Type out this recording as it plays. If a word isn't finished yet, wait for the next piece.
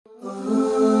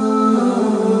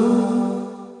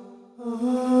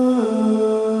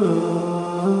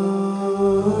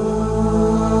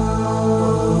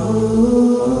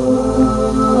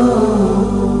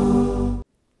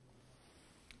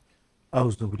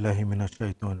আউযুবিল্লাহি মিনাশ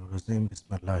শাইতানির রাজিম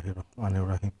বিসমিল্লাহির রহমানির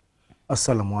রহিম।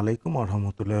 আসসালামু আলাইকুম ওয়া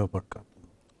রাহমাতুল্লাহি ওয়া বারাকাতুহু।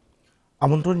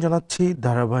 আমন্ত্রণ জানাচ্ছি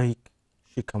ধারাবাহিক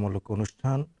শিক্ষামূলক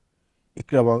অনুষ্ঠান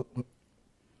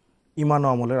ইমান ও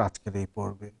আমলের আজকের এই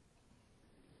পর্বে।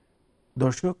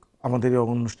 দর্শক, আমাদের এই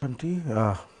অনুষ্ঠানটি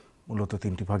মূলত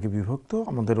তিনটি ভাগে বিভক্ত।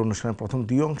 আমাদের অনুষ্ঠানের প্রথম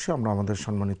দুই অংশে আমরা আমাদের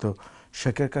সম্মানিত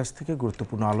শেখের কাছ থেকে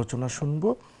গুরুত্বপূর্ণ আলোচনা শুনব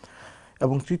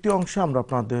এবং তৃতীয় অংশে আমরা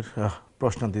আপনাদের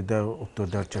প্রশ্নাদি উত্তর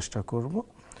দেওয়ার চেষ্টা করব।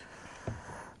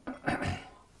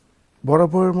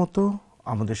 বরাবরের মতো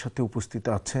আমাদের সাথে উপস্থিত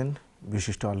আছেন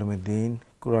বিশিষ্ট আলেমে দ্বীন,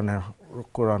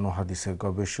 কোরআন ও হাদিসের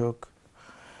গবেষক,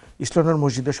 ইসলামের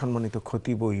মসজিদের সম্মানিত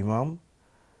খতিব ও ইমাম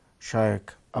শায়েখ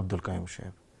আব্দুল কাইম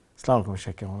সাহেব। আসসালামু আলাইকুম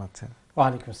শেখ, কেমন আছেন?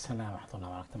 ওয়ালাইকুম আসসালাম ওয়া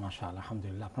রাহমাতুল্লাহি ওয়া বারাকাতুহু। মাশাআল্লাহ,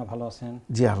 আলহামদুলিল্লাহ। আপনারা ভালো আছেন?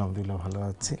 জি আলহামদুলিল্লাহ ভালো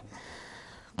আছি।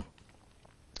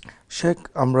 শেখ,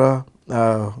 আমরা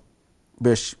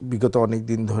বেশ বিগত অনেক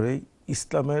দিন ধরেই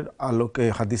ইসলামের আলোকে,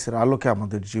 হাদিসের আলোকে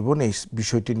আমাদের জীবনে এই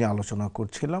বিষয়টি নিয়ে আলোচনা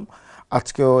করছিলাম।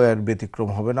 আজকেও এর ব্যতিক্রম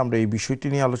হবে না, আমরা এই বিষয়টি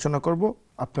নিয়ে আলোচনা করব।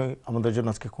 আপনি আমাদের জন্য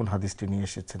আজকে কোন হাদিসটি নিয়ে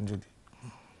এসেছেন যদি?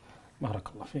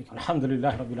 বারাকাল্লাহু ফীক।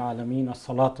 আলহামদুলিল্লাহি রাব্বিল আলামিন,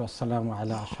 আসসালাতু ওয়াসসালামু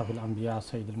আলা আশরাফিল আমবিয়া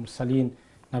সাইয়্যিদুল মুরসালিন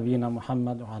নবিয়িনা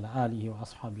মুহাম্মদ ওয়া আলা আলিহি ওয়া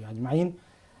আসহাবিহি আজমাইন।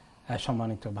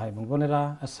 সম্মানিত ভাই এবং বোনেরা,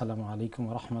 আসসালামু আলাইকুম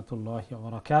ওয়া রাহমাতুল্লাহি ওয়া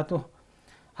বারাকাতুহু।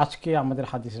 আজকে আমাদের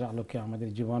হাদিসের আলোকে আমাদের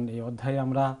জীবন, এই অধ্যায়ে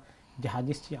আমরা যে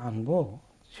হাদিসটি আনব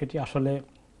সেটি আসলে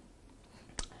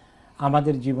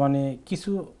আমাদের জীবনে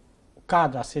কিছু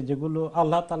কাজ আছে যেগুলো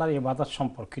আল্লাহ তাআলার ইবাদত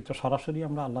সম্পর্কিত। সরাসরি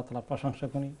আমরা আল্লাহ তাআলার প্রশংসা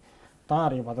করি,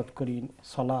 তাঁর ইবাদত করি,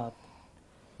 সালাত,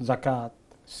 যাকাত,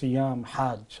 সিয়াম,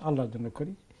 হাজ আল্লাহর জন্য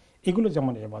করি, এগুলো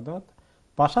যেমন ইবাদত।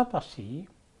 পাশাপাশি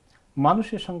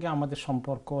মানুষের সঙ্গে আমাদের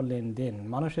সম্পর্ক, লেনদেন,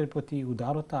 মানুষের প্রতি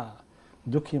উদারতা,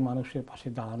 দুঃখী মানুষের পাশে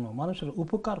দাঁড়ানো, মানুষের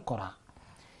উপকার করা,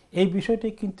 এই বিষয়টি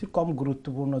কিন্তু কম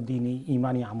গুরুত্বপূর্ণ দিনই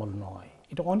ইমানি আমল নয়,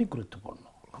 এটা অনেক গুরুত্বপূর্ণ।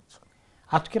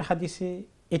 আজকের হাদিসে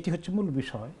এটি হচ্ছে মূল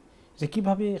বিষয়, যে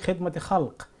কিভাবে খেদমতে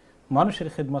খালক, মানুষের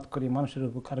খেদমত করে, মানুষের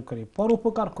উপকার করে,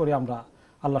 পরোপকার করে আমরা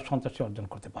আল্লাহর সন্তুষ্টি অর্জন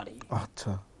করতে পারি।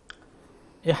 আচ্ছা,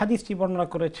 এই হাদিসটি বর্ণনা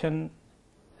করেছেন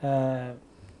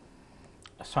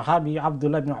সাহাবী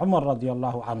আব্দুল্লাহ ইবনে উমর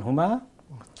রাদিয়াল্লাহু আনহুমা।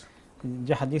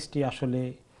 যে হাদিসটি আসলে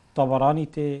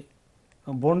তবরানীতে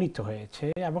বর্ণিত হয়েছে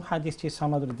এবং হাদিসটি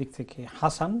সনদের দিক থেকে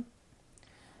হাসান।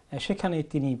 সেখানে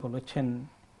তিনি বলেছেন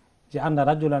যে আন্না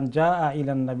রাজুলান জাআ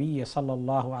ইলান নবী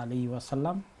সাল্লাল্লাহু আলাইহি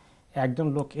ওয়াসাল্লাম, একজন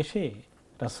লোক এসে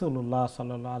রাসূলুল্লাহ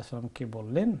সাল্লাল্লাহু আলাইহি ওয়াসাল্লামকে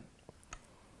বললেন,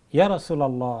 ইয়া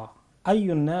রাসূলুল্লাহ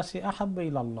আইয়ুন নাসি আহাব্বু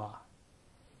ইলাল্লাহ,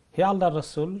 হে আল্লাহর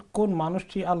রাসূল, কোন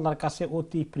মানুষটি আল্লাহর কাছে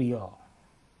অতি প্রিয়?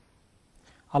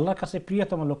 আল্লাহর কাছে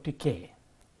প্রিয়তম লোকটি কে?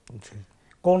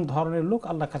 কোন ধরনের লোক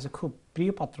আল্লাহর কাছে খুব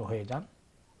প্রিয় পাত্র হয়ে যান?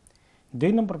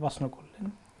 2 নম্বর প্রশ্ন করলেন,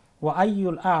 ওয়া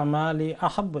আইয়ুল আমালি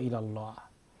আহাব্বু ইলাল্লাহ,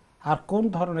 আর কোন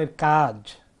ধরনের কাজ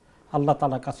আল্লাহ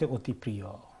তাআলার কাছে অতি প্রিয়?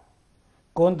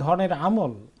 কোন ধরনের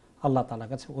আমল আল্লাহ তাআলার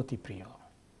কাছে অতি প্রিয়?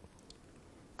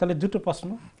 তাহলে দুটো প্রশ্ন।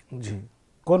 জি,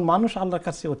 কোন মানুষ আল্লাহর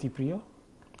কাছে অতি প্রিয়,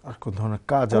 আর কোন ধরনের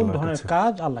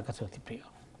কাজ আল্লাহর কাছে অতি প্রিয়?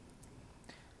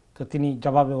 তো তিনি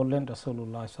জবাবে বললেন,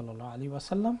 রাসূলুল্লাহ সাল্লাল্লাহু আলাইহি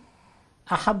ওয়াসাল্লাম,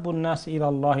 আহাব্বুন নাস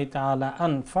ইলাল্লাহি তাআলা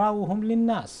আনফাউহুম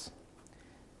লিন-নাস,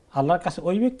 আল্লাহর কাছে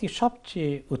ওই ব্যক্তি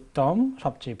সবচেয়ে উত্তম,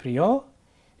 সবচেয়ে প্রিয়,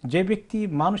 যে ব্যক্তি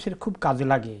মানুষের খুব কাজে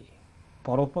লাগে,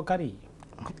 পরোপকারী,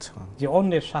 যে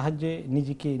অন্যের সাহায্যে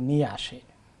নিজেকে নিয়ে আসে,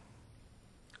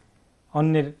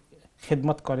 অন্যের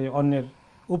খেদমত করে, অন্যের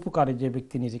উপকারে যে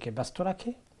ব্যক্তি নিজেকে ব্যস্ত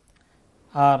রাখে।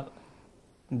 আর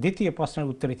দ্বিতীয় প্রশ্নের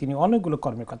উত্তরে তিনি অনেকগুলো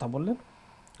কর্মের কথা বললেন।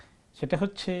 সেটা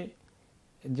হচ্ছে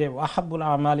যে ওয়াহাবুল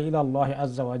আমালি ইলাল্লাহি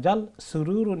আযজা ওয়া জাল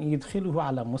সুরুরুন ইদখিলুহু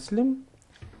আলা মুসলিম,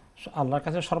 আল্লাহর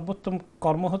কাছে সর্বোত্তম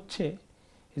কর্ম হচ্ছে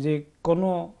যে কোনো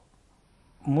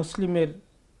মুসলিমের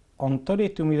অন্তরে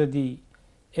তুমি যদি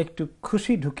একটু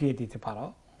খুশি ঢুকিয়ে দিতে পারো,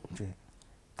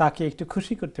 তাকে একটু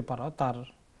খুশি করতে পারো, তার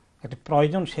একটা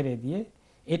প্রয়োজন সেরে দিয়ে,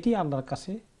 এটি আল্লাহর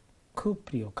কাছে খুব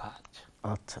প্রিয় কাজ।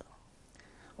 আচ্ছা,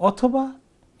 অথবা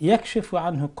ইয়াকশিফু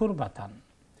আনহু কুরবাতান,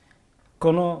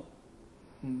 কোনো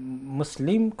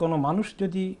মুসলিম, কোনো মানুষ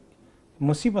যদি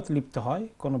মুসিবত লিপ্ত হয়,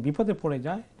 কোনো বিপদে পড়ে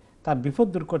যায়, তার বিপদ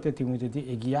দূর করতে তুমি যদি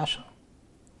এগিয়ে আসো।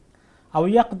 আও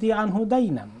ইয়াকদি আনহু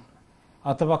দাইনান,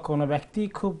 অথবা কোনো ব্যক্তি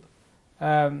খুব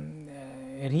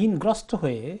ঋণগ্রস্ত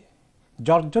হয়ে,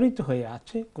 জর্জরিত হয়ে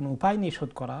আছে, কোনো উপায় নেই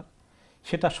শোধ করার,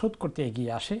 সেটা শোধ করতে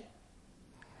এগিয়ে আসে।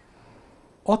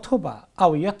 অথবা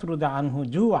আও ইয়াতরুদা আনহু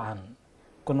জুআন,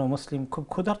 কোনো মুসলিম খুব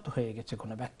ক্ষুধার্ত হয়ে গেছে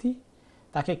কোনো ব্যক্তি,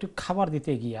 তাকে একটু খাবার দিতে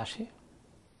এগিয়ে আসে,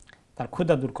 তার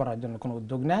ক্ষুধা দূর করার জন্য কোনো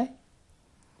উদ্যোগ নেয়,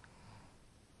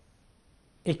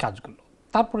 এই কাজগুলো।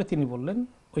 তারপরে তিনি বললেন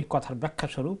ওই কথার ব্যাখ্যা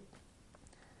স্বরূপ,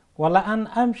 ওয়ালা আন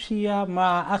আমশিয়া মা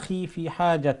আখি ফি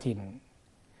হাজাতিন,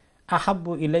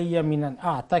 আহাব্বু ইলাইয়া মিনান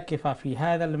আতাকিফা ফি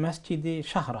হাযাল মসজিদে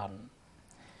শাহরান।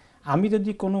 আমি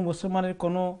যদি কোনো মুসলমানের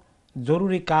কোনো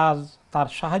জরুরি কাজ, তার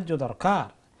সাহায্য দরকার,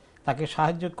 তাকে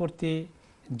সাহায্য করতে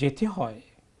যেতে হয়,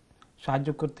 সাহায্য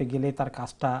করতে গেলে তার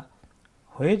কাজটা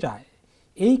হয়ে যায়,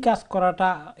 এই কাজ করাটা,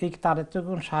 এই তার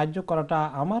যখন সাহায্য করাটা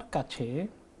আমার কাছে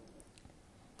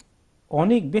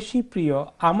অনেক বেশি প্রিয়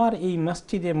আমার এই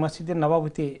মসজিদে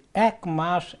নববীতে 1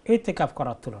 মাস ইতিকাফ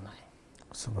করার তুলনায়।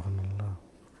 সুবহানাল্লাহ।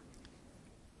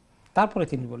 তারপরে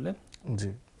তিনি বললেন, জি,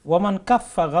 ওয়ামান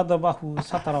কাফফা গাদাবাহু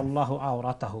সাতারাল্লাহু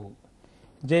আওরাতাহু।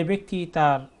 যে ব্যক্তি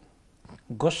তার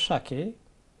গোস্বাকে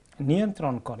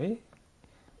নিয়ন্ত্রণ করে,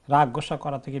 রাগ গোসা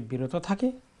করা থেকে বিরত থাকে,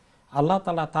 আল্লাহ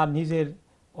তাআলা তার নিজের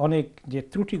অনেক যে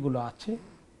ত্রুটিগুলো আছে,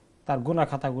 তার গুনাহ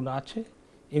খাতাগুলো আছে,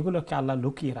 এগুলোকে আল্লাহ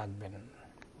লুকিয়ে রাখবেন।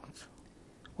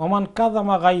 ওমান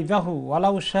কাযামা গাইযাহু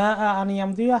ওয়ালাউ শাআ আন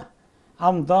ইয়ামদিয়াহ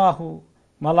আমদাহু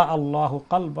মালা আল্লাহু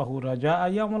কলবাহু রাজা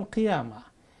ইয়াউমুল কিয়ামা।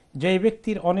 যে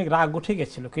ব্যক্তির অনেক রাগ উঠে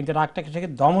গেছিল, কিন্তু রাগটাকে সে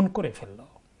দমন করে ফেলল,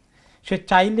 সে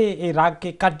চাইলে এই রাগকে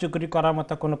কার্যকরী করার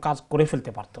মতো কোনো কাজ করে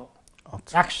ফেলতে পারত,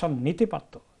 অ্যাকশন নিতে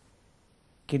পারত,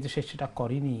 কিন্তু সে সেটা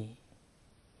করেনি।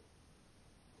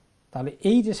 তাহলে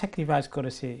এই যে স্যাক্রিফাইস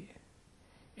করেছে,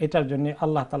 এটার জন্য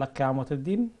আল্লাহ তাআলা কিয়ামতের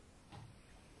দিন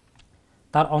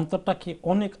তার অন্তরটাকে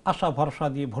অনেক আশা ভরসা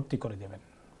দিয়ে ভর্তি করে দেবেন।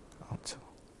 আচ্ছা।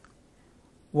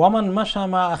 ওয়ামান মাশা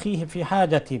মা আখিহি ফি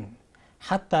হাজাতিন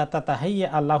হাত্তা তাতাহাইয়া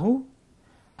আল্লাহু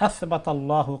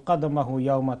আসবাতাল্লাহু কদমাহু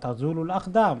ইয়াউমা তাজুলুল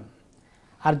আকদাম।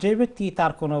 আর যে ব্যক্তি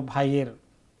তার কোনো ভাইয়ের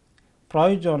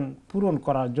প্রয়োজন পূরণ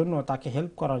করার জন্য, তাকে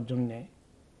হেল্প করার জন্যে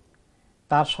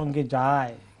তার সঙ্গে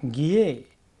যায়, গিয়ে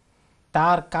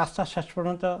তার কাজটা শেষ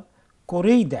পর্যন্ত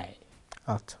করেই দেয়,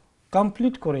 আচ্ছা,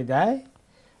 কমপ্লিট করে দেয়,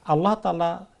 আল্লাহ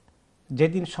তাআলা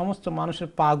যেদিন সমস্ত মানুষের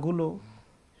পাগুলো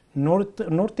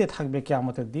নড়তে থাকবে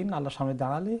কিয়ামতের দিন, আল্লাহর সামনে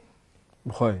দাঁড়ালে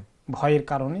ভয়ের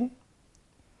কারণে,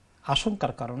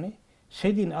 আশঙ্কার কারণে,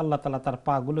 সেই দিন আল্লাহ তাআলা তার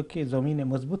পাগুলোকে জমিনে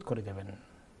মজবুত করে দেবেন।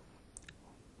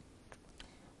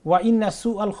 ওয়া ইন্না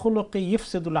সুআল খুলুকি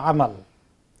ইফসিদুল আমাল।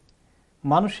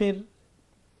 মানুষের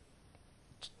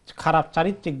খারাপ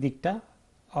চারিত্রিক দিকটা,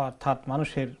 অর্থাৎ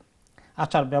মানুষের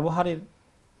আচার ব্যবহারের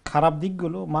খারাপ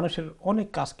দিকগুলো মানুষের অনেক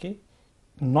কাজকে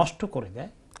নষ্ট করে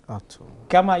দেয়। আচ্ছা।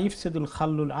 কামা ইফসিদুল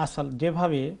খাল্লুল আসাল।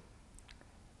 যেভাবে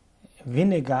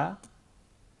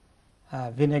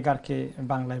ভিনেগারকে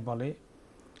বাংলায় বলে,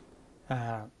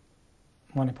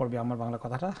 মনে পড়বে আমার বাংলা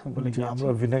কথাটা বলে গিয়েছি,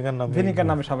 আমরা ভিনেগার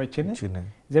নামে সবাই চেনে,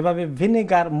 যেভাবে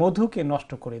ভিনেগার মধুকে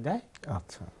নষ্ট করে দেয়,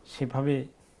 আচ্ছা, সেভাবে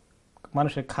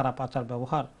মানুষের খারাপ আচার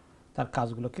ব্যবহার তার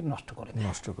কাজগুলোকে নষ্ট করে দেয়।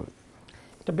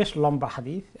 এটা বেশ লম্বা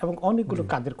হাদিস এবং অনেকগুলো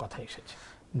কাজের কথা এসেছে।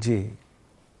 জি,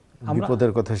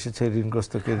 বিপদের কথা এসেছে,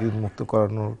 ঋণগ্রস্তকে ঋণ মুক্ত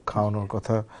করানোর, খাওয়ানোর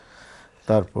কথা,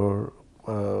 তারপর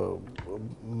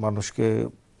মানুষকে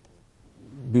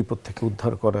বিপদ থেকে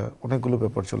উদ্ধার করা, অনেকগুলো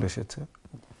ব্যাপার চলে এসেছে।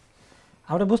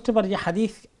 আমরা বুঝতে পারি যে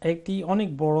হাদিস একটি অনেক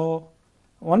বড়,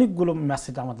 অনেকগুলো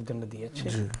মেসেজ আমাদের জন্য দিয়েছে।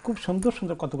 খুব সুন্দর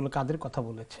সুন্দর কতগুলো কাজের কথা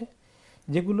বলেছে,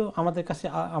 যেগুলো আমাদের কাছে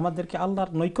আমাদেরকে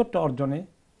আল্লাহর নৈকট্য অর্জনে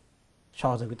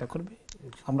সহযোগিতা করবে।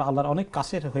 আমরা আল্লাহর অনেক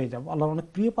কাছের হয়ে যাব, আল্লাহর অনেক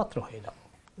প্রিয় পাত্র হয়ে যাব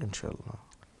ইনশাআল্লাহ।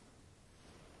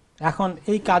 এখন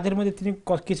এই কাজের মধ্যে তিনি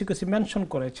কিছু কিছু মেনশন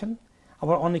করেছেন,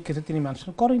 আবার অনেক কিছু তিনি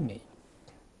মেনশন করেননি।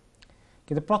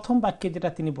 কিন্তু প্রথম বাক্যে যেটা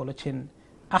তিনি বলেছেন,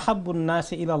 আহাব্বুন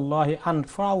নাসি ইলাল্লাহি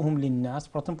আনফাউহুম লিন্নাস,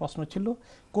 প্রথম প্রশ্ন ছিল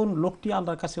কোন লোকটি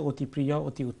আল্লাহর কাছে অতি প্রিয়,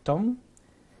 অতি উত্তম।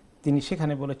 তিনি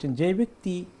সেখানে বলেছেন যে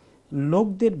ব্যক্তি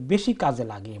লোকদের বেশি কাজে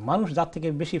লাগে, মানুষ যার থেকে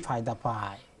বেশি ফায়দা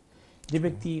পায়, যে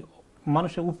ব্যক্তি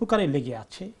মানুষের উপকারে লেগে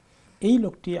আছে, এই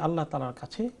লোকটি আল্লাহ তাআলার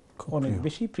কাছে অনেক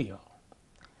বেশি প্রিয়।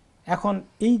 এখন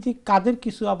এই যে কাজের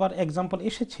কিছু আবার এক্সাম্পল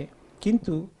এসেছে,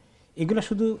 কিন্তু এগুলো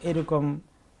শুধু এরকম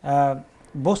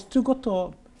বস্তুগত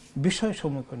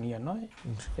বিষয়সমূহ নিয়ে নয়।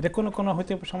 এটা কোনো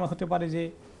সময় হতে পারে যে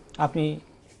আপনি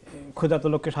ক্ষুধার্ত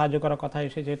লোককে সাহায্য করার কথা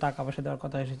এসেছে, টাকা পয়সা দেওয়ার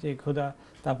কথা এসেছে, ক্ষুধা,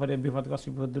 তারপরে বিপদগ্রস্ত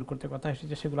বিপদ দূর করতে কথা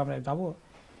এসেছে, সেগুলো আমরা যাবো।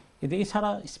 কিন্তু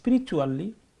এছাড়া স্পিরিচুয়ালি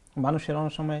মানুষের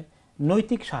অনেক সময়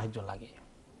নৈতিক সাহায্য লাগে।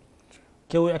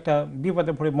 কেউ একটা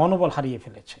বিপদে পড়ে মনোবল হারিয়ে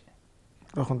ফেলেছে,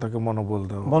 তখন তাকে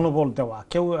মনোবল দেওয়া,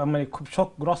 কেউ মানে খুব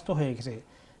শোকগ্রস্ত হয়ে গেছে,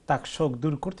 তার শোক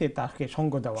দূর করতে তাকে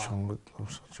সঙ্গ দেওয়া।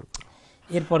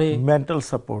 এরপরে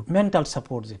মেন্টাল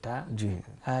সাপোর্ট যেটা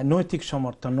নৈতিক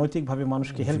সমর্থন, নৈতিকভাবে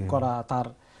মানুষকে হেল্প করা, তার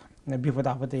বিপদে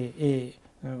আপদে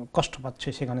কষ্ট পাচ্ছে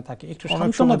সেখানে তাকে একটু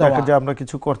সান্ত্বনা দেওয়া, যে আমরা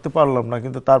কিছু করতে পারলাম না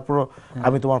কিন্তু তারপর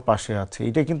আমি তোমার পাশে আছি,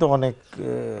 এটা কিন্তু অনেক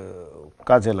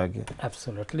কাজে লাগে।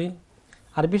 অ্যাবসলিউটলি।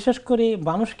 আর বিশেষ করে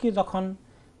মানুষকে যখন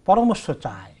পরামর্শ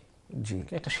চায়,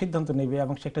 একটা সিদ্ধান্ত নেবে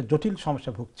এবং সে একটা জটিল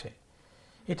সমস্যা ভুগছে,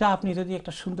 এটা আপনি যদি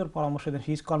একটা সুন্দর পরামর্শ দেন,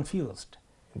 হি ইজ কনফিউজড,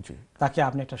 তাকে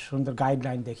আপনি একটা সুন্দর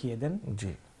গাইডলাইন দেখিয়ে দেন,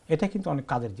 এটা কিন্তু অনেক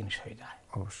কাজের জিনিস হয়ে যায়।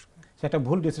 অবশ্যই সেটা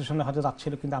ভুল ডিসিশনে হয়তো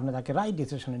যাচ্ছিল, কিন্তু আপনি তাকে রাইট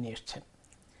ডিসিশনে নিয়ে এসছেন।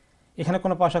 এখানে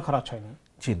কোনো পয়সা খরচ হয়নি,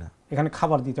 জি না, এখানে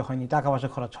খাবার দিতে হয়নি, টাকা পয়সা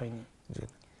খরচ হয়নি। জি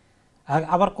না।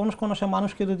 আবার কোন সে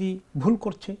মানুষকে যদি ভুল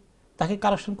করছে তাকে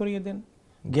কারেকশন করিয়ে দেন,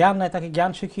 জ্ঞান নাই তাকে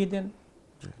জ্ঞান শিখিয়ে দেন,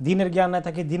 দিনের জ্ঞান নাই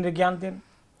তাকে দিনের জ্ঞান দেন।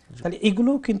 তাহলে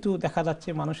এগুলোও কিন্তু দেখা যাচ্ছে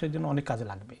মানুষের জন্য অনেক কাজে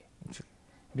লাগবে।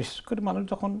 বিশেষ করে মানুষ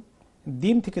যখন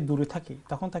দিন থেকে দূরে থাকে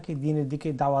তখন তাকে দিনের দিকে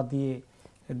দাওয়া দিয়ে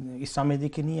ইসলামের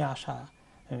দিকে নিয়ে আসা,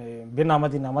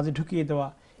 বেনামাজি নামাজে ঢুকিয়ে দেওয়া,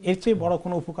 এর চেয়ে বড়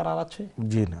কোনো উপকার আর আছে?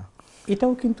 জি না।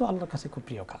 এটাও কিন্তু আল্লাহর কাছে খুব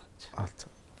প্রিয় কাজ। আচ্ছা,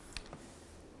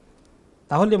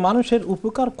 তাহলে মানুষের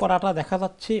উপকার করাটা দেখা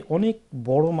যাচ্ছে অনেক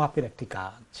বড় মাপের একটি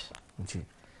কাজ। জি।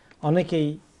 অনেকেই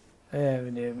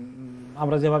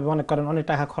আমরা যেভাবে মনে করেন অনেক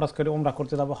টাকা খরচ করে ওমরা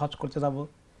করতে যাব, হজ করতে যাব,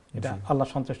 এটা আল্লাহ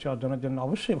সন্তুষ্টি অর্জনের জন্য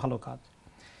অবশ্যই ভালো কাজ।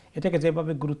 এটাকে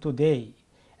যেভাবে গুরুত্ব দেই,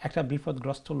 একটা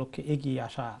বিপদগ্রস্ত লোককে এগিয়ে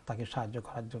আসা, তাকে সাহায্য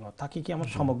করার জন্য, তাকে কি আমরা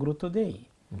সমগুরুত্ব দেই?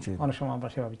 অনেক সময় আমরা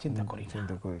সেভাবে চিন্তা করি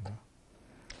না।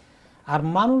 আর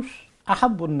মানুষ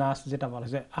আহাব্বুন নাস, যেটা বলা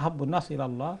যায় আহাব্বুন নাস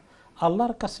ইলাল্লাহ,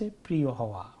 আল্লাহর কাছে প্রিয়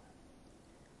হওয়া।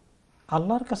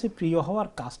 আল্লাহর কাছে প্রিয় হওয়ার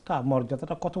কাজটা,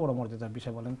 মর্যাদাটা কত বড় মর্যাদার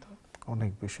বিষয় বলেন তো?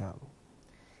 অনেক বিশাল।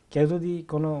 কেউ যদি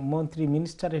কোনো মন্ত্রী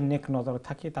মিনিস্টারের নেক নজর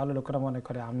থাকে তাহলে লোকেরা মনে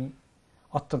করে আমি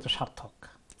অত্যন্ত সার্থক।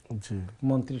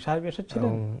 মন্ত্রী সাহেব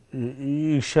এসেছিলেন,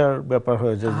 ঈর্ষার ব্যাপার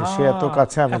হয়ে যায় যে সে এত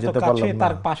কাছে, আমি যেতে পারলাম না,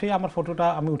 তার পাশেই আমার ফটোটা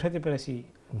আমি উঠাতে পেরেছি,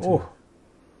 ওহ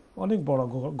অনেক বড়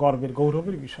গর্বের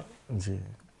গৌরবের বিষয়। জি।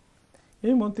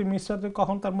 এই মন্ত্রী মিনিস্টার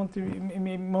কখন তার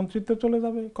মন্ত্রিত্ব চলে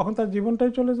যাবে, কখন তার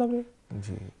জীবনটাই চলে যাবে।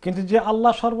 কিন্তু যে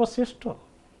আল্লাহ সর্বশ্রেষ্ঠ,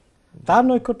 তার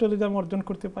নৈকট্য যদি আমি অর্জন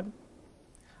করতে পারি,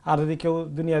 আর যদি কেউ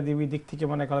দুনিয়াদেবী দিক থেকে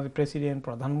মনে করে প্রেসিডেন্ট,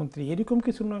 প্রধানমন্ত্রী এরকম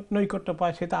কিছু নৈকট্য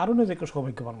পায়, সেটা আরো নিজেকে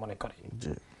সৌভাগ্যবান মনে করে।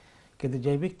 কিন্তু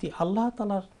যে ব্যক্তি আল্লাহ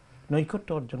তাআলার নৈকট্য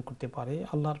অর্জন করতে পারে,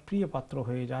 আল্লাহর প্রিয় পাত্র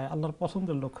হয়ে যায়, আল্লাহর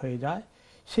পছন্দের লোক হয়ে যায়,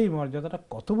 সেই মর্যাদাটা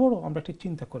কত বড় আমরা একটু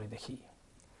চিন্তা করে দেখি।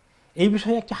 এই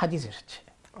বিষয়ে একটা হাদিস এসেছে,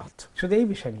 শুধু এই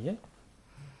বিষয় নিয়ে।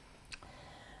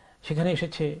 সেখানে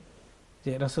এসেছে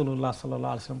যে রাসূলুল্লাহ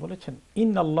সাল্লাল্লাহু আলাইহি ওয়াসাল্লাম বলেছেন,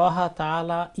 ইন্নাল্লাহা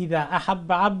তাআলা ইযা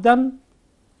আহাব্বা আবদান,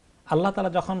 আল্লাহ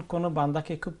তাআলা যখন কোনো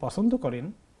বান্দাকে খুব পছন্দ করেন,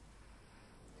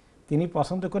 তিনি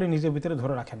পছন্দ করে নিজের ভিতরে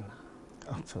ধরে রাখেন না।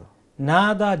 আচ্ছা।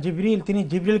 নাদা জিবরিল, তিনি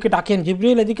জিবরিলকে ডাকেন,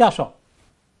 জিবরিল এদিকে আসো,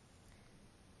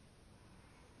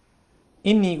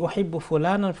 ইন্নী উহিব্বু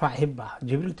ফুলানান ফাহিব্বা।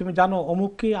 জিবরিল তুমি জানো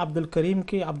অমুককে, আব্দুল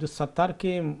করিমকে, আব্দুল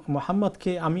সত্তারকে,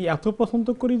 মুহাম্মদকে আমি এত পছন্দ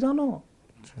করি জানো,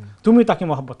 তুমি তাকে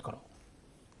মহব্বত করো,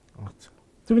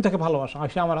 তুমি তাকে ভালোবাসো,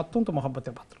 সে আমার অত্যন্ত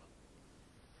মহব্বতের পাত্র।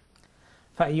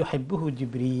 ফাইয়ুহিব্বুহু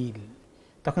জিবরিল,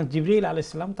 তখন জিবরিল আলাইহিস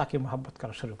সালাম তাকে মহব্বত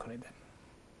করা শুরু করে দেন।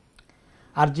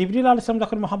 আর জিবরিল আলাইহিস সালাম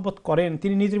যখন মহব্বত করেন,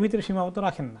 তিনি নিজের ভিতরে সীমাবদ্ধ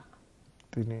রাখেন না।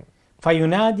 তিনি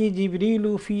ফায়ুনাদি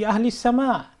জিবরিলু ফি আহলিস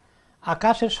সামা,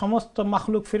 আকাশের সমস্ত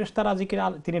মাখলুক ফেরেশতারা জিকির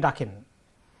তিনি ডাকেন,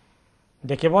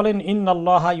 ডেকে বলেন,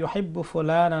 ইন্নাল্লাহা ইউহিব্বু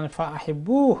ফুলানান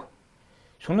ফাহিব্বুহ,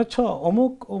 শুনেছো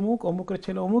অমুক অমুক, অমুকের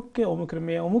ছেলে অমুককে, অমুকের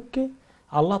মেয়ে অমুককে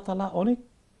আল্লাহ তাআলা অনেক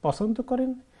পছন্দ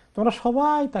করেন, তোমরা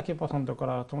সবাই তাকে পছন্দ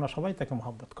করো, তোমরা সবাই তাকে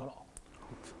মহব্বত করো।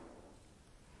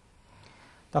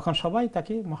 তখন সবাই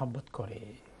তাকে মহব্বত করে।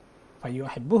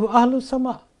 ফায়ুহিব্বুহু আহলুস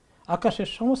সামা, আকাশের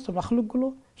সমস্ত মাখলুকগুলো,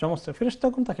 সমস্ত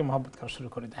ফেরেশতাগণ তাকে মহব্বত করা শুরু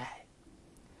করে দেয়।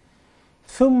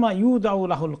 সুম্মা ইউদাউ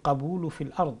লাহুল কাবুলু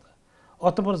ফিল আরদ,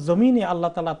 অতঃপর জমিনে আল্লাহ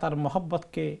তাআলা তার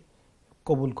মহব্বতকে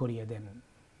কবুল করিয়ে দেন।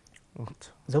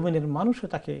 জমিনের মানুষও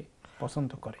তাকে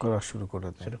পছন্দ করে শুরু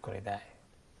করে দেয়।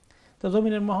 তো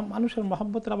জমিনের মানুষের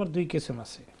মহব্বতের আবার দুই কিসম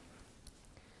আছে।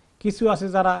 কিছু আছে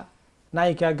যারা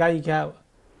নায়িকা, গায়িকা,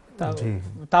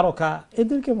 তারকা,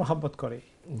 এদেরকে মহব্বত করে।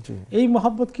 এই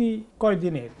মহব্বত কি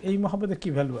কয়দিনের, এই মহব্বতের কি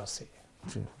ভ্যালু আছে?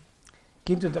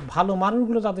 কিন্তু ভালো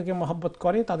মানুষগুলো যাদেরকে মহব্বত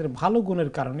করে, তাদের ভালো গুণের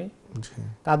কারণে,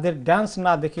 তাদের ডান্স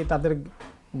না দেখে, তাদের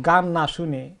গান না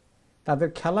শুনে, তাদের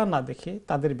খেলা না দেখে,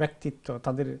 তাদের ব্যক্তিত্ব,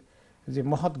 তাদের যে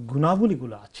মহৎ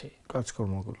গুণাবলীগুলো আছে,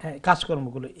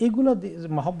 কাজকর্মগুলো, এগুলো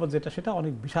মহব্বত যেটা, সেটা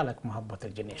অনেক বিশাল এক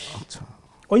মহব্বতের জিনিস।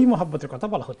 ওই মহব্বতের কথা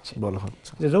বলা হচ্ছে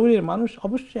যে জমিনের মানুষ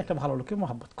অবশ্যই একটা ভালো লোককে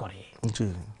মহব্বত করে,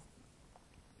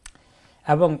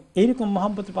 এবং এইরকম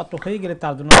মহব্বতের পাত্র হয়ে গেলে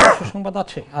তার জন্য সুসংবাদ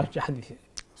আছে। আর হাদিসে,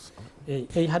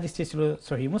 এই হাদিসটি ছিল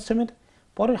সহিহ মুসলিমের,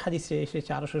 পরের হাদিসে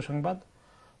এসেছে আরো সুসংবাদ,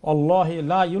 আল্লাহি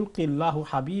লা ইউলকিল্লাহু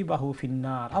হাবিবাহু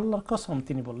ফিন্নার, আল্লাহর কসম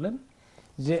তিনি বললেন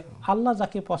যে আল্লাহ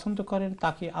যাকে পছন্দ করেন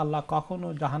তাকে আল্লাহ কখনো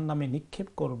জাহান্নামে নিক্ষেপ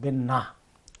করবেন না।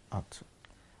 আচ্ছা,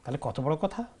 তাহলে কত বড়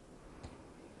কথা।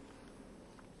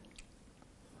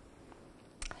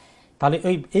 তাহলে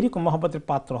এইরকম মহব্বতের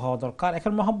পাত্র হওয়া দরকার।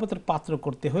 এখন মহব্বতের পাত্র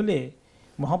করতে হলে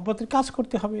মহব্বতের কাজ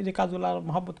করতে হবে, যে কাজগুলো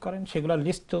মহব্বত করেন সেগুলোর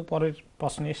লিস্ট তো পরের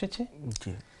প্রশ্নে এসেছে,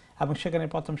 এবং সেখানে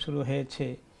প্রথম শুরু হয়েছে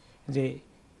যে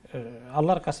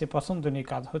আল্লাহর কাছে পছন্দনীয়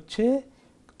কাজ হচ্ছে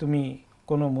তুমি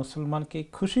কোনো মুসলমানকে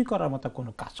খুশি করার মতো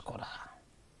কোনো কাজ করা।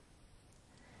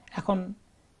 এখন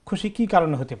খুশি কি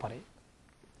কারণে হতে পারে?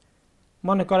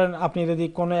 মনে করেন আপনি যদি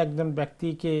কোনো একজন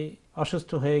ব্যক্তিকে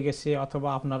অসুস্থ হয়ে গেছে অথবা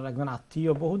আপনার একজন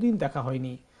আত্মীয় বহুদিন দেখা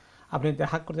হয়নি, আপনি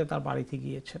দেখা করতে তার বাড়িতে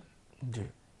গিয়েছেন,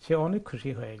 সে অনেক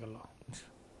খুশি হয়ে গেল,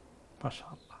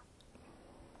 মাশাআল্লাহ,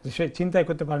 সে চিন্তাই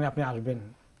করতে পারেন আপনি আসবেন,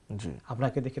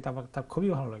 আপনাকে দেখে তার খুবই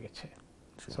ভালো লেগেছে,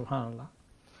 সুবহানাল্লাহ।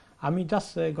 আমি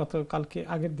জাস্ট গতকালকে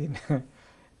আগের দিন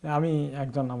আমি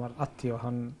একজন আমার আত্মীয়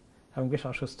হন এবং বেশ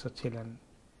অসুস্থ ছিলেন,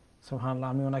 সুবহানাল্লাহ,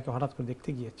 আমি ওনাকে হঠাৎ করে দেখতে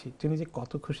গিয়েছি, তিনি যে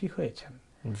কত খুশি হয়েছেন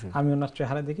আমি ওনার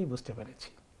চেহারা দেখেই বুঝতে পেরেছি।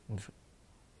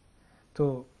 তো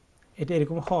এটা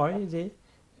এরকম হয় যে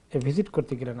ভিজিট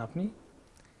করতে গেলেন আপনি,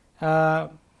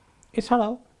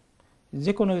 এছাড়াও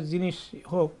যে কোনো জিনিস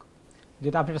হোক,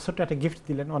 যেটা আপনি ছোট্ট একটা গিফট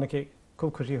দিলেন, অনেকে খুব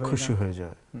খুশি হয়ে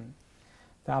যায়।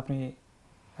 তা আপনি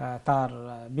তার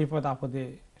বিপদ আপদে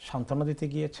সান্ত্বনা দিতে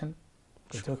গিয়েছেন,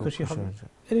 খুশি হবে,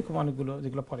 এরকম অনেকগুলো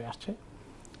যেগুলো পরে আসছে।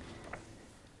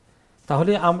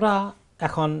 তাহলে আমরা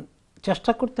এখন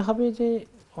চেষ্টা করতে হবে যে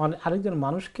আরেকজন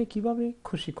মানুষকে কিভাবে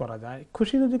খুশি করা যায়।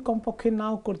 খুশি যদি কমপক্ষে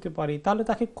নাও করতে পারি, তাহলে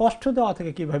তাকে কষ্ট দেওয়া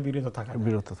থেকে কিভাবে বিরত থাকা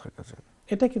যায়।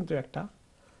 এটা কিন্তু একটা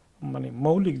মানে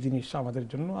মৌলিক জিনিস আমাদের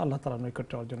জন্য, আল্লাহ তাআলার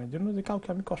নৈকট্য অর্জনের জন্য, যে কাউকে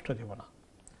আমি কষ্ট দেব না,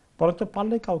 বরঞ্চ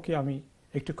পারলে কাউকে আমি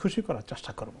একটু খুশি করার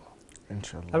চেষ্টা করব।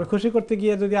 আমি খুশি করতে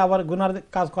গিয়ে যদি আবার গুনার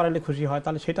কাজ করালে খুশি হয়,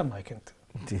 তাহলে সেটা নয় কিন্তু।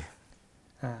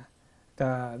 হ্যাঁ, তা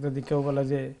যদি কেউ বলে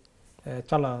যে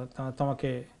চলো তোমাকে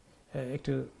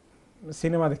একটু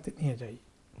সিনেমা দেখতে নিয়ে যাই,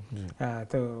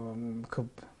 তো খুব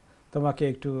তোমাকে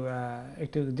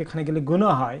একটু যেখানে গেলে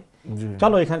গুনাহ হয়,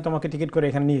 চলো এখানে তোমাকে টিকিট করে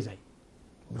এখানে নিয়ে যাই,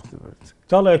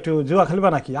 চলো একটু জুয়া খেলবা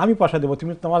নাকি, আমি পয়সা দেবো,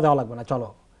 তুমি তোমার যাওয়া লাগবে না, চলো।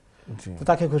 তো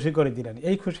তাকে খুশি করে দিলেন,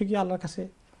 এই খুশি কি আল্লাহর কাছে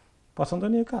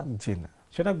পছন্দনীয় কাজ?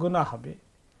 সেটা গুনাহ হবে।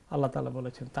 আল্লাহ তাআলা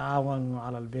বলেছেন তাআওয়ানু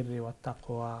আলাল বিররি ওয়াত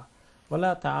তাকওয়া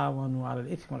ওয়ালা তাআওয়ানু আলাল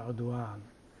ইসমি ওয়াল উদওয়ান,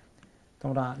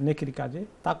 তোমরা নেকির কাজে,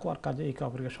 তাকওয়ার কাজে একে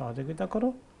অপরকে সহযোগিতা করো,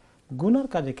 গুনার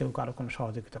কাজে কেউ কারো কোনো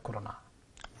সহযোগিতা করো না।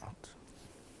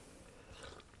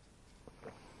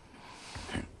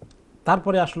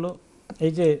 তারপরে আসলো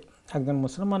এই যে একজন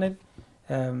মুসলমানের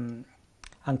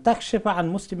আন তাকশিফা আন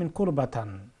মুসলিমিন কুরবাতান,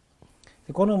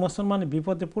 কোনো মুসলমানের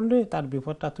বিপদে পড়লে তার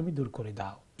বিপদটা তুমি দূর করে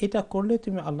দাও, এটা করলে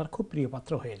তুমি আল্লাহর খুব প্রিয়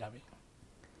পাত্র হয়ে যাবে।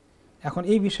 এখন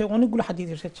এই বিষয়ে অনেকগুলো হাদিস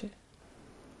এসেছে।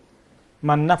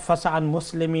 মান নাফাসা আন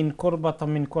মুসলিমিন কুরবাতাম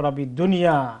মিন কুরাবি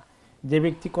দুনিয়া, যে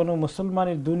ব্যক্তি কোনো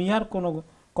মুসলমানের দুনিয়ার কোনো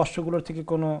কষ্টগুলোর থেকে,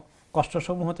 কোনো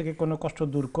কষ্টসমূহ থেকে কোনো কষ্ট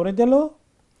দূর করে দিল,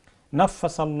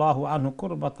 নাফাসাল্লাহু আনহু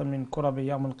কুরবাতাম মিন কুরাবি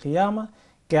ইয়াউমুল কিয়ামা,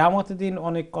 কিয়ামতের দিন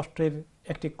অনেক কষ্টের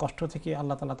একটি কষ্ট থেকে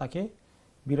আল্লাহ তাআলা তাকে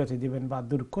বিরতি দিবেন বা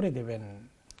দূর করে দেবেন।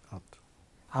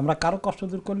 আমরা কারো কষ্ট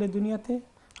দূর করলে দুনিয়াতে,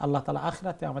 আল্লাহ তাআলা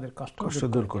আখিরাতে আমাদের কষ্ট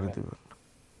দূর করে দেবেন।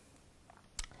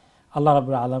 আল্লাহ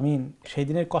রাব্বুল আলামিন সেই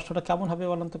দিনের কষ্টটা কেমন হবে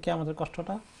বলেন তো? কিয়ামতের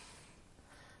কষ্টটা,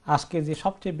 আজকে যে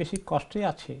সবচেয়ে বেশি কষ্টে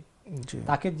আছে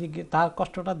তাকে তার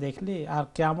কষ্টটা দেখলে আর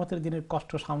কিয়ামতের দিনের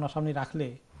কষ্ট সামনাসামনি রাখলে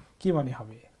কি মনে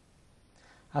হবে?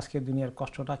 আজকে দুনিয়ার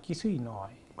কষ্টটা কিছুই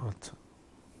নয়,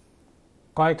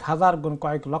 কয়েক হাজার গুণ,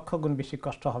 কয়েক লক্ষ গুণ বেশি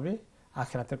কষ্ট হবে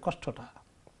আখিরাতের কষ্টটা।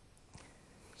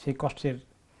 সেই কষ্টের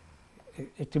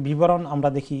একটি বিবরণ আমরা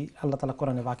দেখি আল্লাহ তাআলা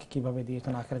কোরআনে বাকি কিভাবে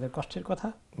দিয়েছেন আখিরাতের কষ্টের কথা।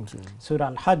 সূরা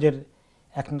আল হাজের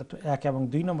 1 এবং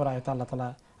 2 নম্বর আয়াতে আল্লাহ তাআলা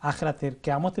আখিরাতের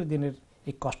কিয়ামতের দিনের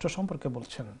এই কষ্ট সম্পর্কে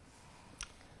বলছেন।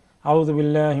 আউযু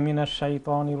বিল্লাহি মিনাশ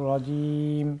শাইতানির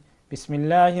রাজীম,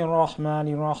 বিসমিল্লাহির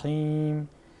রহমানির রহিম,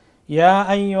 ইয়া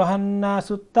আইয়ুহান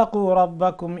নাসুত্তাকু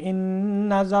রাব্বাকুম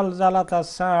ইন্না জালজালাতাস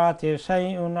সাআতি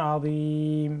শাইউন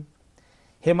আযীম,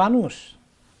 হে মানুষ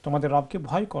তোমাদের রবকে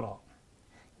ভয় করো,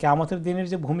 কিয়ামতের দিনের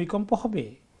যে ভূমিকম্প হবে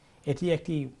এটি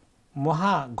একটি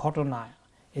মহা ঘটনা,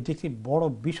 এটি একটি বড়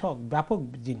বিষয়, ব্যাপক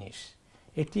জিনিস,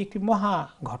 এটি একটি মহা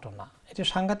ঘটনা, এটি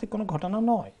সাংঘাতিক কোনো ঘটনা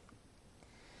নয়।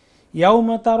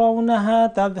 ইয়াউমা তারাউনাহা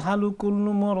তাযহালু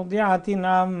কুল্লু মুরদিআতিন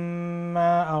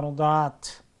আম্মা আরদাত,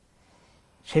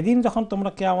 সেদিন যখন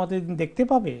তোমরা কিয়ামতের দিন দেখতে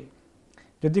পাবে,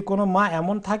 যদি কোনো মা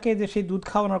এমন থাকে যে সেই দুধ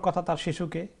খাওয়ানোর কথা তার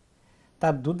শিশুকে,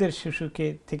 তার দুধের শিশুকে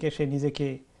থেকে সে নিজেকে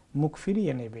মুখ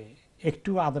ফিরিয়ে নেবে,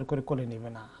 একটু আদর করে কোলে নেবে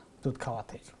না দুধ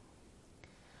খাওয়াতে।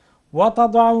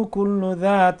 ওয়াতাদাউ কুল্লু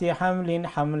যাতি হামলিন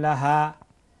হামলাহা,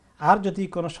 আর যদি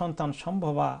কোনো সন্তান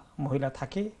সম্ভবা মহিলা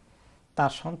থাকে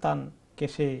তার সন্তানকে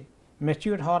সে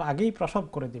ম্যাচিউর হওয়ার আগেই প্রসব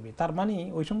করে দেবে, তার মানে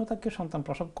ওই সময় তাকে সন্তান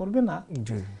প্রসব করবে না।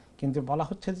 কিন্তু বলা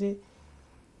হচ্ছে যে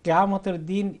কিয়ামতের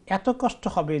দিন এত কষ্ট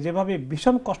হবে, যেভাবে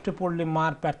ভীষণ কষ্টে পড়লে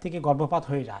মার পেট থেকে গর্ভপাত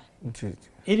হয়ে যায়,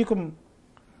 এইরকম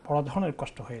বড় ধরনের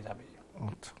কষ্ট হয়ে যাবে।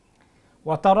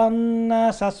 ওয়াতারান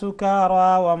নাসা সুকারা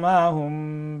ওয়া মা হুম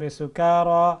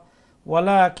বিসুকারা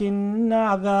ওয়ালাকিন্না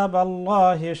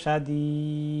আযাবাল্লাহি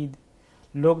শাদীদ।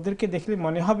 লোকদেরকে দেখলে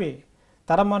মনে হবে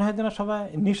তারা মনে হয় যেন সবাই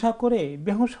নেশা করে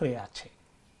বেহুশ হয়ে আছে,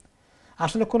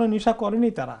 আসলে কোনো নেশা করেনি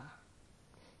তারা,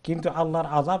 কিন্তু আল্লাহর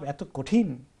আযাব এত কঠিন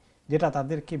যেটা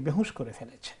তাদেরকে বেহুশ করে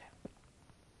ফেলেছে।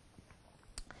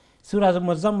 সূরা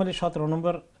মুজাম্মিলের 17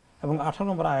 নম্বর এবং 18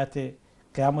 নম্বর আয়াতে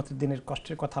কিয়ামতের দিনের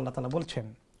কষ্টের কথা আল্লাহ তাআলা বলছেন,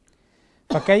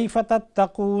 ফাকাইফা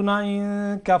তাত্তাকুনা ইন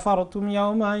কাফারতুম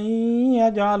ইয়াওমান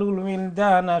ইয়াজআলুল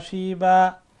উইলদানা শিবা।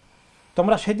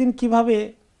 তোমরা সেদিন কিভাবে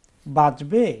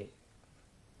বাঁচবে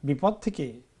বিপদ থেকে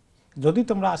যদি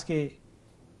তোমরা আজকে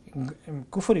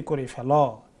কুফরি করে ফেলো,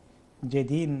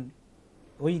 যেদিন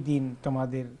ওই দিন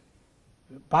তোমাদের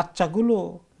বাচ্চাগুলো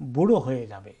বুড়ো হয়ে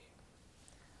যাবে,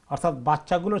 অর্থাৎ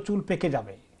বাচ্চাগুলো চুল পেকে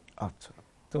যাবে। আচ্ছা,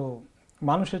 তো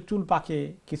মানুষের চুল পাকে,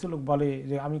 কিছু লোক বলে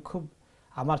যে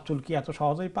আমার চুল কি এত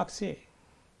সহজেই পাকছে,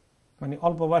 মানে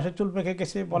অল্প বয়সে চুল পেকে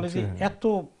গেছে, বলে যে এত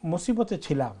মুসিবতে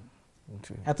ছিলাম,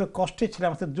 এত কষ্টে ছিলাম,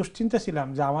 এত দুশ্চিন্তা ছিলাম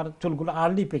যে আমার চুলগুলো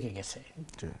আর্লি পেকে গেছে।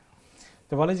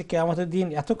 তো বলে যে কিয়ামতের দিন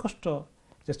এত কষ্ট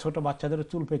যে ছোট বাচ্চাদেরও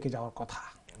চুল পেকে যাওয়ার কথা।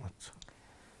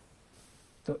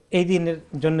 তো এই দিনের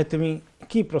জন্য তুমি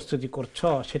কি প্রস্তুতি করছো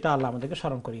সেটা আল্লাহ আমাদেরকে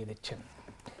স্মরণ করিয়ে দিচ্ছেন।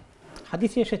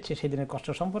 হাদিসে এসেছে সেদিনের কষ্ট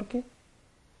সম্পর্কে,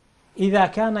 ইযা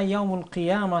কানা ইয়াউমুল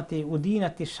কিয়ামাতি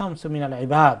উদিনাতিশ শামসু মিনাল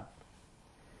ইবাদ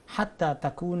হাত্তা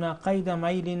তাকুনা কায়দা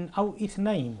মাইলিন আও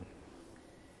ইসনাইন।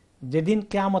 যেদিন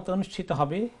কিয়ামত অনুষ্ঠিত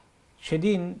হবে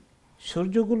সেদিন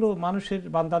সূর্যগুলো মানুষের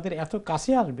বান্দাদের এত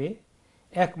কাছে আসবে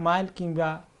 1 মাইল কিংবা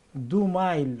 2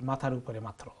 মাইল মাথার উপরে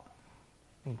মাত্র।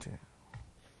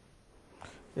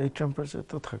 এই টেম্পারেচার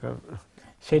তো থাকার,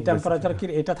 সেই টেম্পারেচার কি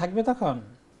এটা থাকবে তখন?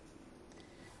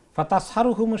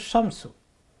 ফাতাসহারুহুমুশ শামসু,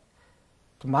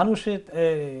 মানুষের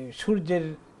সূর্যের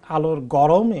আলোর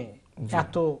গরমে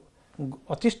এত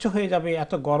অতিষ্ঠ হয়ে যাবে,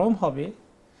 এত গরম হবে,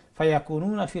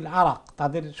 ফায়াকুনুনা ফিল আরাক,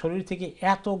 তাদের শরীর থেকে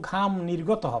এত ঘাম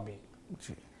নির্গত হবে,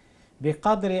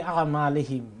 বিকাদরে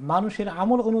আমালিহিম, মানুষের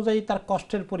আমল অনুযায়ী তার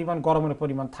কষ্টের পরিমাণ, গরমের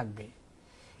পরিমাণ থাকবে,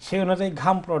 সেই অনুযায়ী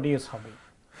ঘাম প্রডিউস হবে।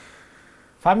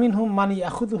 ফামিনহুম মান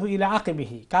ইয়াখুযুহু ইলা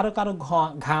আকিবিহি, কারো কারো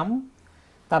ঘাম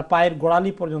তার পায়ের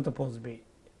গোড়ালি পর্যন্ত পৌঁছবে,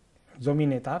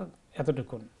 জমিনে তার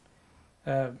এতটুকুন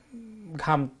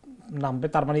ঘাম নামবে,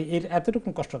 তার মানে এর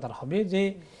এতটুকুন কষ্ট তার হবে যে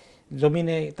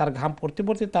জমিনে তার ঘাম পড়তে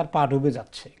পড়তে তার পা ডুবে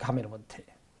যাচ্ছে ঘামের মধ্যে।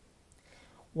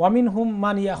 ওয়ামিনহুম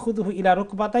মান ইয়াখুযুহু ইলা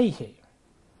রুকবাতাইহি,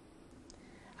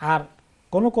 আর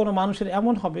কোন কোন মানুষের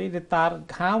এমন হবে যে তার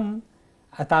ঘাম,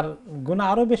 তার গুনাহ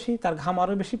আরো বেশি, তার ঘাম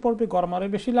আরো বেশি পড়বে, গরম আরো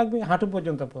বেশি লাগবে, হাঁটু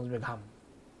পর্যন্ত পৌঁছবে ঘাম।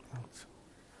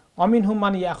 অমিনহুম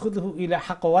মান ইয়াখুযুহু ইলা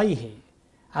হাকওয়াইহি,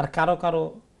 আর কারো কারো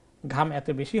ঘাম এত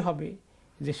বেশি হবে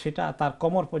যে সেটা তার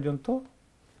কোমর পর্যন্ত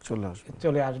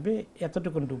চলে আসবে,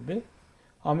 এতটুকুন ডুববে।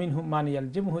 অমিনহুম মান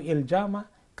ইয়ালজিমুহু ইলজামা,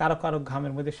 কারো কারো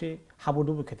ঘামের মধ্যে সে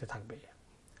হাবুডুবু খেতে থাকবে,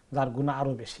 যার গুনাহ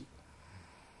আরো বেশি।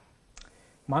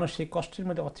 মানুষ সেই কষ্টের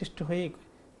মধ্যে অতিষ্ঠ হয়ে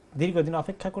দীর্ঘদিন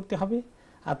অপেক্ষা করতে হবে,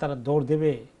 আর তারা দৌড়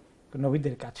দেবে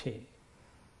নবীদের কাছে।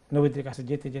 নবীদের কাছে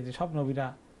যেতে যেতে সব নবীরা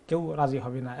কেউ রাজি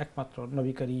হবে না, একমাত্র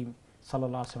নবী করিম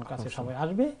সাল্লাল্লাহু আলাইহি ওয়াসাল্লামের কাছে সবাই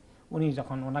আসবে। উনি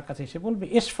যখন ওনার কাছে এসে বলবে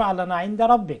ইশফা লানা ইনদা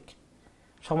রাব্বিক,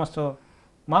 সমস্ত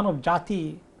মানব জাতি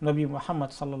নবী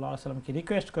মুহাম্মদ সাল্লাল্লাহু আলাইহি ওয়াসাল্লামকে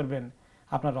রিকোয়েস্ট করবেন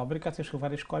আপনার রবের কাছে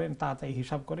সুপারিশ করেন, তাড়াতাড়ি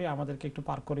হিসাব করে আমাদেরকে একটু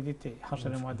পার করে দিতে,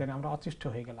 হাসরের ময়দানে আমরা অতিষ্ঠ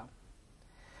হয়ে গেলাম।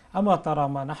 আমা তারা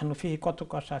মা নাহনু ফিহি, কত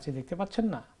কষ্ট আছে দেখতে পাচ্ছেন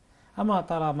না? আমা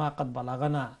তারা মা কাদ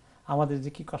বালাগানা, আমাদের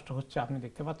যে কি কষ্ট হচ্ছে আপনি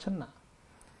দেখতে পাচ্ছেন না?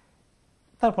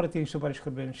 তারপরে তিনি সুপারিশ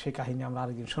করবেন, সেই কাহিনী আমরা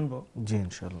আরেকদিন শুনবো জি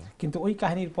ইনশাআল্লাহ। কিন্তু ওই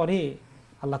কাহিনীর পরে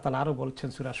আল্লাহ তাআলা আরো বলছেন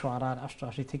সূরা শুআরার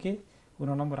 88 থেকে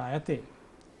 19 নম্বর আয়াতে,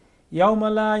 ইয়াউমা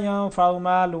লা ইয়ানফাউ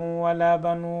মালুন ওয়ালা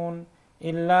বানুন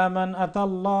ইল্লা মান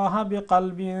আতাল্লাহা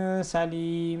বিকলবিন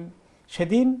সালিম।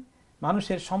 সেদিন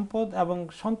মানুষের সম্পদ এবং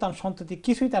সন্তান সন্ততি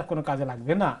কিছুই তার কোনো কাজে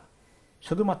লাগবে না,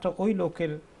 শুধুমাত্র ওই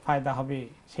লোকের ফায়দা হবে,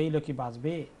 সেই লোকই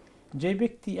বাঁচবে যে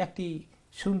ব্যক্তি একটি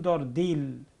সুন্দর দিল,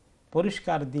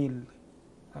 পরিষ্কার দিল,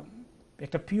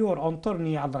 একটা পিওর অন্তর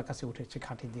নিয়ে আল্লাহর কাছে উঠেছে,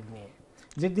 খাঁটি দিল নিয়ে,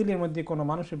 যে দিলের মধ্যে কোনো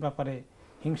মানুষের ব্যাপারে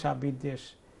হিংসা বিদ্বেষ,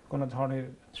 কোনো ধরনের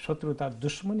শত্রুতা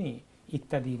দুশ্মনী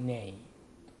ইত্যাদি নেই।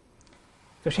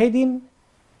 তো সেই দিন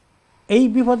এই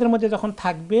বিপদের মধ্যে যখন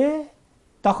থাকবে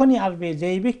তখনই আসবে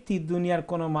যেই ব্যক্তি দুনিয়ার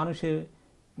কোনো মানুষের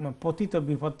পতিত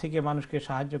বিপদ থেকে মানুষকে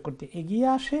সাহায্য করতে এগিয়ে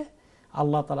আসে,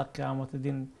 আল্লাহ তাআলা কিয়ামতের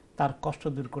দিন তার কষ্ট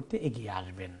দূর করতে এগিয়ে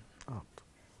আসবেন।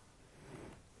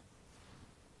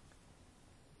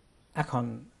 এখন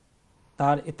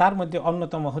তার মধ্যে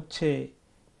অন্যতম হচ্ছে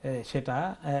সেটা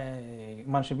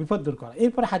মানুষের বিপদ দূর করা।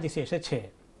 এরপরে হাদিসে এসেছে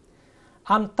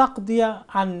আন তাকদিয়া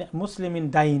আন মুসলিমিন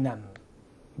দাইনান,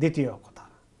 দ্বিতীয় কথা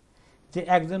যে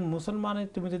একজন মুসলমানের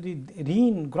তুমি যদি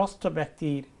ঋণগ্রস্ত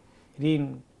ব্যক্তির ঋণ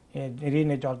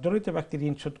ঋণে জর্জরিত ব্যক্তি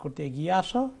ঋণ শোধ করতে এগিয়ে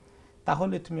আসো,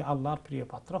 তাহলে তুমি আল্লাহর প্রিয়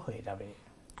পাত্র হয়ে যাবে।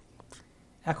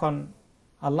 এখন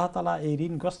আল্লাহ তাআলা এই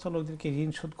ঋণগ্রস্ত লোকদেরকে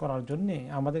ঋণ শোধ করার জন্য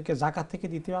আমাদেরকে যাকাত থেকে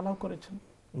দিতে অ্যালাউ করেছেন।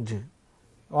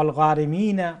 অল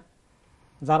গারিমিনা,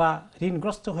 যারা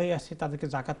ঋণগ্রস্ত হয়ে আছে তাদেরকে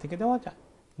যাকাত থেকে দেওয়া যায়।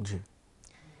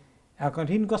 এখন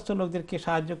ঋণগ্রস্ত লোকদেরকে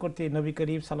সাহায্য করতে নবী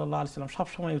করিম সাল্লাল্লাহু আলাইহি ওয়াসাল্লাম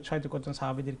সবসময় উৎসাহিত করতেন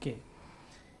সাহাবীদেরকে।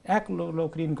 এক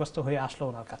লোক ঋণগ্রস্ত হয়ে আসলো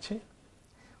ওনার কাছে,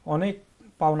 অনেক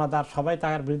পাওনাদার সবাই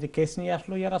তার বিরুদ্ধে কেস নিয়ে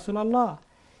আসলো, ইয়া রাসূলুল্লাহ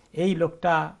এই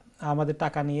লোকটা আমাদের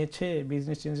টাকা নিয়েছে,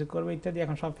 বিজনেস চেঞ্জ করবে ইত্যাদি,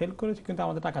 এখন সব ফেল করেছে কিন্তু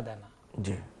আমাদের টাকা দেয় না।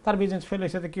 তার বিজনেস ফেল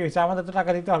হয়েছে, কি হয়েছে, আমাদের তো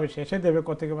টাকা দিতে হবে, সে দেবে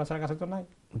কোথেকে, বাচ্চার কাছে তো নাই।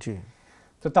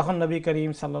 তো তখন নবী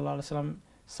করিম সাল্লাল্লাহু আলাইহি ওয়াসাল্লাম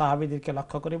সাহাবীদেরকে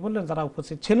লক্ষ্য করে বললেন, যারা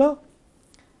উপস্থিত ছিল,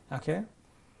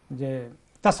 যে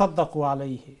তাসাদ্দাকু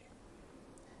আলাইহি।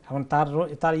 এখন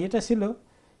তার ইয়েটা ছিল,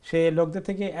 সে লোকদের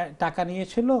থেকে টাকা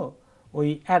নিয়েছিল, ওই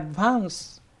অ্যাডভান্স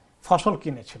ফসল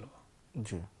কিনেছিল,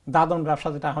 দাদন ব্যবসা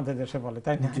যেটা আমাদের দেশে বলে,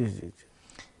 তাই না?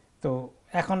 তো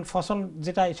এখন ফসল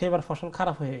যেটা, সেবার ফসল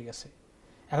খারাপ হয়ে গেছে,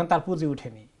 এখন তার পুঁজি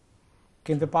উঠেনি,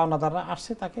 কিন্তু পাওনাদাররা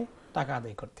আসছে তাকে টাকা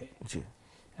আদায় করতে,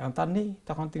 এখন তার নেই।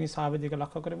 তখন তিনি সাহাবীদেরকে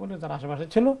লক্ষ্য করে বললেন, যারা আশেপাশে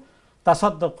ছিল,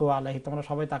 তাসাদ্দাকু আলাইহি, তোমরা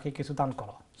সবাই তাকে কিছু দান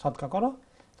করো, সদকা করো,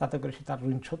 তাতে করে সে তার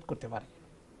ঋণ শোধ করতে পারে।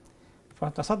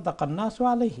 তাসাদ্দাকান নাসু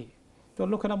আলাইহি, তো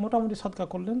লোকেরা মোটামুটি সদকা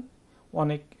করলেন,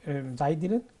 অনেক যাই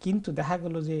দিলেন, কিন্তু দেখা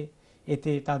গেল যে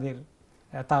এতে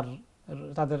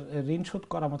তাদের ঋণ শোধ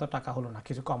করার মতো টাকা হলো না,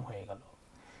 কিছু কম হয়ে গেল।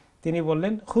 তিনি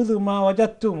বললেন, খুযু মা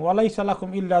ওয়াজাদতুম ওয়ালাইসা লাকুম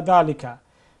ইল্লা যালিকা,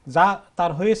 যা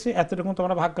তার হয়েছে এতটুকু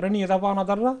তোমরা ভাগ করে নিয়ে যাবো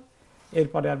পাওনাদাররা,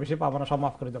 এরপরে আর বেশি পাবো না, সব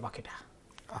মাফ করে দেবো বাকিটা।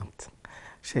 আচ্ছা,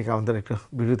 শেখ, আমাদের একটা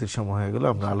বিরতির সময় হয়ে গেল,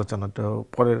 আমরা আলোচনাটা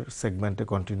পরের সেগমেন্টে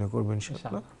কন্টিনিউ করবো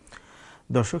ইনশাআল্লাহ।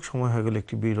 দর্শক, সময় হয়ে গেল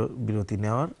একটি বিরতি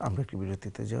নেওয়ার, আমরা একটি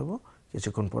বিরতিতে যাব,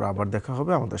 কিছুক্ষণ পর আবার দেখা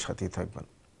হবে, আমাদের সাথেই থাকবেন।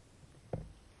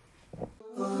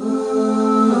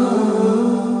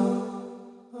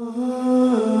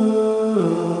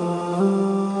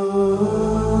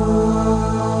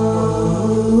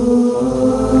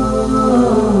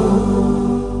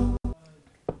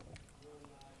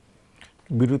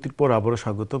 বিরতির পর আবারও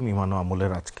স্বাগতম ইমান ও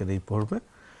আমলের আজকের এই পর্বে।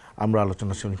 আমরা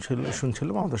আলোচনা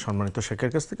শুনছিলাম আমাদের সম্মানিত শেখের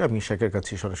কাছ থেকে। আমি শেখের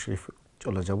কাছে সরাসরি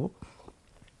চলে যাব।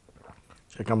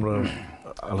 শেখ, আমরা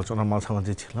আলোচনার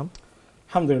মাঝামাঝি ছিলাম।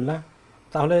 আলহামদুলিল্লাহ।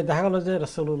 তাহলে দেখা গেল যে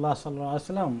রাসূলুল্লাহ সাল্লাল্লাহু আলাইহি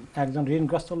ওয়াসাল্লাম একজন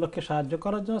ঋণগ্রস্ত লোককে সাহায্য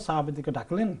করার জন্য সাহাবীদেরকে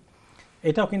ডাকলেন।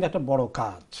 এটাও কিন্তু একটা বড়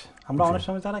কাজ। আমরা অনেক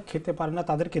সময় যারা খেতে পারে না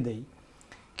তাদেরকে দেই,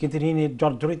 কিন্তু ঋণে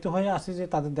জর্জরিত হয়ে আসে যে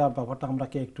তাদের দেওয়ার ব্যাপারটা আমরা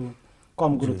একটু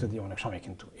কম গুরুত্ব দিই অনেক সময়,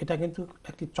 কিন্তু এটা কিন্তু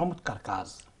একটি চমৎকার কাজ।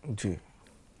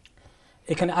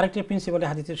 এখানে আরেকটি প্রিন্সিপাল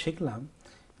হাদিসে শিখলাম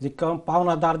যে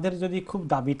পাওনাদারদের যদি খুব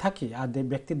দাবি থাকে আর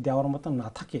ব্যক্তির দেওয়ার মতো না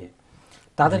থাকে,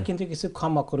 তাদের কিন্তু কিছু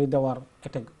ক্ষমা করে দেওয়ার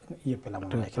একটা ইয়ে পেলাম,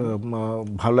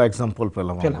 ভালো এক্সাম্পল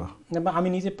পেলাম। আমি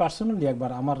নিজে পার্সোনালি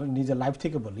একবার আমার নিজের লাইফ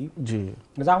থেকে বলি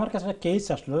যে আমার কাছে একটা কেস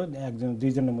আসলো, একজন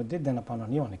দুইজনের মধ্যে দেনা পাওনা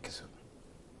নিয়ে অনেক কিছু।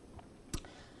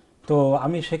 তো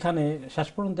আমি সেখানে শেষ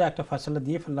পর্যন্ত একটা ফয়সালা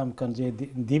দিয়ে ফেললাম, কারণ যে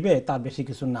দিবে তার বেশি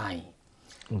কিছু নাই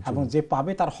এবং যে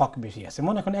পাবে তার হক বেশি আছে।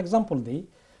 মনে এখন এক্সাম্পল দিই,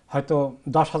 হয়তো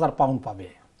 10,000 পাউন্ড পাবে,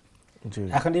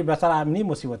 এখন এই বেচারা এমনি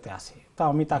মুসিবতে আছে। তো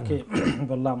আমি তাকে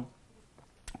বললাম,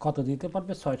 কত দিতে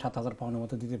পারবে? 6-7 হাজার পাউন্ডের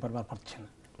মতো দিতে পারবে, আর পারছে না।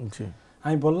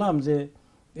 আমি বললাম যে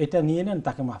এটা নিয়ে নেন,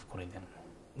 তাকে মাফ করে দেন।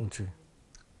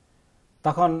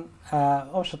 তখন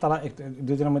অবশ্য তারা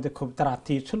দুজনের মধ্যে খুব, তার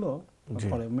আত্মীয় ছিল,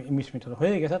 পরে মিটমাট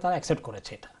হয়ে গেছে, তারা অ্যাকসেপ্ট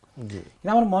করেছে এটা। কিন্তু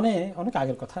আমার মনে অনেক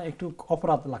আগের কথা একটু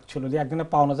অপরাধ লাগছিল যে একজনের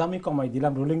পাওনা যে আমি কমাই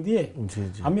দিলাম রুলিং দিয়ে,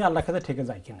 আমি আল্লাহর কাছে ঠেকে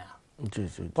যাই কিনা।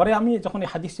 পরে আমি যখন এই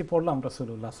হাদিসটি পড়লাম,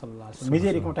 রাসূলুল্লাহ সাল্লাল্লাহু আলাইহি ওয়াসাল্লাম নিজে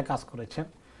এরকম একটা কাজ করেছেন,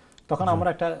 তখন আমরা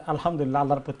একটা আলহামদুলিল্লাহ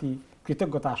আল্লাহর প্রতি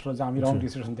কৃতজ্ঞতা আসলো যে আমি রং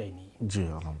ডিসিশন দেইনি।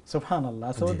 সুবহানাল্লাহ।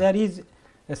 So there is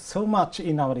so much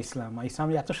in our ইসলাম।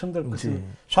 ইসলামে এত সুন্দর কিছু,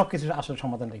 সবকিছু আসল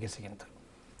সমাধান রেখেছে। কিন্তু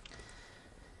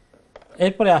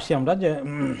এরপরে আসি আমরা যে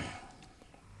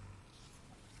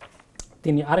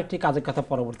তিনি আরেকটি কাজের কথা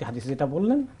পরবর্তী হাদিসে যেটা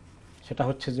বললেন, সেটা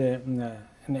হচ্ছে যে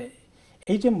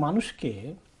এই যে মানুষকে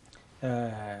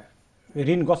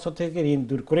ঋণগ্রস্ত থেকে ঋণ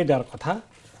দূর করে দেওয়ার কথা,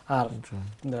 আর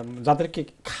যাদেরকে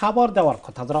খাবার দেওয়ার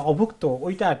কথা, যারা অভুক্ত,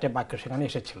 ওইটা একটা বাক্য সেখানে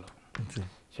এসেছিল।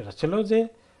 সেটা ছিল যে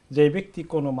যে ব্যক্তি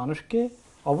কোনো মানুষকে,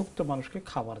 অভুক্ত মানুষকে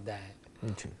খাবার দেয়।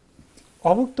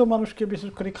 অভুক্ত মানুষকে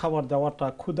বিশেষ করে খাবার দেওয়াটা,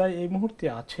 ক্ষুধায় এই মুহূর্তে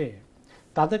আছে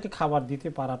তাদেরকে খাবার দিতে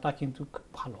পারাটা কিন্তু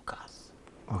ভালো কাজ।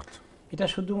 এটা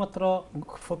শুধুমাত্র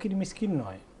ফকির মিসকিন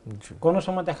নয়, কোনো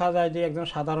সময় দেখা যায় যে একজন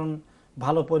সাধারণ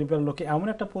ভালো পরিবারের লোকে এমন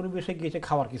একটা পরিবেশে গিয়েছে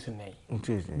খাবার কিছু নেই,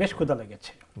 বেশ ক্ষুধা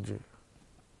লেগেছে,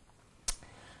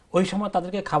 ওই সময়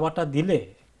তাদেরকে খাবারটা দিলে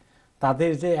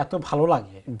তাদের যে এত ভালো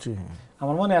লাগে।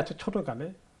 আমার মনে আছে ছোটকালে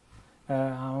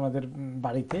আমাদের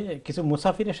বাড়িতে কিছু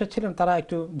মুসাফির এসেছিলেন, তারা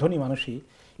একটু ধনী মানুষই,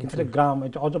 কিন্তু গ্রাম,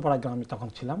 অজপাড়া গ্রামে তখন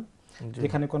ছিলাম,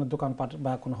 যেখানে কোনো দোকানপাট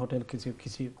বা কোনো হোটেল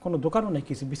কিছু কোনো দোকানও নেই,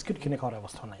 কিছু বিস্কুট কিনে খাওয়ার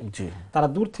অবস্থা নাই। তারা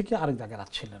দূর থেকে আরেক জায়গায়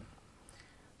রাখছিলেন।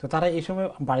 তো তারা এই সময়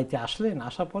বাড়িতে আসলেন,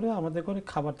 আসার পরে আমাদের করে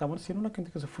খাবার তেমন ছিল না, কিন্তু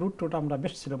কিছু ফ্রুট ট্রুট আমরা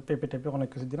বেশ ছিলাম, পেঁপে টেপে অনেক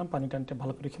কিছু দিলাম, পানি টানিটা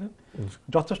ভালো করে খেলেন,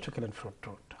 যথেষ্ট খেলেন ফ্রুট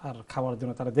ট্রুট। আর খাওয়ার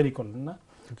জন্য তারা দেরি করলেন না,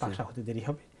 বাসা হতে দেরি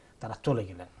হবে, তারা চলে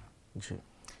গেলেন।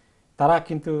 তারা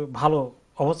কিন্তু ভালো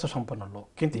অবস্থা সম্পন্ন লোক,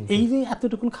 কিন্তু এই যে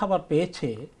এতটুকু খাবার পেয়েছে,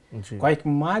 কয়েক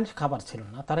মাইল খাবার ছিল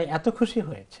না, তারা এত খুশি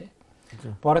হয়েছে।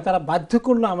 পরে তারা বাধ্য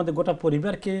করলো আমাদের গোটা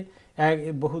পরিবারকে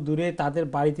বহু দূরে তাদের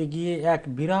বাড়িতে গিয়ে এক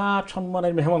বিরাট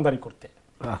সম্মানের মেহমানদারি করতে।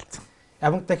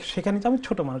 এবং সেখানে আমি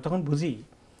ছোট মানুষ তখন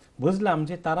বুঝলাম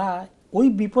যে তারা ওই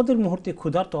বিপদের মুহূর্তে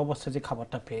ক্ষুধার্ত অবস্থায় যে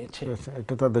খাবারটা পেয়েছে,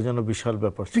 এটা তাদের জন্য বিশাল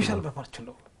ব্যাপার ছিল।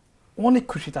 অনেক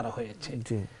খুশি তারা হয়েছে।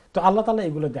 তো আল্লাহ তাআলা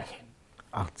এগুলো দেখেন।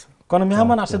 আচ্ছা, কোন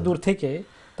মেহমান আসে দূর থেকে,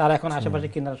 তারা এখন আশেপাশে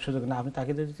কেনার সুযোগ না, আপনি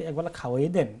তাকে যদি একবেলা খাওয়াই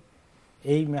দেন,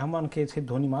 এই মেহমানকে সে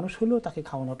ধনী মানুষ হলেও তাকে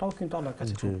খাওয়ানোটাও কিন্তু আল্লাহর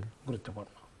কাছে খুব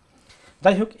গুরুত্বপূর্ণ।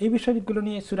 যাই হোক, এই বিষয়গুলো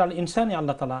নিয়ে সূরা আল ইনসানে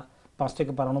আল্লাহ তাআলা 5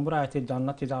 থেকে 12 নম্বর আয়াতে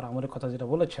জান্নাতি যাওয়ার আমলের কথা যেটা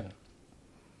বলেছেন,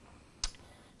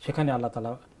 সেখানে আল্লাহ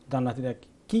তাআলা জান্নাতীরা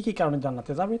কি কি কারণে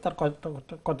জান্নাতে যাবে তার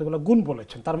কতগুলো গুণ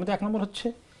বলেছেন। তার মধ্যে 1 নম্বর হচ্ছে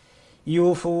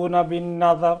ইউফুনা বিন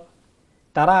নাযার,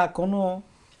 তারা কোনো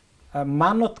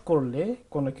মানত করলে,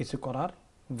 কোনো কিছু করার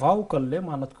ভাও করলে,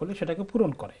 মানত করলে সেটাকে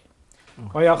পূরণ করে।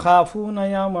 ওয়াখাফুনা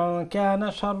ইয়ামান কানা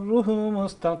শাররুহু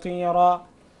মুস্তাতিরা,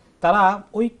 তারা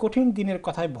ওই কঠিন দিনের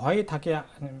কথায় ভয়ে থাকে,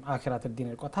 আখিরাতের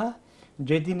দিনের কথা,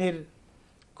 যে দিনের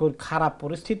খারাপ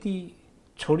পরিস্থিতি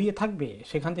ছড়িয়ে থাকবে,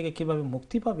 সেখান থেকে কিভাবে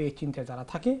মুক্তি পাবে এই চিন্তায় যারা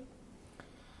থাকে।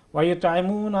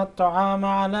 ওয়ায়ুতআইমুনা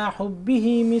আত-তাআমা আলা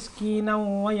হুব্বিহি মিসকিনাও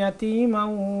ওয়া ইয়াতীমান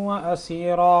ওয়া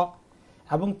আসীরা,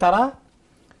 এবং তারা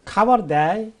খাবার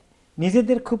দেয়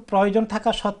নিজেদের খুব প্রয়োজন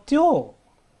থাকা সত্ত্বেও,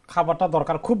 খাবারটা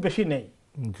দরকার খুব বেশি নেই,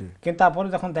 কিন্তু তারপরে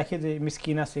যখন দেখে যে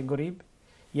মিসকিন আছে, গরিব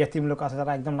ইয়াতিম লোক আছে,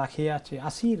 যারা একদম না খেয়ে আছে,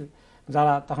 আসির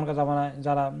যারা তখনকার জামানায়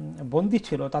যারা বন্দী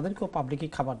ছিল, তাদেরকেও পাবলিকই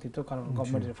খাবার দিত, কারণ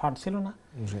গভর্নমেন্টের ফান্ড ছিল না।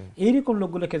 এইরকম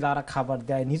লোকগুলোকে যারা খাবার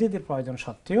দেয় নিজেদের প্রয়োজন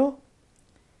সত্ত্বেও,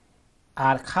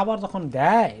 আর খাবার যখন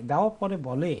দেওয়ার পরে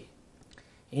বলে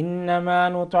ইন্নামা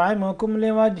নুতআইমুকুম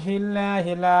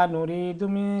লিওয়াজহিল্লাহি লা নুরিদু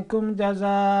মিনকুম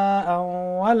জাযাআন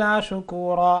ওয়ালা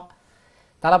শুকুরা,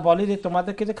 তারা বলে যে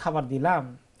তোমাদেরকে যে খাবার দিলাম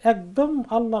একদম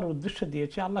আল্লাহর উদ্দেশ্য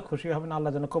দিয়েছি, আল্লাহ খুশি হবেন, আল্লাহ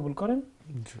যেন কবুল করেন,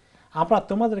 আমরা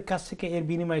তোমাদের কাছ থেকে এর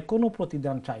বিনিময়ে কোনো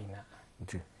প্রতিদান চাই না,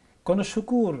 কোনো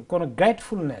শুকুর, কোনো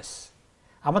গ্রেটফুলনেস,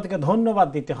 আমাদেরকে ধন্যবাদ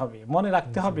দিতে হবে, মনে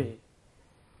রাখতে হবে,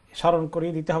 স্মরণ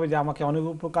করিয়ে দিতে হবে যে আমাকে অনেক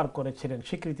উপকার করেছিলেন,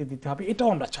 স্বীকৃতি দিতে হবে, এটাও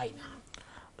আমরা চাই না।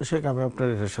 শেখ, আমি আপনার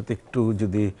এটার সাথে একটু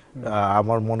যদি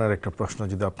আমার মনের একটা প্রশ্ন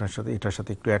যদি আপনার সাথে এটার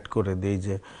সাথে একটু অ্যাড করে দিই,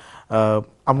 যে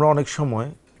আমরা অনেক সময়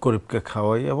গরিবকে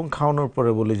খাওয়াই এবং খাওয়ানোর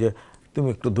পরে বলি যে তুমি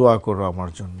একটু দোয়া করো আমার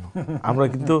জন্য। আমরা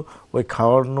কিন্তু ওই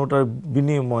খাওয়ানোটার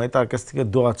বিনিময়ে তার কাছ থেকে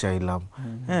দোয়া চাইলাম,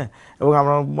 হ্যাঁ, এবং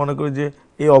আমরা মনে করি যে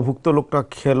এই অভুক্ত লোকটা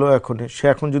খেলো, সে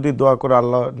এখন যদি দোয়া করে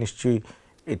আল্লাহ নিশ্চয়ই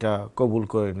এটা কবুল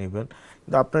করে নেবেন।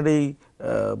 কিন্তু আপনার এই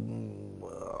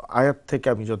আয়াত থেকে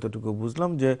আমি যতটুকু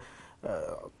বুঝলাম যে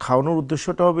খাওয়ানোর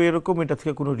উদ্দেশ্যটা হবে এরকম, এটা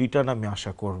থেকে কোনো রিটার্ন আমি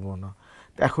আশা করব না।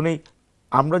 এখন এই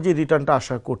আমরা যে রিটার্নটা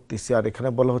আশা করতেছি, আর এখানে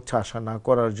বলা হচ্ছে আশা না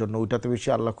করার জন্য, ওইটাতে বেশি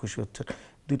আল্লাহ খুশি হচ্ছে,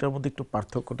 দুইটার মধ্যে একটু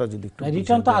পার্থক্যটা যদি একটু।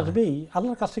 রিটার্ন তো আসবেই,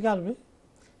 আল্লাহর কাছ থেকে আসবে,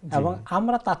 এবং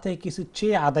আমরা তাতে কিছু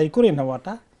চেয়ে আদায় করে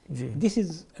নেওয়াটা, দিস ইজ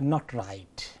নট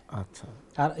রাইট। আচ্ছা,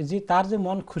 আর যে তার যে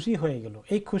মন খুশি হয়ে গেল,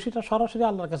 এই খুশিটা সরাসরি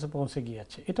আল্লাহর কাছে পৌঁছে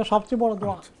গিয়েছে, এটা সবচেয়ে বড়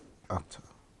দোয়া। আচ্ছা,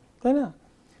 তাই না?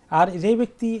 আর যে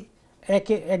ব্যক্তি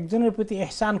একজনের প্রতি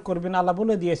ইহসান করবেন, আল্লাহ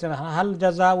বলে দিয়েছেন হাল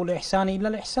জাযাউল ইহসান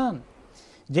ইল্লাল ইহসান,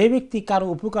 যে ব্যক্তি কারো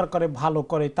উপকার করে, ভালো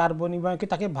করে, তার বিনিময়ে কি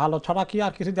তাকে ভালো ছাড়া কি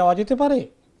আর কিছু দেওয়া যেতে পারে?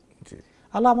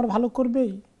 আল্লাহ আমার ভালো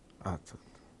করবেই। আচ্ছা,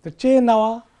 তো চেয়ে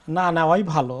নেওয়া না নেওয়াই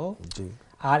ভালো।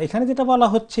 আর এখানে যেটা বলা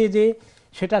হচ্ছে যে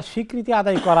সেটার স্বীকৃতি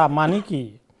আদায় করা, মানে কি,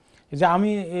 যে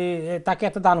আমি তাকে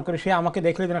এত দান করি, সে আমাকে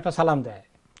দেখলে যেন একটা সালাম দেয়,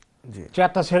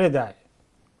 চেয়ারটা ছেড়ে দেয়,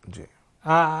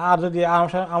 আর যদি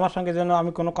আমার সঙ্গে যেন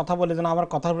আমি কোনো কথা বলে যেন আমার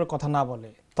কথার উপরে কথা না বলে,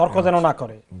 তর্ক যেন না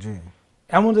করে।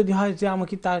 এমন যদি হয় যে আমি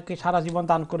কি তাকে সারা জীবন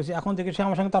দান করেছি, এখন থেকে সে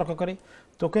আমার সঙ্গে তর্ক করে,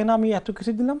 তোকে না আমি এত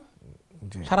কিছু দিলাম,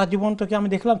 সারা জীবন তোকে আমি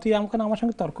দেখলাম, তুই আমাকে আমার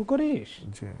সঙ্গে তর্ক করিস,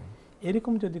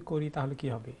 এরকম যদি করি তাহলে কি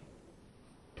হবে?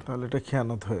 তাহলে এটা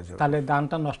খেয়ানত হয়ে যাবে, তাহলে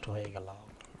দানটা নষ্ট হয়ে গেল।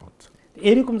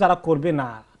 এরকম যারা করবে না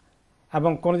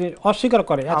এবং কোনদিন অস্বীকার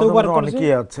করে, এতবার অনেকে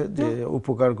আছে যে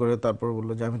উপকার করে তারপর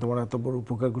বললো যে আমি তোমার এত বড়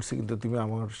উপকার করছি, কিন্তু তুমি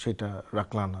আমার সেটা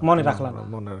রাখলা না, মনে রাখলা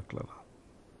না।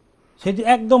 সে যে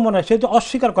একদম মনে হয়, সে যে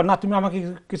অস্বীকার করে না, তুমি আমাকে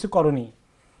কিছু করনি,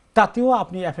 তাতেও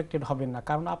আপনি এফেক্টেড হবেন না,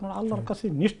 কারণ আপনার আল্লাহর কাছে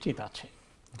নিশ্চিত আছে।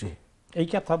 এই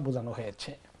কথা বোঝানো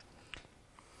হয়েছে।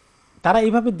 তারা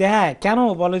এইভাবে দেয় কেন,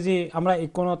 বলে যে আমরা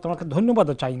কোনো তোমাকে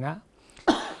ধন্যবাদও চাই না,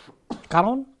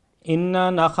 কারণ ইন্না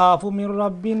নাখাফু মির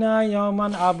রাব্বিনা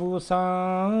ইয়াওমান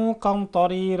আবুসান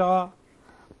কামতারিরা,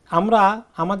 আমরা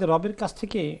আমাদের রবের কাছ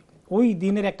থেকে ওই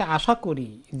দিনের একটা আশা করি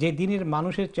যে দিনের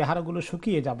মানুষের চেহারাগুলো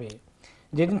শুকিয়ে যাবে,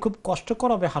 যেদিন খুব কষ্টকর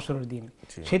হবে হাসরের দিন,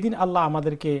 সেদিন আল্লাহ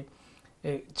আমাদেরকে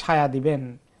ছায়া দিবেন,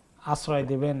 আশ্রয়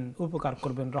দেবেন, উপকার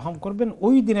করবেন, রহম করবেন,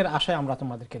 ওই দিনের আশায় আমরা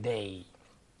তোমাদেরকে দেই।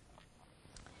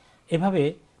 এভাবে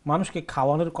মানুষকে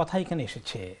খাওয়ানোর কথা এখানে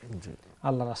এসেছে।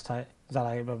 আল্লাহ রাস্তায়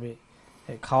যারা এভাবে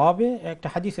খাওয়াবে, একটা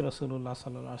হাদিসে রাসূলুল্লাহ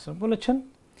সাল্লাল্লাহু আলাইহি ওয়াসাল্লাম বলেছেন,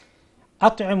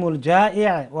 আত'ইমুল জা'i'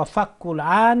 ওয়া ফাক্কুল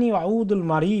আনি ওয়া উদুল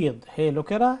মারিদ, হে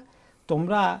লোকেরা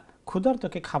তোমরা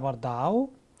ক্ষুধার্তকে খাবার দাও,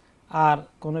 আর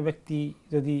কোনো ব্যক্তি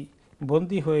যদি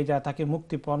বন্দী হয়ে যায় তাকে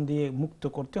মুক্তিপণ দিয়ে মুক্ত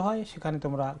করতে হয়, সেখানে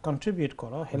তোমরা কন্ট্রিবিউট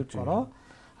করো, হেল্প করো,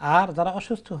 আর যারা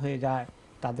অসুস্থ হয়ে যায়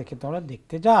তাদেরকে তোমরা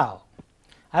দেখতে যাও।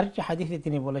 আরেকটি হাদিসে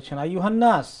তিনি বলেছেন, আইয়ুহান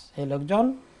নাস, হে লোকজন,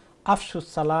 আফশুস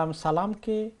সালাম,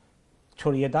 সালামকে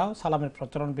ছড়িয়ে দাও, সালামের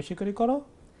প্রচলন বেশি করে করো,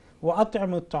 ওয়া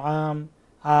আত'ইমুত তাআম,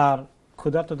 আর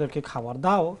ক্ষুধার্তদেরকে খাবার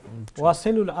দাও,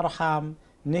 ওয়াসিলুল আরহাম,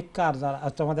 নেককার যারা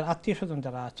তোমাদের আত্মীয় স্বজন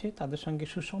যারা আছে তাদের সঙ্গে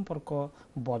সুসম্পর্ক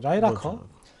বজায় রাখো,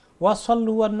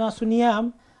 ওয়াসাল্লু ওয়ান নাসু নিয়াম,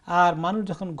 আর মানুষ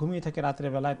যখন ঘুমিয়ে থাকে রাতের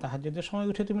বেলায় তাহাজ্জুদের সময়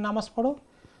উঠে তুমি নামাজ পড়ো,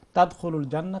 তাদখুলুল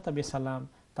জান্নাতা বিসালাম,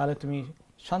 তাহলে তুমি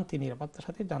শান্তি নিরাপত্তার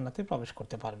সাথে জান্নাতে প্রবেশ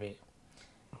করতে পারবে।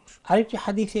 আরেকটি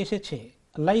হাদিসে এসেছে,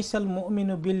 লাইসাল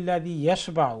মুমিনু বিল্লাযী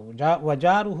ইয়াশবাউ ওয়া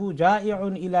জারুহু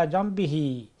জাইউন ইলা জামবিহি,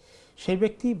 সেই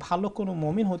ব্যক্তি ভালো কোনো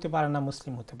মুমিন হতে পারে না,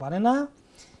 মুসলিম হতে পারে না,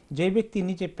 যে ব্যক্তি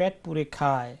নিজে পেট পুরে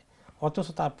খায় অথচ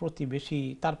তার প্রতিবেশী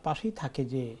তার পাশেই থাকে,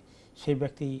 যে সেই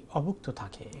ব্যক্তি অভুক্ত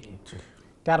থাকে,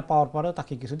 তার পাওয়ার পরেও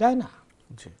তাকে কিছু দেয় না।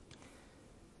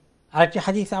 আরেকটি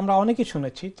হাদিস আমরা অনেকে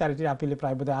শুনেছি, চারিটি আপিলে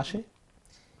প্রায় বোধহয় আসে,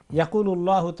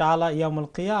 ইয়াকুলুল্লাহু তাআলা ইয়াউমুল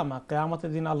কিয়ামা,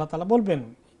 কিয়ামতের দিন আল্লাহ তাআলা বলবেন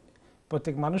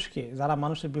প্রত্যেক মানুষকে, যারা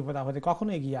মানুষের বিপদ আপদে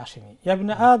কখনো এগিয়ে আসেনি, ইয়া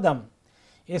ইবনে আদম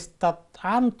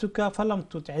ইসতাতআমতুকা ফালাম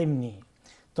তুতঈমনি,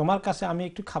 তোমার কাছে আমি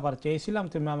একটু খাবার চেয়েছিলাম,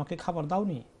 তুমি আমাকে খাবার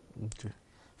দাওনি।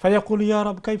 ফায়াকুলু ইয়া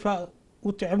রাব কাইফা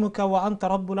উতঈমুকা ওয়া আনতা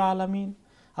রাব্বুল আলামিন,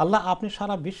 আল্লাহ আপনি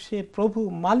সারা বিশ্বের প্রভু,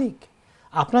 মালিক,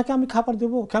 আপনাকে আমি খাবার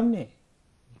দেব কেমনে,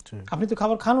 আপনি তো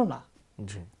খাবার খানো না।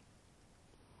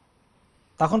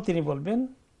 তখন তিনি বলবেন,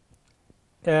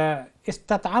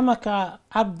 ইসতাতআমাকা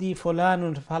আবদি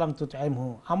ফুলানুন ফালাম তুতঈমহু,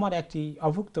 আমার একটি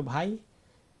অভুক্ত ভাই,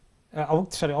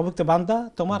 অভুক্ত বান্দা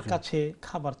তোমার কাছে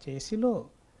খাবার চেয়েছিল,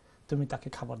 তুমি তাকে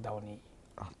খাবার দাওনি।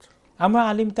 আমা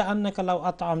আলিমতা আন্নাকা লাউ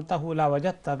আতআমতাহু লা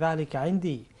ওয়াজাদতা যালিকা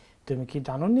ইনদি, তুমি কি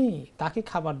জানোনি তাকে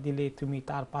খাবার দিলে তুমি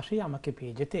তার পাশেই আমাকে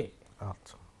পেয়ে যেতে।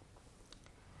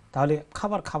 তাহলে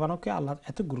খাবার খাওয়ানোকে আল্লাহ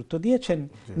এত গুরুত্ব দিয়েছেন,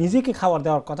 নিজেকে খাবার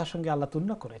দেওয়ার কথার সঙ্গে আল্লাহ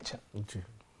তুলনা করেছেন।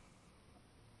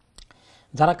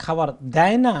 যারা খাবার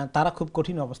দেয় না তারা খুব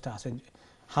কঠিন অবস্থায় আছে,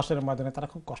 হাসরের ময়দানে তারা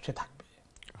খুব কষ্টে থাকবে।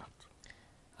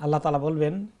 আল্লাহ তাআলা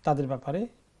বলবেন তাদের ব্যাপারে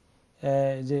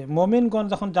যে মুমিনগণ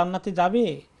যখন জান্নাতে যাবে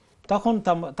তখন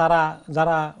তারা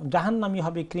যারা জাহান্নামী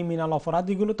হবে, ক্রিমিনাল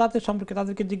অপরাধীগুলো, তাদের সম্পর্কে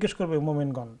তাদেরকে জিজ্ঞেস করবে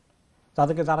মুমিনগণ,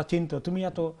 তাদেরকে যারা চিনতো, তুমি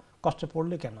এত কষ্ট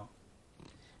পড়লে কেন,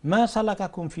 মা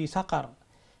সালাকাকুম ফি সাকার,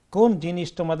 কোন জিনিস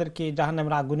তোমাদেরকে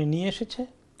জাহান্নামের আগুনে নিয়ে এসেছে।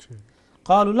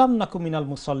 ক্বালু লাম নাকু মিনাল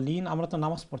মুসাল্লিন, আমরা তো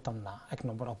নামাজ পড়তাম না, এক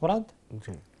নম্বর অপরাধ।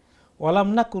 ওয়া লাম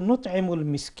নাকু নুতঈমুল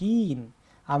মিসকিন,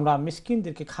 আমরা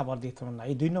মিসকিনদেরকে খাবার দিতাম না,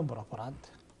 এই 2 নম্বর অপরাধ।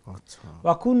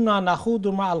 ওয়া কুননা নাখুদু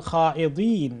মা'আল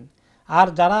খায়িদিন, আর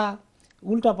যারা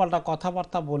উল্টাপাল্টা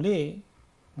কথাবার্তা বলে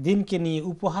দিনকে নিয়ে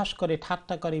উপহাস করে,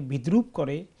 ঠাট্টা করে, বিদ্রূপ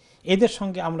করে, এদের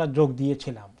সঙ্গে আমরা যোগ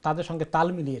দিয়েছিলাম, তাদের সঙ্গে তাল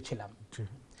মিলিয়েছিলাম।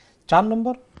 4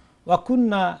 নম্বর, ওয়া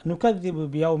কুননা নুকাযযিবু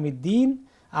বিয়াউমিদ্দিন,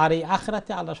 আর এই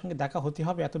আখিরাতে আল্লাহর সঙ্গে দেখা হতে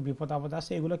হবে, এত বিপদ আপদ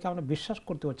আছে, এগুলোকে আমরা বিশ্বাস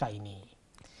করতেও চাইনি।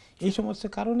 এই সমস্ত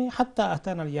কারণে হাত্তা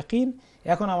আতানাল ইয়াকিন,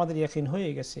 এখন আমাদের ইয়াকিন হয়ে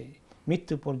গেছে,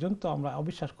 মৃত্যু পর্যন্ত আমরা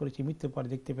অবিশ্বাস করেছি, মৃত্যুর পর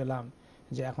দেখতে পেলাম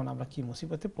যে এখন আমরা কি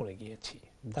মুসিবতে পড়ে গিয়েছি।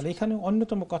 তাহলে এখানে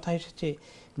অন্যতম কথা এসেছে,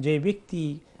 যে ব্যক্তি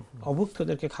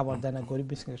অভুক্তদেরকে খাবার দেয় না, গরিব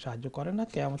মিসকিনকে সাহায্য করে না,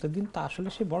 কিয়ামতের দিন তা আসলে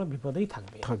সে বড় বিপদেই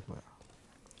থাকবে।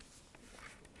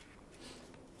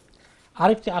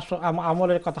 আরেকটি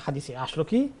আমলের কথা হাদিসে আসলো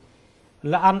কি,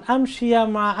 লাআন আমশিয়া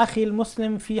মা আখিল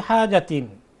মুসলিম ফি হাজাতিন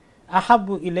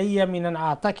আহাব্বু ইলাইয়া মিন আন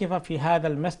আতাকিফা ফি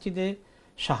হাদাল মসজিদে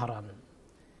শাহরান,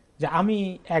 যে আমি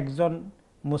একজন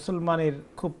মুসলমানের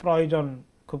খুব প্রয়োজন,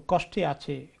 খুব কষ্টে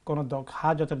আছে, কোনো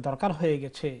হাজতের দরকার হয়ে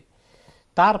গেছে,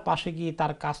 তার পাশে গিয়ে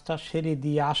তার কাজটা সেরে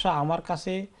দিয়ে আসা আমার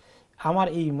কাছে, আমার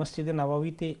এই মসজিদে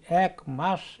নববীতে 1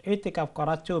 মাস ইতিকাফ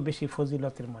করার চেয়েও বেশি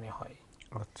ফজিলতের মনে হয়।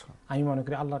 আমি মনে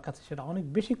করি আল্লাহর কাছে সেটা অনেক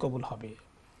বেশি কবুল হবে।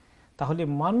 তাহলে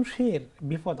মানুষের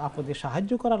বিপদ আপদে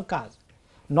সাহায্য করার কাজ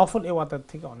নফল ইবাদত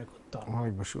থেকে অনেক উত্তম।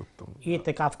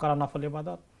 ইতিকাফ করা নফল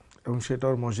ইবাদত, এবং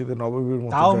সেটাও মসজিদে নববীর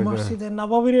মতো তাও জায়গায়, মসজিদে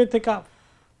নববীর ইতিকাফ,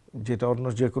 যেটা অন্য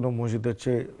যে কোনো মসজিদের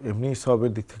চেয়ে এমনি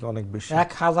সওয়াবের দিক থেকে অনেক বেশি,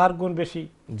 1000 গুণ বেশি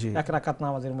জি এক রাকাত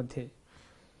নামাজের মধ্যে।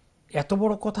 এত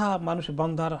বড় কথা, মানুষ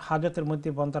বান্দার হাজতের মধ্যে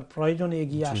বান্দার প্রয়োজনে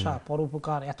এগিয়ে জি। আসা,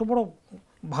 পরোপকার, এত বড়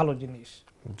ভালো জিনিস।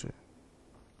 জি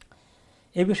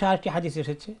এই বিষয়ে আরেকটি হাদিস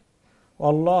এসেছে,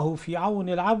 আল্লাহু ফি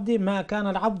আউনিল আবদি মা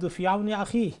কানাল আবদু ফি আউনি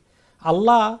আখিহি,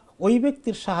 আল্লাহ ওই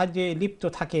ব্যক্তির সাহায্যে লিপ্ত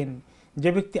থাকেন যে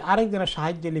ব্যক্তি আরেকজনের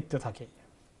সাহায্যে লিপ্ত থাকে।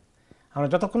 আমরা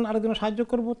যতক্ষণ আরেকজনের সাহায্য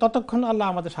করব ততক্ষণ আল্লাহ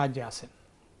আমাদের সাহায্যে আছেন।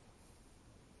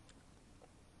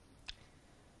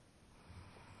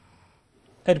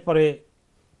 এরপরে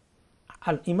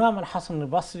আল ইমাম আল হাসান আল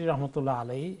বসরি রহমতুল্লাহ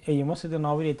আলাইহি এই মসজিদে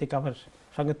নববীর ইতিকাফের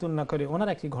সঙ্গে তুলনা করে ওনার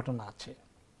একটি ঘটনা আছে।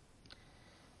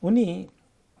 উনি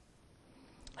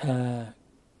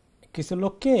কিছু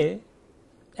লোককে,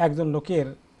 একজন লোকের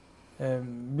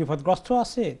বিপদগ্রস্ত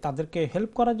আছে, তাদেরকে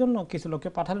হেল্প করার জন্য কিছু লোককে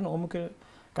পাঠালেন, অমুকের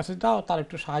কাছে যাও, তার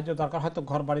একটু সাহায্য দরকার, হয়তো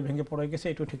ঘর বাড়ি ভেঙে পড়ে গেছে,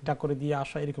 একটু ঠিকঠাক করে দিয়ে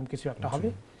আসা, এরকম কিছু একটা হবে।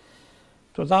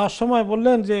 তো যাওয়ার সময়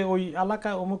বললেন যে ওই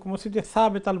এলাকায় অমুক মসজিদে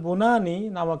সাবেত আল বুনানি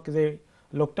নামক যে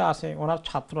লোকটা আছে, ওনার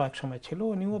ছাত্র এক সময় ছিল,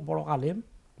 উনিও বড় আলেম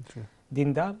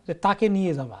দিনদার, যে তাকে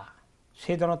নিয়ে যাবা,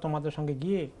 সে যেন তোমাদের সঙ্গে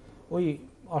গিয়ে ওই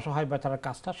অসহায় বেচারার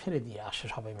কাজটা সেরে দিয়ে আসে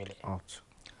সবাই মিলে।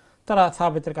 তারা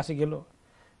সাবেতের কাছে গেল,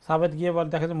 সাবেত গিয়ে বল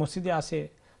দেখে যে মসজিদে আসে,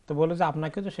 তো বলে যে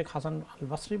আপনাকে তো শেখ হাসান আল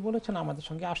বসরি বলেছেন আমাদের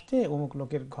সঙ্গে আসতে, অমুক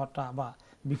লোকের ঘরটা বা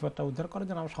বিপদটা উদ্ধার করার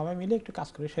জন্য আমরা সবাই মিলে একটু কাজ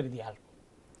করে সেরে দিয়ে আসবো।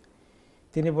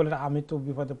 তিনি বললেন আমি তো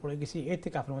বিপদে পড়ে গেছি, এর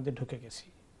থেকে আপনার মধ্যে ঢুকে গেছি,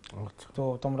 তো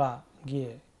তোমরা গিয়ে,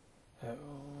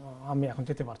 আমি এখন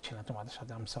যেতে পারছি না তোমাদের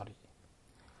সাথে, আম সরি।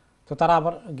 তো তারা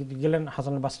আবার গেলেন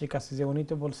হাসান আল বসরির কাছে, যে উনি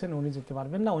তো বলছেন উনি যেতে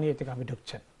পারবেন না, উনি এ থেকে আমি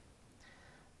ঢুকছেন।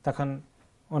 তখন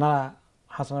ওনারা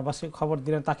হাসান আল বসরি খবর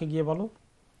দিলেন, তাকে গিয়ে বলো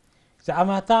যে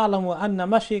আমা তা'লামু আন্না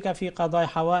মাশিকা ফি কাদাই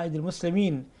হাওয়াইজিল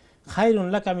মুসলিমিন খায়রুন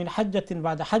লাকা মিন হাজ্জাতিন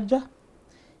বাদা হাজ্জা,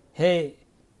 হে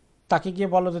তাকে গিয়ে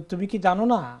বলো যে তুমি কি জানো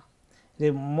না যে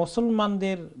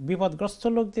মুসলমানদের বিপদগ্রস্ত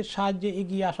লোকদের সাহায্যে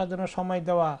এগিয়ে আসার জন্য সময়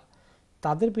দেওয়া,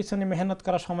 তাদের পিছনে মেহনত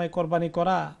করা, সময় কোরবানি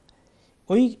করা,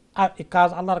 ওই কাজ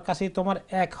আল্লাহর কাছে তোমার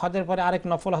এক হজের পরে আরেক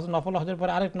নফল হজ, নফল হজের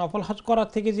পরে আরেক নফল হজ করার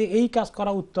থেকে যে এই কাজ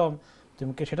করা উত্তম,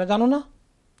 তুমি কি সেটা জানো না?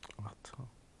 আচ্ছা,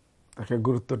 তাকে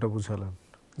গুরুত্বটা বুঝালেন,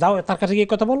 যাও তার কাছে গিয়ে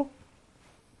কথা বলো।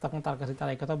 তখন তার কাছে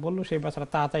তারা এই কথা বললো, সেই বাচ্চারা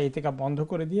তাড়াতাড়ি ইতিকাফ বন্ধ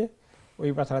করে দিয়ে ওই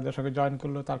বাচ্চারাদের সঙ্গে জয়েন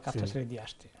করলো, তার কাজটা ছেড়ে দিয়ে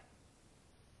আসতে।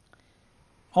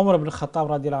 ওমর ইবনে খাত্তাব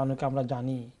রাদিয়াল্লাহু আনহুকে আমরা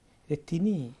জানি যে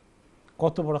তিনি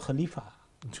কত বড় খলিফা,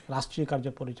 রাষ্ট্রীয় কার্য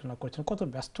পরিচালনা করছেন, কত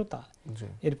ব্যস্ততা,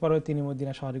 এরপরেও তিনি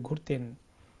মদিনা শহরে ঘুরতেন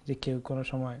যে কেউ কোনো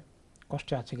সময়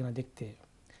কষ্টে আছে কিনা দেখতে।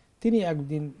 তিনি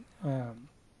একদিন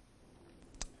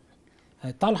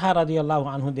তালহা রাদিয়াল্লাহু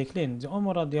আনহু দেখলেন যে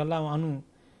ওমর রাদিয়াল্লাহু আনহু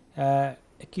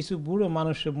কিছু বুড়ো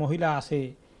মানুষ, মহিলা আছে,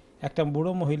 একটা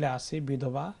বুড়ো মহিলা আছে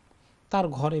বিধবা, তার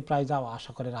ঘরে প্রায় যাওয়া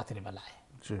আসা করে রাতের বেলায়।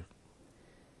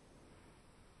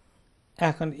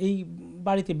 এখন এই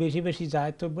বাড়িতে বেশি বেশি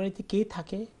যায়, তো বাড়িতে কে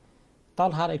থাকে,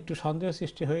 তালহার একটু সন্দেহ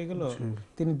সৃষ্টি হয়ে গেল।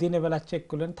 তিনি দিনের বেলা চেক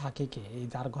করলেন থাকে কে, এই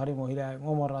যার ঘরে মহিলা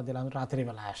ওমর রাদিয়াল্লাহু আনহু রাতের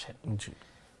বেলায় আসেন।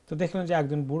 তো দেখলেন যে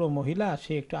একজন বুড়ো মহিলা,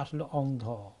 সে একটু আসলে অন্ধ,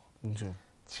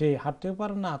 সে হাঁটতেও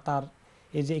পারে না, তার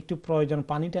এই যে একটু প্রয়োজন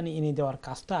পানি টানি এনে দেওয়ার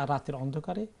কাজটা রাতের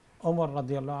অন্ধকারে ওমর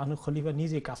রাদিয়াল্লাহু আনহু খলিফা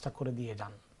নিজে কাজটা করে দিয়ে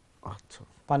যান।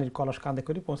 পানির কলস কাঁধে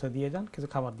করে পৌঁছে দিয়ে যান, কিছু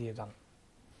খাবার দিয়ে যান।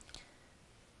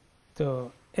 তো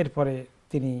এরপরে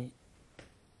তিনি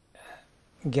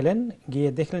গেলেন, গিয়ে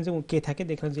দেখলেন যে কে থাকে,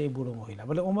 দেখলেন যে এই বুড়ো মহিলা।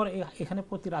 বলে ওমর এখানে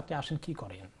প্রতি রাতে আসেন কি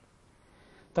করেন?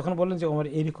 তখন বললেন যে ওমর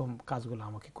এইরকম কাজগুলো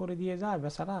আমাকে করে দিয়ে যায়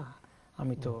বেচারা,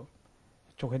 আমি তো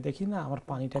চোখে দেখি না, আমার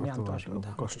পানি টানি আনতে অসুবিধা,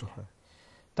 কষ্ট হয়।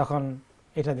 তখন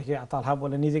এটা দেখে তালহা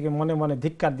বলে নিজেকে মনে মনে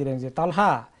ধিক্কার দিলেন যে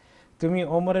তালহা, তুমি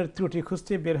ওমরের ত্রুটি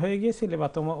খুঁজতে বের হয়ে গিয়েছিলে, বা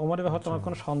তোমার ওমরের ব্যাপারে তোমার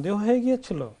কোনো সন্দেহ হয়ে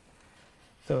গিয়েছিল?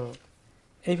 তো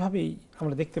এইভাবেই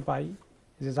আমরা দেখতে পাই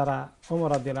যে যারা ওমর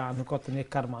রাদিয়াল্লাহু আনহু কত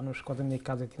নেককার মানুষ, কত নেক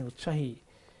কাজে তিনি উৎসাহী,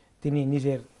 তিনি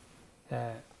নিজের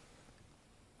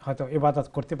হয়তো ইবাদত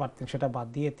করতে পারতেন, সেটা বাদ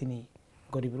দিয়ে তিনি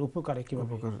গরিবের উপকারে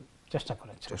কিভাবে চেষ্টা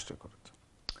করেছেন।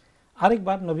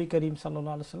 আরেকবার নবী করিম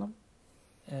সাল্লাল্লাহু আলাইহি সাল্লাম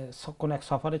কোন এক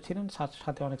সফরে ছিলেন,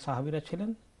 সাথে অনেক সাহাবীরা ছিলেন।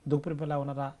 দুপুরবেলা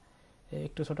ওনারা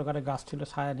একটু ছোটখাটো গাছ ছিল,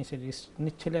 ছায়া নিচে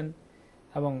নিচ্ছিলেন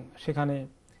এবং সেখানে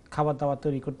খাবার দাবার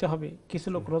তৈরি করতে হবে। কিছু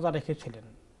লোক রোজা রেখেছিলেন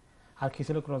আর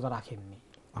কিছু লোক রোজা রাখেননি।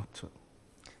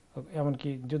 এমনকি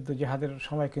যুদ্ধ জিহাদের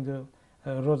সময় কিন্তু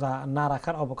রোজা না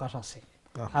রাখার অবকাশ আছে,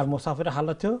 আর মুসাফির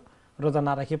হালতেও রোজা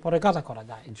না রেখে পরে কাজা করা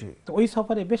যায়। তো ওই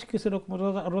সফরে বেশ কিছু লোক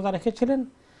রোজা রেখেছিলেন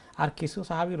আর কিছু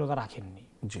সাহাবী রোজা রাখেননি।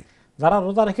 যারা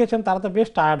রোজা রেখেছেন তারা তো বেশ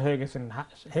টায়ার্ড হয়ে গেছেন,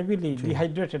 হেভিলি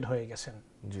ডিহাইড্রেটেড হয়ে গেছেন,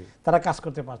 তারা কাজ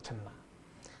করতে পারছেন না।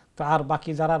 তো আর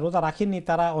বাকি যারা রোজা রাখেননি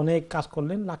তারা অনেক কাজ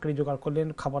করলেন, লাকড়ি জোগাড় করলেন,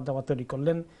 খাবার দাবার তৈরি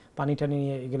করলেন, পানি টানি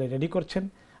নিয়ে এগুলো রেডি করছেন।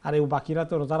 আর এই বাকিরা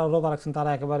তো যারা রোজা রাখছেন তারা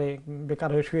একেবারে বেকার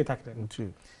হয়ে শুয়ে থাকলেন।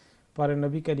 পরে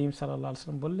নবী করিম সাল্লাল্লাহু আলাইহি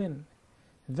ওয়াসাল্লাম বললেন,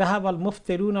 যাহাবাল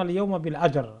মুফতিরুন আল ইয়াউমা বিল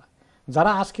আজর,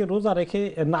 যারা আজকে রোজা রেখে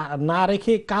না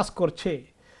রেখে কাজ করছে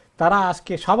তারা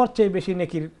আজকে সবার চেয়ে বেশি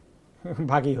নেকির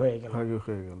ভাগী হয়ে গেল।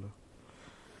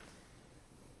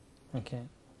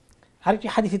 আরেকটি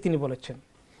হাদিসে তিনি বলেছেন,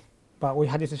 বা ওই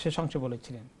হাদিসের শেষ অংশে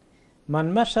বলেছিলেন, মান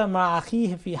মাশা মা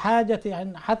আখিহি ফি হাজাতিন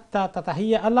হাত্তা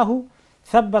তাতাহিয়া আল্লাহু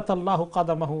সাব্বাতাল্লাহু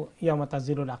কাদামাহু ইয়াওমা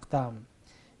তাজিলুল আকতাম,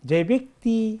 যে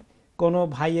ব্যক্তি কোনো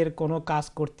ভাইয়ের কোনো কাজ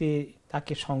করতে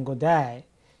তাকে সঙ্গ দেয়,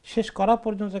 শেষ করা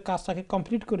পর্যন্ত কাজটাকে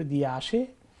কমপ্লিট করে দিয়ে আসে,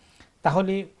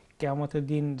 তাহলে কিয়ামতের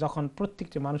দিন যখন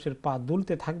প্রত্যেকটি মানুষের পা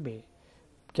দুলতে থাকবে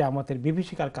কিয়ামতের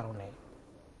বিভীষিকার কারণে,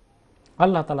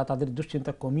 আল্লাহ তাআলা তাদের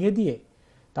দুশ্চিন্তা কমিয়ে দিয়ে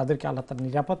তাদেরকে আল্লাহ তাআলা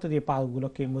নিরাপত্তা দিয়ে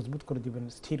পাগুলোকে মজবুত করে দিবেন,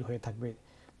 স্থির হয়ে থাকবে,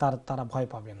 তারা ভয়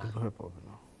পাবে না।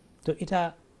 তো এটা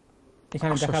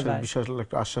এখানে দেখা যায়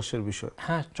একটা আশ্বাসের বিষয়,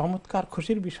 হ্যাঁ, চমৎকার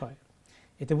খুশির বিষয়।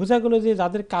 এতে বোঝা গেল যে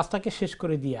যাদের কাজটাকে শেষ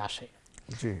করে দিয়ে আসে,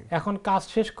 এখন কাজ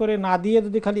শেষ করে না দিয়ে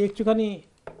যদি খালি একটুখানি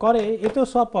করে এতেও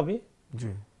সওয়াব পাবে,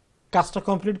 কাজটা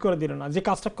কমপ্লিট করে দিল না, যে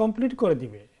কাজটা কমপ্লিট করে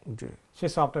দিবে সে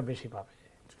সওয়াবটা বেশি পাবে।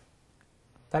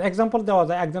 তার এক্সাম্পল দেওয়া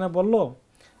যায়, একজনে বলল,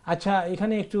 আচ্ছা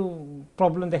এখানে একটু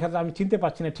প্রবলেম দেখা যায়, আমি চিনতে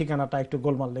পারছি না, ঠিকানাটা একটু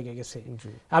গোলমাল লেগে গেছে,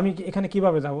 আমি এখানে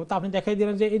কিভাবে যাবো? তা আপনি দেখাই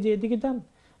দিলেন যে এই যে এদিকে যান,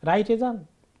 রাইটে যান,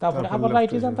 তারপরে আবার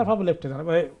রাইটে যান, তারপর লেফটে যান,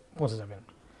 পৌঁছে যাবেন,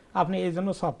 আপনি এই জন্য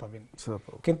সওয়াব পাবেন।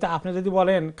 কিন্তু আপনি যদি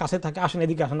বলেন কাছে থাকে, আসেন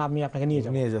এদিকে আসেন, আমি আপনাকে নিয়ে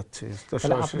যাচ্ছি,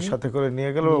 সাথে করে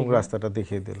নিয়ে গেল এবং রাস্তাটা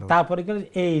দেখিয়ে দিল, তারপরে গেল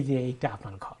এই যে এইটা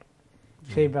আপনার ঘর,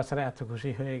 সেই বেচারা এত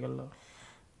খুশি হয়ে গেল।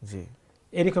 জি,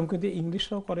 এরকম কিন্তু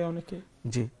ইংলিশরাও করে অনেকে।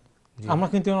 জি, আমরা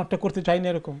কিন্তু একটা করতে চাই না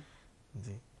এরকম।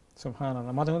 জি,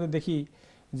 সুবহানাল্লাহ। মাঝে মধ্যে দেখি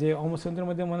যে অমুসলিমদের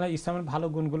মধ্যে মনে হয় ইসলামের ভালো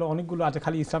গুণগুলো অনেকগুলো আছে,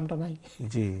 খালি ইসলামটা নাই,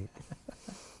 জি,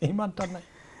 ঈমানটা নাই,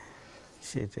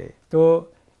 সেটাই। তো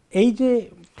এই যে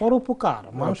পরোপকার,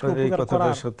 মানুষকে উপকার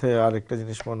করার সাথে আরেকটা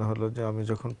জিনিস মনে হলো যে আমি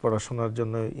যখন পড়াশোনার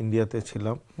জন্য ইন্ডিয়াতে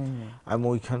ছিলাম, আমি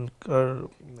ওইখানকার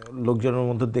লোকজনের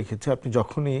মধ্যে দেখেছি, আপনি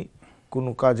যখনই কোনো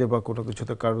কাজে বা কোনো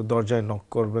কিছুতে কারো দরজায় নক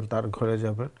করবেন, তার ঘরে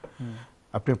যাবেন,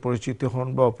 আপনি পরিচিত হন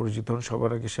বা অপরিচিত হন,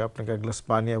 সবার আগে সে আপনাকে এক গ্লাস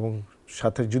পানি এবং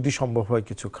সাথে যদি সম্ভব হয়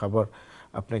কিছু খাবার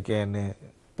আপনাকে এনে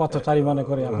পথচারী মনে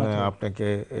করে আপনাকে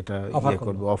এটা ইয়ে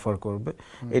করবে, অফার করবে।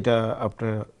 এটা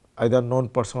আপনার আইদার নোন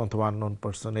পারসন অথবা আননোন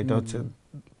পারসন, এটা হচ্ছে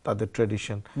তাদের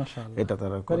ট্র্যাডিশন, এটা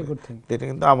তারা করে। এটা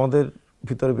কিন্তু আমাদের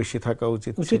ভিতরে বেশি থাকা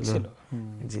উচিত ছিল।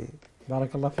 জি,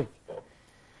 বারাকাল্লাহু ফিক।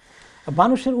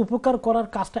 মানুষের উপকার করার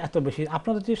কাজটা এত বেশি,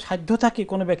 আপনার যদি সাধ্য থাকে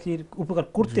কোনো ব্যক্তির উপকার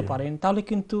করতে পারেন, তাহলে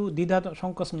কিন্তু দ্বিধা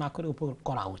সংকোচ না করে উপকার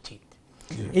করা উচিত।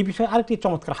 এই বিষয়ে আরেকটি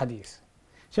চমৎকার হাদিস,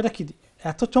 সেটা কি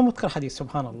এত চমৎকার হাদিস,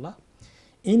 সুবহানাল্লাহ।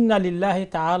 ইন্না লিল্লাহি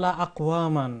তাআলা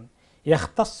আকওয়ামান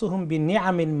ইয়াখতাসসুহুম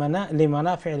বিনিআমিল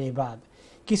লিমানাফিল ইবাদ,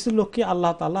 কিছু লোককে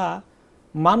আল্লাহ তাআলা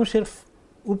মানুষের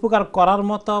উপকার করার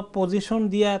মতো পজিশন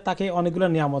দিয়ে তাকে অনেকগুলো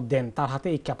নিয়ামত দেন, তার হাতে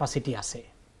এই ক্যাপাসিটি আছে,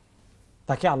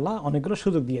 তাকে আল্লাহ অনেকগুলো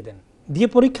সুযোগ দিয়ে দেন, দিয়ে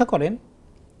পরীক্ষা করেন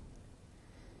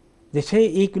যে সে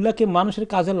এইগুলোকে মানুষের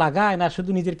কাজে লাগায় না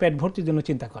শুধু নিজের পেট ভর্তির জন্য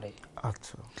চিন্তা করে।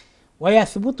 আচ্ছা,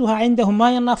 ওয়ায়াসবুতুহা ইনদাহুম মা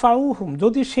ইয়ানফাউহুম,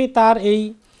 যদি সে তার এই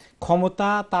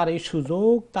ক্ষমতা, তার এই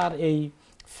সুযোগ, তার এই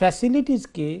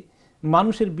ফ্যাসিলিটিসকে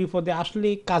মানুষের বিপদে আসলে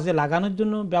কাজে লাগানোর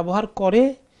জন্য ব্যবহার করে,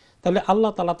 তাহলে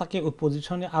আল্লাহ তাআলা তাকে ওই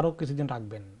পজিশনে আরো কিছুদিন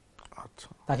রাখবেন। আচ্ছা,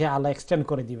 তাকে আল্লাহ এক্সটেন্ড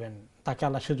করে দিবেন, তাকে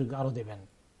আল্লাহ সুযোগ আরো দেবেন।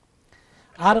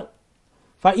 আর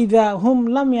ফাইদা হুম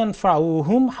লাম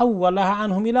ইয়ানফাউহুম হাওয়ালাহা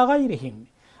আনহুম ইলা গায়রিহিম,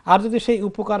 আর যদি সেই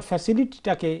উপকার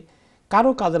ফ্যাসিলিটিটাকে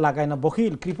কারো কাজে লাগায় না,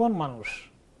 বখিল কৃপণ মানুষ,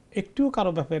 একটু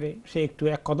কারো ব্যাপারে সে একটু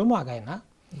এক কদমও আগায় না,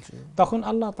 তখন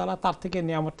আল্লাহ তাআলা তার থেকে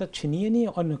নিয়ামতটা ছিনিয়ে নিয়ে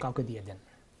অন্য কাউকে দিয়ে দেন।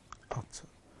 আচ্ছা,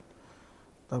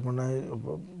 তার মানে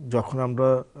যখন আমরা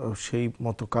সেই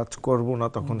মতো কাজ করব না,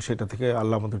 তখন সেটা থেকে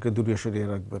আল্লাহ আমাদেরকে দূরে সরিয়ে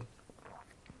রাখবেন,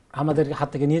 আমাদের হাত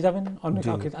থেকে নিয়ে যাবেন, অন্য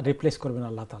কাউকে রিপ্লেস করবেন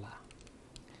আল্লাহ তাআলা।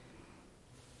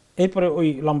 এরপরে ওই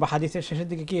লম্বা হাদিসের শেষের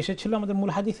দিকে কি এসেছিল আমাদের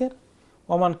মূল হাদিসের,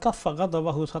 ওমান কাফা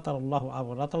গাদাবাহু সাতারাল্লাহু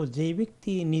আওরাতাহু, যে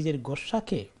ব্যক্তি নিজের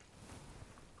গোসাকে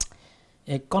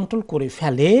কন্ট্রোল করে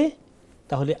ফেলে,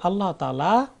 তাহলে আল্লাহ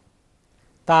তাআলা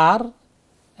তার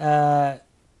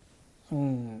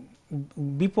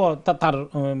বিপদ, তার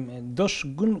দোষ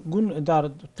গুণ তার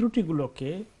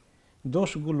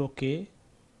দোষগুলোকে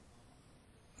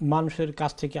মানুষের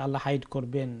কাছ থেকে আল্লাহ হাইড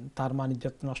করবেন, তার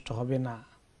মানিজ্যত নষ্ট হবে না।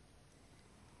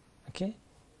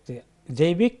 যে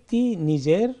ব্যক্তি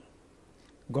নিজের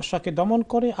গোসাকে দমন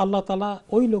করে, আল্লাহ তাআলা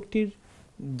ওই লোকটির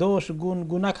দোষ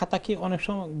গুনাহ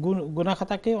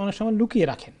খাতাকে অনেক সময় লুকিয়ে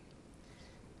রাখেন।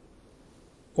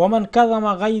 ওয়ামান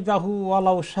কাযামা গাইযাহু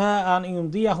ওয়ালাউ শাআ আন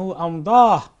ইউমদিয়াহু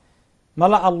আমদাহ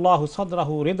মালা আল্লাহু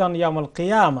সাদরাহু রিদান ইয়াউমাল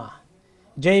কিয়ামাহ।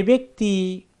 যে ব্যক্তি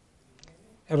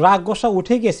রাগ গোসা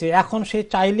উঠে গেছে, এখন সে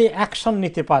চাইলে অ্যাকশন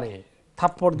নিতে পারে,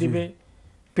 থাপ্পড় দিবে,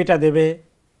 পিটা দেবে,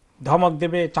 ধমক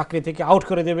দেবে, চাকরি থেকে আউট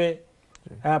করে দেবে,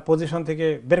 পজিশন থেকে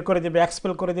বের করে দেবে,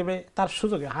 এক্সপেল করে দেবে, তার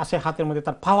সুযোগ আসে, হাতের মধ্যে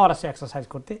তার পাওয়ার আছে এক্সারসাইজ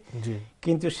করতে,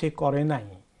 কিন্তু সে করে নাই,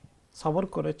 সবর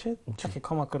করেছে, তাকে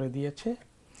ক্ষমা করে দিয়েছে।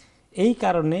 এই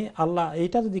কারণে আল্লাহ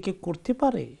এইটা যদি কেউ করতে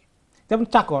পারে, যেমন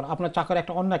চাকর, আপনার চাকর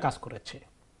একটা অন্যায় কাজ করেছে,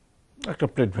 একটা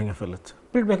প্লেট ভেঙে ফেলেছে,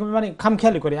 প্লেট ভেঙে মানে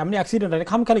খামখেয়ালি করে, আপনি অ্যাক্সিডেন্ট হলে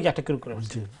খামখেয়ালি একটা কেউ করে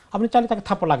ফেলছে, আপনি চাইলে তাকে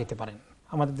থাপ্পড় লাগাতে পারেন,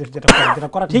 আমাদের দেশে যেটা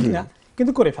করা ঠিক না,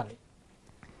 কিন্তু করে ফেলে।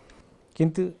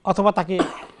 কিন্তু অথবা তাকে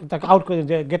আউট করে,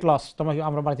 যে গেট লস, তোমাকে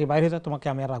আমরা বাড়ি থেকে বাইরে হয়ে যাও, তোমাকে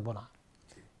আমি আর রাখবো না,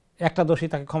 একটা দোষী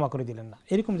তাকে ক্ষমা করে দিলেন না।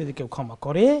 এরকম যদি কেউ ক্ষমা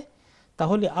করে,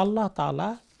 তাহলে আল্লাহ তাআলা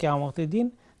কিয়ামতের দিন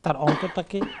তার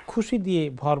অন্তরটাকে খুশি দিয়ে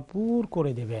ভরপুর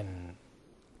করে দেবেন।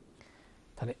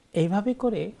 তাহলে এইভাবে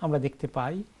করে আমরা দেখতে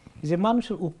পাই যে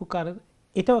মানুষের উপকার,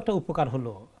 এটাও একটা উপকার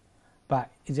হলো, বা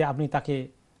যে আপনি তাকে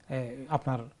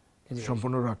আপনার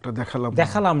সম্পূর্ণ রাগটা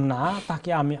দেখালাম না, তাকে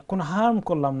আমি কোনো হার্ম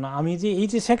করলাম না, আমি যে এই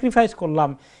যে স্যাক্রিফাইস করলাম,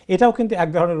 এটাও কিন্তু এক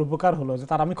ধরনের উপকার হলো, যে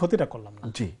তার আমি ক্ষতিটা করলাম না।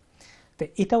 জি, তো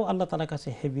এটাও আল্লাহ তাআলার কাছে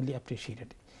হেভিলি অ্যাপ্রিসিয়েটেড।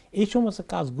 এই সমস্ত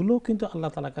কাজগুলো কিন্তু আল্লাহ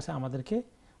তাআলার কাছে আমাদেরকে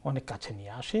অনেক কাছে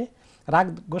নিয়ে আসে। রাগ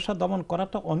গোসা দমন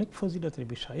করাটা অনেক ফজিলতের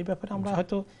বিষয়। এই ব্যাপারে আমরা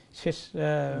হয়তো শেষ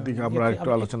দিকে আমরা একটু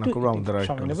আলোচনা করব, আমাদের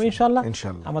ইনশাআল্লাহ।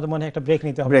 আমাদের মনে একটা ব্রেক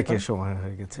নিতে হবে, ব্রেকের সময়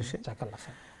হয়ে গেছে। জাযাকাল্লাহ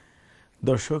খাইর।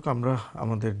 দর্শক, আমরা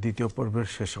আমাদের দ্বিতীয় পর্বের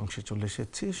শেষ অংশে চলে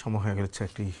এসেছি। সময় হয়ে গেছে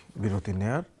একটি বিরতি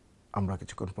নেয়ার। আমরা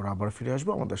কিছুক্ষণ পর আবার ফিরে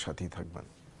আসবো, আমাদের সাথেই থাকবেন।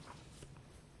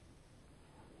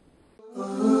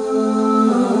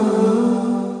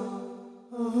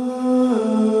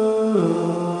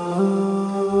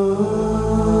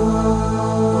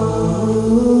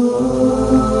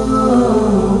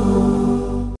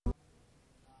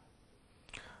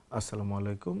 আসসালামু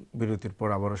আলাইকুম। বিরতির পর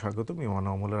আবারও স্বাগতম ইমান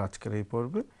আমলের আজকের এই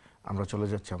পর্বে। আমরা চলে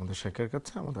যাচ্ছি আমাদের শেখের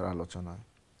কাছে, আমাদের আলোচনায়।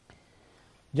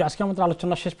 যে আজকে আমাদের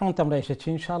আলোচনা শেষ প্রান্তে আমরা এসেছি,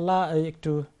 ইনশাআল্লাহ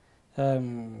একটু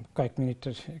কয়েক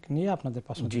মিনিটের নিয়ে আপনাদের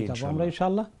পাশে যাবো আমরা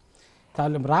ইনশাআল্লাহ।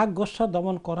 তাহলে রাগ গোসা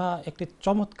দমন করা একটি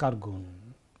চমৎকার গুণ।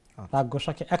 রাগ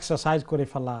গোসাকে এক্সারসাইজ করে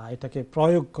ফেলা, এটাকে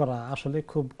প্রয়োগ করা আসলে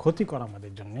খুব ক্ষতিকর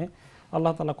আমাদের জন্য।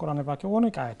 আল্লাহ তাআলা কোরআনে পাকে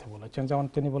অনেক আয়াতে বলেছেন, যেমন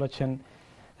তিনি বলেছেন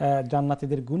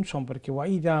জান্নাতীদের গুণ সম্পর্কে,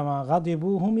 ওয়াইদা মা গাদিবু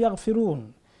হুম ইয়াগফিরুন,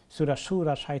 সূরা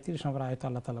সূরা 37 নম্বর আয়াতে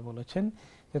আল্লাহ তাআলা বলেছেন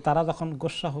যে তারা যখন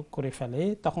গোসা করে ফেলে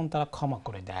তখন তারা ক্ষমা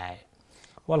করে দেয়।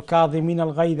 ওয়াল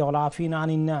কাযিমিনাল গায়যা ওয়াল আফিনা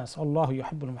আনিন নাস আল্লাহু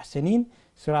ইউহিব্বুল মুহসিনিন,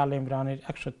 সূরা আল ইমরানের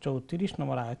 134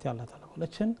 নম্বর আয়াতে আল্লাহ তাআলা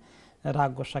বলেছেন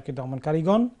রাগ গোসাকে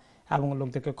দমনকারীগণ এবং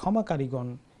লোকদেরকে ক্ষমাকারীগণ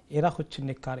এরা হচ্ছে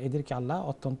নেককার, এদেরকে আল্লাহ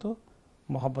অত্যন্ত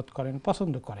মহব্বত করেন,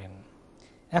 পছন্দ করেন।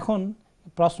 এখন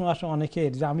প্রশ্ন আসে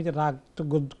অনেকের যে আমি যে রাগ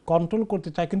কন্ট্রোল করতে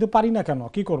চাই কিন্তু পারি না, কেন,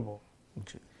 কি করব?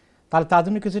 তাহলে তার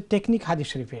জন্য কিছু টেকনিক হাদিস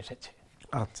শরীফে এসেছে।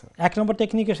 আচ্ছা, এক নম্বর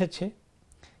টেকনিক এসেছে,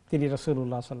 তিনি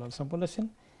রাসূলুল্লাহ সাল্লাল্লাহু আলাইহি ওয়াসাল্লাম বলেছেন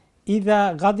ইযা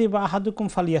গাদিবা আহাদুকুম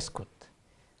ফালিয়াসকুত,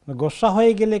 গোসা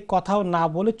হয়ে গেলে কথাও না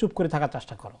বলে চুপ করে থাকার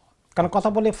চেষ্টা করো। কারণ কথা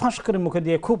বলে ফাঁস করে মুখে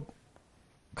দিয়ে খুব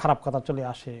খারাপ কথা চলে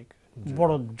আসে,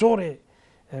 বড় জোরে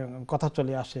কথা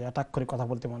চলে আসে, অ্যাটাক করে কথা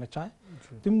বলতে মনে চায়,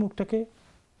 তুমি মুখটাকে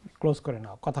ক্লোজ করে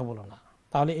নাও, কথা বলো না,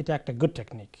 তাহলে এটা একটা গুড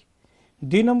টেকনিক।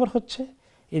 2 নম্বর হচ্ছে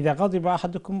ইযা গাদিবা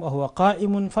আহাদুকুম ওয়া হুয়া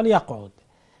কাইমুন ফালিয়াকুদ,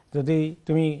 যদি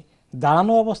তুমি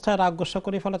দাঁড়ানো অবস্থায় রাগ গোসা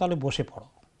করে ফেলো তাহলে বসে পড়ো।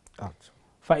 আচ্ছা,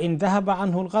 ফাইন যাহাবা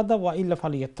আনহুল গাদাব ওয়া ইল্লা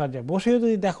ফালিয়াত্তাজি, বসেও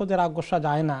যদি দেখো যে রাগ গোসা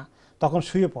যায় না তখন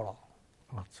শুয়ে পড়ো,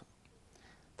 আচ্ছা,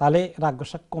 তাহলে রাগ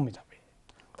গোসা কমে যাবে।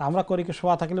 তা আমরা করি কি,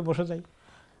 শোয়া থাকলে বসে যাই,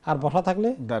 আর বসা থাকলে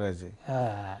দাঁড়ায় যাই,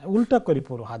 উল্টা করি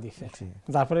পুরো হাদিসে,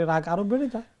 যার ফলে রাগ আরো বেড়ে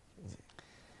যায়।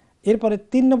 এরপরে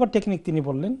 3 নম্বর টেকনিক তিনি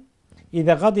বললেন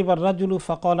ইযা গাদিবার রাজুলু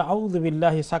ফাকালা আউযু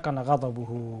বিল্লাহি সাকানা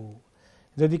গাদাবুহু,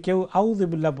 যদি কেউ আউযু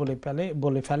বিল্লাহ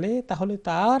বলে ফেলে তাহলে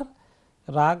তার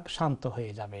রাগ শান্ত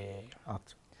হয়ে যাবে।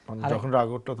 আচ্ছা, যখন রাগ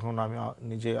উঠলো তখন আমি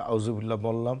নিজে আউযু বিল্লাহ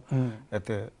বললাম,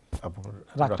 এতে আপনার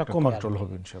রাগটা কন্ট্রোল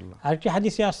হবে ইনশাআল্লাহ। আরেকটি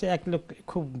হাদিসে আছে এক লোক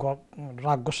খুব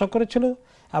রাগ গোসা করেছিল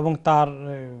এবং তার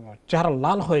চেহারা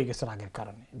লাল হয়ে গেছে রাগের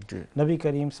কারণে। নবী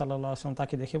করিম সাল্লাল্লাহু আলাইহি ওয়াসাল্লাম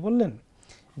তাকে দেখে বললেন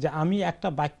যে আমি একটা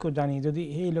বাক্য জানি, যদি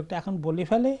এই লোকটা এখন বলে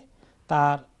ফেলে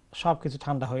তার সব কিছু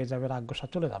ঠান্ডা হয়ে যাবে, রাগ গোসা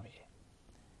চলে যাবে।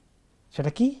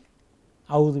 সেটা কি?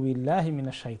 আউযু বিল্লাহি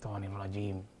মিনাশ শাইতানির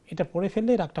রাজিম, এটা পড়ে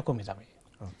ফেললে রাগটা কমে যাবে।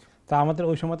 তা আমাদের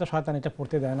ওই সময় তো শয়তান এটা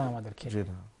পড়তে দেয় না আমাদেরকে।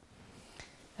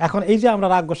 এখন এই যে আমরা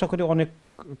রাগ গোসা করে অনেক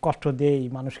কষ্ট দেই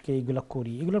মানুষকে, এইগুলো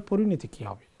করি, এগুলোর পরিণতি কি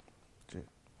হবে?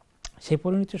 সেই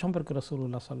পরিণতি সম্পর্কে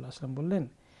রাসূলুল্লাহ সাল্লাল্লাহু আলাইহি ওয়াসাল্লাম বললেন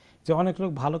যে অনেক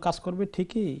লোক ভালো কাজ করবে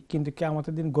ঠিকই, কিন্তু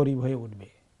কিয়ামতের দিন গরিব হয়ে উঠবে।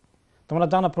 তোমরা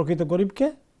জানো প্রকৃত গরিবকে?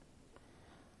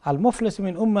 আল মুফলিস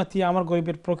মিন উম্মতি, আমার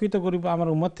গরিবের প্রকৃত গরিব আমার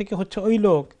উম্মত থেকে হচ্ছে ওই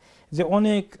লোক যে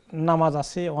অনেক নামাজ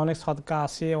আছে, অনেক সদকা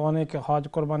আছে, অনেক হজ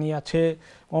কোরবানি আছে,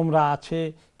 ওমরা আছে,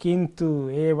 কিন্তু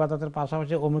এই ইবাদতের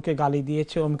পাশাপাশি অমুকে গালি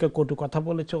দিয়েছে, অমুকে কটু কথা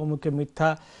বলেছে, অমুকে মিথ্যা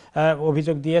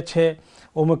অভিযোগ দিয়েছে,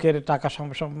 অমুকের টাকা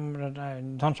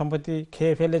ধন সম্পত্তি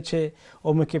খেয়ে ফেলেছে,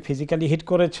 অমুকে ফিজিক্যালি হিট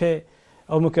করেছে,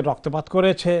 অমুকের রক্তপাত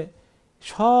করেছে,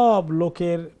 সব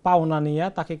লোকের পাওনা নিয়ে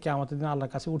তাকে কিয়ামতের দিন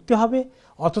আল্লাহর কাছে উঠতে হবে।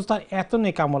 অথচ তার এত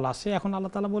নেক আমল আছে, এখন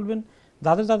আল্লাহ তাআলা বলবেন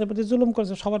যাদের যাদের প্রতি জুলুম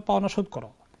করেছে সবার পাওনা শোধ করো।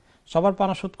 সবার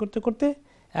পাওনা শোধ করতে করতে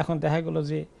এখন দেখা গেল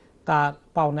যে তার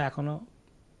পাওনা এখনো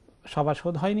সবার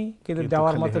শোধ হয়নি, কিন্তু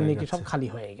দেওয়ার মতো নেকি সব খালি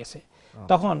হয়ে গেছে।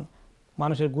 তখন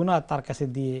মানুষের গুনাহ তার কাছে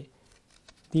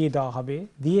দিয়ে দেওয়া হবে,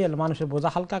 দিয়ে মানুষের বোঝা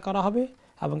হালকা করা হবে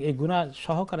এবং এই গুনাহ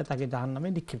সহকারে তাকে জাহান্নামে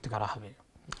নিক্ষিপ্ত করা হবে।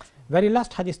 ভেরি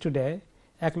লাস্ট হাদিস টুডে,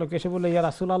 এক লোক এসে বলল, ইয়া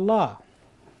রাসূলুল্লাহ,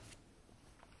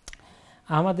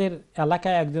 আমাদের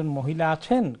এলাকায় একজন মহিলা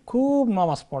আছেন, খুব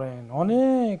নামাজ পড়েন,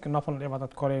 অনেক নফল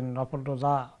ইবাদত করেন, নফল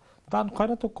রোজা দান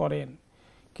খয়রাত করেন,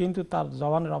 কিন্তু তার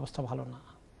জবানের অবস্থা ভালো না।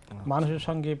 মানুষের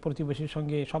সঙ্গে, প্রতিবেশীর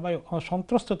সঙ্গে সবাই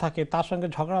সন্ত্রস্ত থাকে, তার সঙ্গে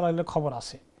ঝগড়া লাগলে খবর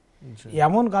আছে,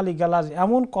 এমন গালিগালাজ,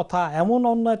 এমন কথা, এমন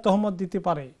অন্যায় তহমত দিতে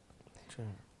পারে।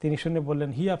 তিনি শুনে বললেন,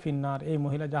 হিয়া ফিন্নার, এই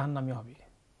মহিলা জাহান্নামী হবে।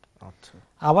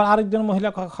 আবার আরেকজন মহিলা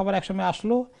খবর একসময়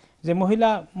আসলো যে মহিলা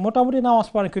মোটামুটি নামাজ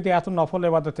পড়েন, কিন্তু এত নফল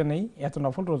ইবাদতে নেই, এত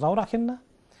নফল রোজাও রাখেন না,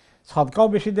 সদকাও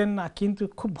বেশি দেন না, কিন্তু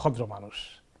খুব ভদ্র মানুষ,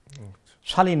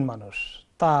 শালীন মানুষ।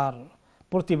 তার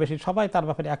প্রতিবেশী সবাই তার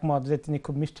ব্যাপারে একমত যে তিনি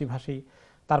খুব মিষ্টি ভাষী,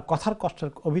 তার কথার কষ্টের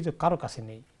অভিযোগ কারো কাছে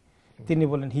নেই। তিনি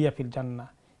বলেন, হিয়া ফিল জান্নাহ,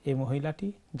 এই মহিলাটি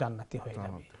জান্নাতি হয়ে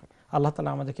যাবে। আল্লাহ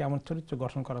তাআলা আমাদেরকে এমন চরিত্র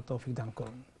গঠন করার তৌফিক দান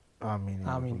করুন। আমিন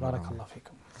আমিন, বারাকাল্লাহু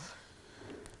ফিকুম।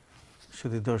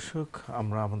 শুধু দর্শক,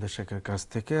 আমরা আমাদের শেখের কাছ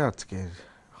থেকে আজকের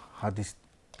হাদিস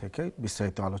থেকে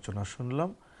বিস্তারিত আলোচনা শুনলাম।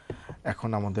 এখন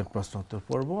আমাদের প্রশ্ন উত্তর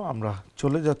পর্ব। আমরা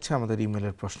চলে যাচ্ছি আমাদের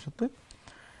ইমেলের প্রশ্নতে।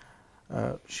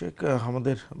 শেখ,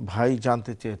 আমাদের ভাই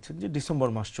জানতে চেয়েছেন যে ডিসেম্বর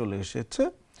মাস চলে এসেছে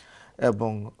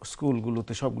এবং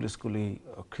স্কুলগুলোতে, সবগুলো স্কুলেই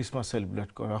ক্রিসমাস সেলিব্রেট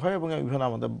করা হয় এবং ইভেন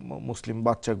আমাদের মুসলিম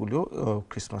বাচ্চাগুলিও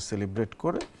ক্রিসমাস সেলিব্রেট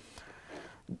করে।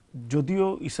 যদিও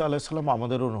ঈসা আলাইহিস সালাম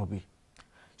আমাদেরও নবী,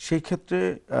 সেই ক্ষেত্রে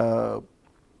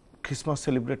ক্রিসমাস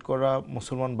সেলিব্রেট করা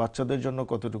মুসলমান বাচ্চাদের জন্য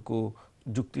কতটুকু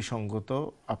যুক্তিসঙ্গত,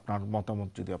 আপনার মতামত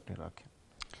যদি আপনি রাখেন।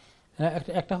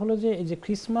 একটা হলো যে এই যে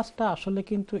ক্রিসমাসটা আসলে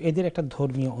কিন্তু এদের একটা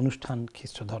ধর্মীয় অনুষ্ঠান,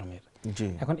 খ্রিস্ট ধর্মের।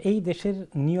 এখন এই দেশের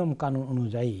নিয়ম কানুন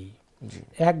অনুযায়ী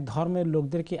এক ধর্মের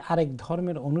লোকদেরকে আরেক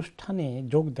ধর্মের অনুষ্ঠানে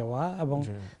যোগ দেওয়া এবং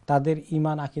তাদের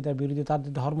ঈমান আকীদার বিরোধী,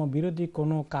 তাদের ধর্ম বিরোধী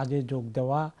কোনো কাজে যোগ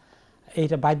দেওয়া,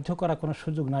 এইটা বাধ্য করা কোনো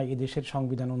সুযোগ নাই এই দেশের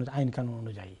সংবিধান অনুযায়ী, আইন কানুন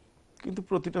অনুযায়ী। কিন্তু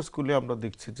প্রতিটা স্কুলে আমরা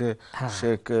দেখছি যে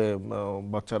শেখ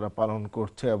বাচ্চারা পালন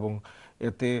করছে এবং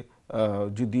এতে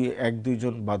যদি এক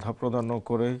দুইজন বাধা প্রদানও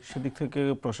করে, সেদিক থেকে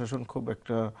প্রশাসন খুব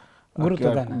একটা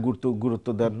গুরুত্ব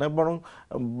দেন না, বরং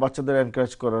বাচ্চাদের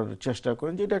এনকারেজ করার চেষ্টা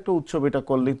করেন যে এটা একটা উৎসব, এটা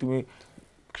করলেই তুমি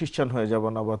খ্রিস্টান হয়ে যাবে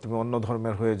না বা তুমি অন্য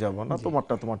ধর্মের হয়ে যাবে না,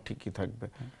 তোমারটা তোমার ঠিকই থাকবে।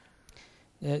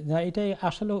 এটাই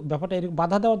আসলে ব্যাপারটা,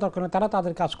 বাধা দেওয়া দরকার নেই, তারা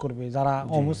তাদের কাজ করবে। যারা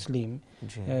অমুসলিম,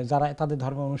 যারা তাদের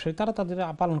ধর্ম অনুসারী, তারা তাদের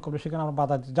পালন করবে, সেখানে আমরা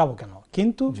বাধা যাব কেন?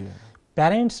 কিন্তু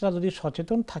প্যারেন্টসরা যদি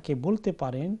সচেতন থাকে, বলতে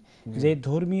পারেন যে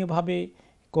ধর্মীয়ভাবে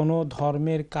কোনো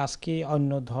ধর্মের কাজকে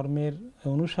অন্য ধর্মের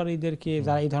অনুসারীদেরকে,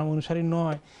 যারা এই ধর্ম অনুসারী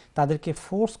নয়, তাদেরকে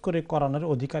ফোর্স করে করানোর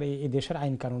অধিকার এই দেশের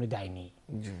আইন কানুনে দেয়নি।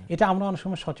 এটা আমরা অনেক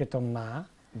সময় সচেতন না,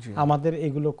 আমাদের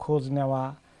এগুলো খোঁজ নেওয়া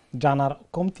জানার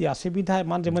কমতি আছে বিধায়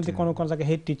মাঝে মধ্যে কোনো কোনো জায়গায়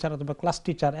হেড টিচার অথবা ক্লাস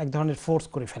টিচার এক ধরনের ফোর্স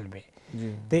করে ফেলবে।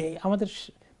 তো আমাদের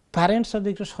প্যারেন্টসরা যদি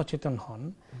একটু সচেতন হন,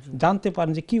 জানতে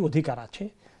পারেন যে কি অধিকার আছে,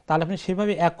 তাহলে আপনি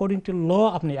সেভাবে অ্যাকর্ডিং টু ল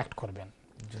আপনি অ্যাক্ট করবেন।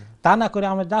 তা না করে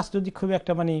আমরা জাস্ট যদি খুব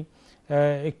একটা মানে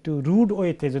একটু রুড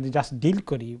ওয়েতে যদি জাস্ট ডিল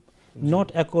করি, not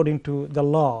according to the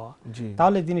law,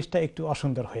 তাহলে জিনিসটা একটু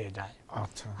অসুন্দর হয়ে যায়।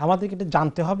 আমাদেরকে এটা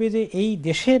জানতে হবে যে এই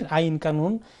দেশের আইন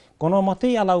কানুন কোনো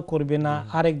মতেই অ্যালাউ করবে না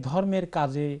আরেক ধর্মের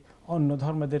কাজে অন্য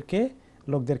ধর্মদেরকে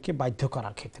লোকদেরকে বাধ্য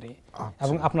করার ক্ষেত্রে,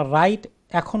 এবং আপনার রাইট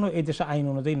এখনো এই দেশে আইন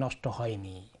অনুযায়ী নষ্ট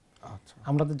হয়নি।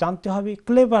 আমরা তো জানতে হবে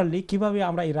ক্লেভারলি কিভাবে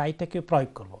আমরা এই রাইটটাকে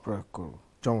প্রয়োগ করব।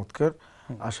 চমৎকার।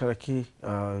 আশা রাখি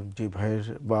যে ভাইয়ের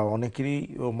বা অনেকেরই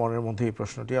মনের মধ্যে এই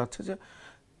প্রশ্নটি আছে যে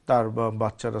তার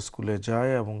বাচ্চারা স্কুলে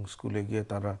যায় এবং স্কুলে গিয়ে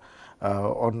তারা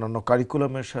অন্যান্য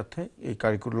কারিকুলামের সাথে, এই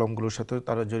কারিকুলামগুলোর সাথে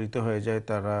তারা জড়িত হয়ে যায়,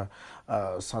 তারা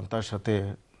সান্তার সাথে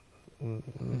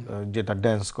যেটা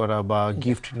ড্যান্স করা বা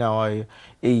গিফট নেওয়া,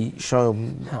 এই সব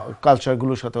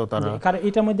কালচারগুলোর সাথেও তারা, কারণ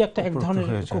এটার মধ্যে একটা এক ধরনের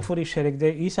কুফরি শিরক, যে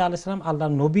ঈসা আলাইহিস সালাম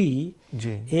আল্লাহর নবী,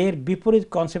 এর বিপরীত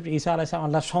কনসেপ্ট ঈসা আলাইহিস সালাম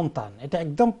আল্লাহর সন্তান, এটা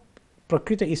একদম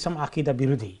প্রকৃত ইসলাম আকীদা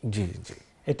বিরোধী।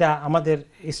 এটা আমাদের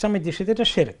ইসলামের দৃষ্টিতে এটা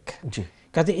শিরক।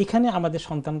 কাজে এখানে আমাদের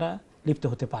সন্তানরা লিপ্ত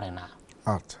হতে পারে না।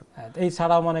 আচ্ছা, এই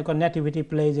ছাড়াও মনে করেন নেটিভিটি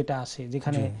প্লে যেটা আছে,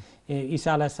 যেখানে ঈসা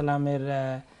আলাইহিস সালামের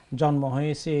জন্ম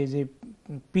হয়েছে যে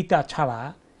পিতা ছাড়া,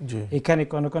 এখানে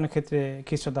কোন কোন ক্ষেত্রে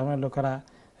খ্রিস্ট ধর্মের লোকেরা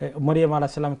মরিয়ম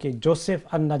আলাইহিস সালামকে জোসেফ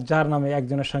আন-নাজ্জার নামে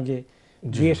একজনের সঙ্গে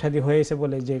বিয়ে শাদী হয়েছে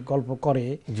বলে যে গল্প করে,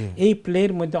 এই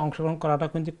প্লের মধ্যে অংশগ্রহণ করাটা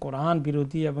কিন্তু কোরআন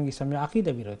বিরোধী এবং ইসলামী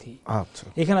আকীদা বিরোধী।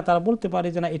 এখানে তারা বলতে পারে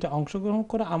যে না, এটা অংশগ্রহণ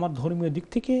করা আমার ধর্মীয় দিক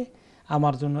থেকে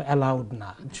আমার জন্য অ্যালাউড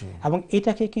না, এবং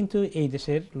এটাকে কিন্তু এই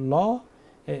দেশের ল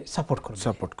সাপোর্ট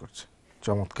করছে।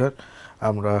 চমৎকার,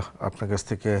 আমরা আপনার কাছ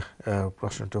থেকে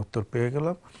প্রশ্নটির উত্তর পেয়ে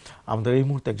গেলাম। আমাদের এই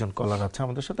মুহূর্তে একজন কলার আছে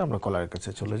আমাদের সাথে, আমরা কলারের কাছে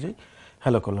চলে যাই।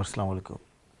 হ্যালো কলার, আসসালামু আলাইকুম।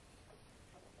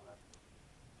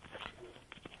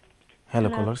 হ্যালো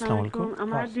কলার, আসসালামু আলাইকুম।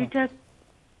 আমার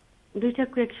দুইটা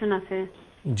কোয়েশ্চন আছে।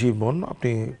 জি বোন,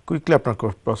 আপনি কুইকলি আপনার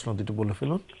প্রশ্ন দুটো বলে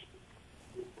ফেলুন।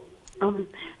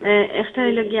 একটা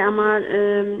হইল গিয়ে আমার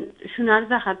সোনার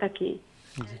জাকাত কি,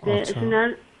 সোনার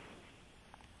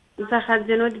জাকাত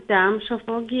যেন দিতাম সফ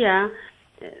গিয়া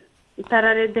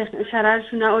তারারে সারা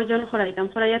সোনা ওজন করাইতাম,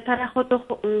 করাইয়া তারা কত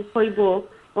কইব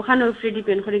ওখানে উপরে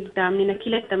ডিপেন্ড করে দিতাম না কি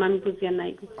লাগতাম আমি বুঝিয়া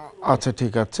নাই। আচ্ছা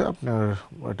ঠিক আছে, আপনার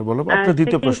এটা বলবো। আপনার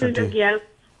দ্বিতীয় প্রশ্নটি।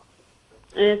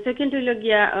 সেকেন্ড হইল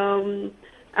গিয়া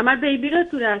আমার বেবিরও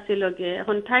তুরা আছে লগে,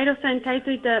 এখন থাইরোসাইন থাই তো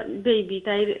এটা বেবি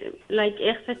তাই লাইক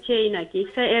একটা চেই নাকি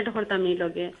একটা এড করতাম এই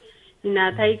লগে না,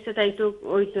 তাই তো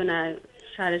ওইতো না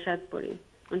 7.5 পড়ি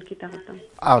অনকিতা হতাম।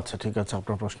 আচ্ছা ঠিক আছে,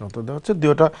 আপনার প্রশ্ন উত্তর দেওয়া হচ্ছে।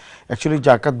 দুটোটা অ্যাকচুয়ালি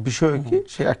জাকাত বিষয় কি,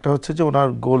 সে একটা হচ্ছে যে ওনার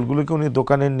গোলগুলোকে উনি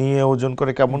দোকানে নিয়ে ওজন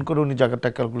করে কেমন করে উনি জাকাতটা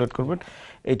ক্যালকুলেট করবেন,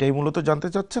 এটাই মূলত জানতে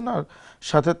চাচ্ছেন। আর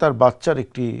সাথে তার বাচ্চার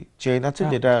একটি চেইন আছে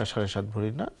যেটা 7.5 ভরি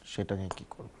না, সেটা নিয়ে কি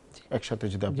করবেন একসাথে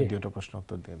যদি আপনি দুটো প্রশ্ন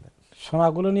উত্তর দিয়ে দেন।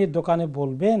 সোনাগুলো নিয়ে দোকানে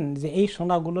বলবেন যে এই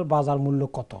সোনাগুলোর বাজার মূল্য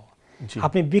কত,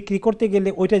 আপনি বিক্রি করতে গেলে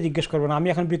ওইটা জিজ্ঞেস করবেন, আমি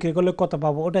এখন বিক্রি করলে কত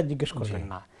পাবো ওটা জিজ্ঞেস করবেন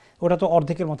না, ওটা তো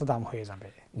অর্ধেকের মতো দাম হয়ে যাবে।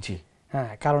 জি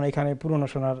হ্যাঁ, কারণ এখানে পুরনো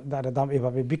সোনার দাম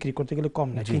এভাবে বিক্রি করতে গেলে কম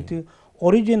না, কিন্তু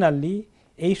অরিজিনালি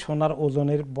এই সোনার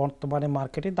ওজনের বর্তমানে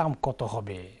মার্কেটে দাম কত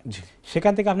হবে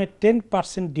সেখান থেকে আপনি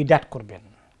 10% ডিডাক্ট করবেন,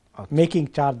 মেকিং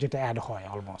চার্জ যেটা অ্যাড হয়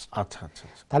অলমোস্ট। আচ্ছা আচ্ছা,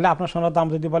 তাহলে আপনার সোনার দাম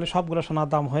যদি বলে সবগুলো সোনার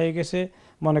দাম হয়ে গেছে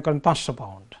মনে করেন 500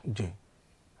 পাউন্ড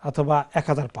অথবা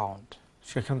 1000 পাউন্ড,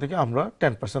 সেখান থেকে আমরা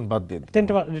 10% বাদ দিয়ে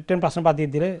 10% বাদ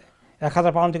দিয়ে দিলে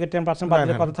 1000 পাউন্ড থেকে 10% বাদ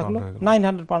দিলে কত থাকলো?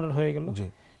 900 পাউন্ড হয়ে গেল।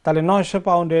 তাহলে 900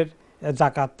 পাউন্ডের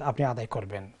জাকাত আপনি আদায়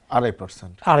করবেন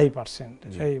 2.5%,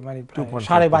 এই মানে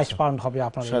 22.5 পাউন্ড হবে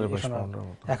আপনার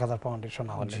 1000 পাউন্ডের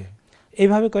সোনা হলে।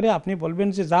 এইভাবে করে আপনি বলবেন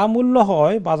যে যা মূল্য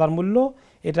হয় বাজার মূল্য,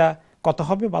 এটা কত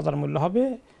হবে বাজার মূল্য হবে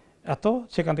এত,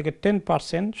 সেখান থেকে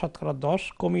 10% শতকরা 10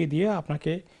 কমিয়ে দিয়ে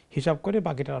আপনাকে হিসাব করে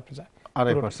বাকিটা আপনি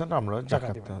 2.5% আমরা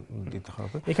জাকাত দিতে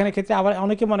হবে। এখানে ক্ষেত্রে আবার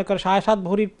অনেকে মনে করে 7.5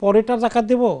 ভরির পরেটার জাকাত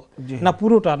দেব না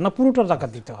পুরোটার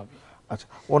জাকাত দিতে হবে। আচ্ছা,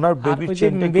 ওনার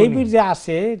বেবির যে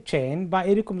আছে চেইন বা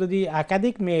এরকম যদি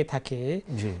একাধিক মেয়ে থাকে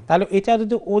তাহলে এটা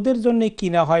যদি ওদের জন্য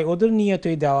কিনা হয়, ওদের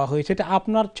নিয়তই দেওয়া হয়, সেটা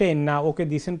আপনার চেইন না, ওকে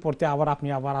দিয়েছেন পড়তে, আবার আপনি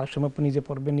আবার আরেক সময় নিজে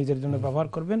পড়বেন, নিজের জন্য ব্যবহার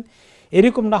করবেন,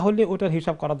 এরকম না হলে ওটার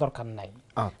হিসাব করার দরকার নাই।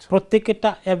 প্রত্যেকটা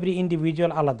এভরি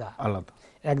ইন্ডিভিজুয়াল আলাদা আলাদা।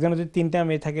 একজনের যদি 3টা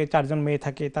মেয়ে থাকে, 4জন মেয়ে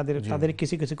থাকে, তাদের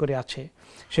কিছু কিছু করে আছে,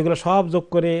 সেগুলো সব যোগ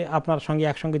করে আপনার সঙ্গে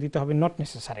একসঙ্গে দিতে হবে, নট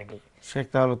নেসেসারিলি। শেখ,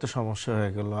 তাহলে তো সমস্যা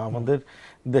হয়ে গেল। আমাদের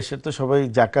দেশের তো সবাই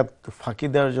জাকাত ফাঁকি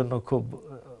দেওয়ার জন্য খুব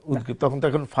উদ্গ্রীব, তখন তো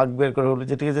এখন ফাঁক বের করে হলো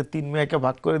যে ঠিক আছে 3 মেয়েকে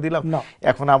ভাগ করে দিলাম,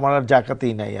 এখন আমার আর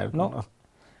জাকাতই নাই। আর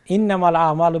ইন্নামাল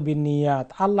আমালু বিন্নিয়াত,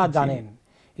 আল্লাহ জানেন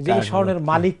যে এই স্বর্ণের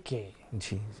মালিক কে।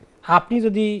 আপনি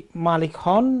যদি মালিক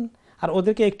হন আর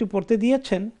ওদেরকে একটু পড়তে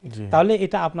দিয়েছেন তাহলে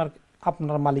এটা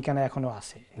আপনার মালিকানা এখনো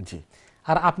আছে।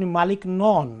 আর আপনি মালিক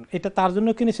নন, এটা তার জন্য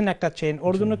কিনেছেন একটা চেন,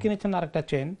 ওর জন্য কিনেছেন আর একটা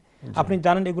চেন, আপনি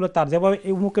জানেন এগুলো তার, যেভাবে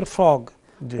মুখের ফ্রগ,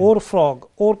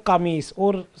 ওর কামিজ,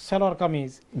 ওর সালোয়ার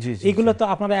কামিজ, এগুলো তো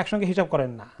আপনারা একসঙ্গে হিসাব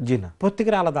করেন না,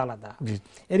 প্রত্যেকের আলাদা আলাদা।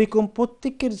 এরকম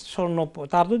প্রত্যেকের স্বর্ণ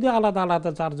তার যদি আলাদা আলাদা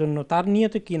যার জন্য তার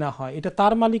নিয়তে কিনা হয়, এটা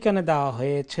তার মালিকানা দেওয়া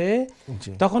হয়েছে,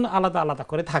 তখন আলাদা আলাদা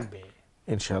করে থাকবে।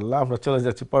 ইনশাআল্লাহ আমরা চলে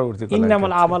যাচ্ছি পরবর্তী।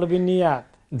 ইন্নামাল আমালু বিন্নিয়াত,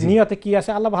 নিয়তে কি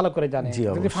আছে আল্লাহ ভালো করে জানেন।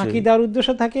 যদি ফাঁকি দেওয়ার উদ্দেশ্য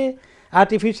থাকে,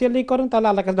 আর্টিফিশিয়ালি করেন, তাহলে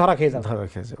আল্লাহকে ধরা খেয়ে যাবে।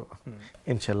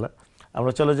 ইনশাআল্লাহ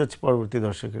আমরা চলে যাচ্ছি পরবর্তী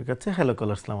দর্শকের কাছে। হ্যালো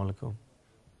কলার, আসসালামু আলাইকুম।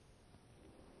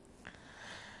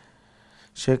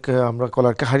 শেখ, আমরা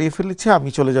কলারকে হারিয়ে ফেলেছি, আমি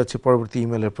চলে যাচ্ছি পরবর্তী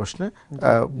ইমেলের প্রশ্নে।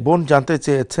 বোন জানতে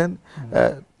চেয়েছেন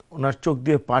ওনার চোখ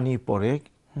দিয়ে পানি পড়ে,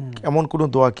 এমন কোন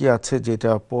দোয়া কি আছে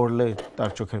যেটা পড়লে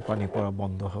তার চোখের পানি পড়া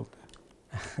বন্ধ হবে?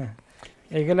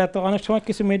 এগুলা তো অনেক সময়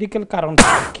কিছু মেডিকেল কারণ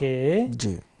থাকে,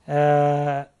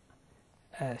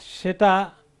 সেটা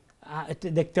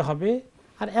দেখতে হবে।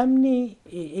 আর এমনি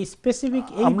এই স্পেসিফিক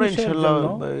এই আমরা বিষয়ের ইনশাআল্লাহ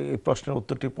জন্য এই প্রশ্নের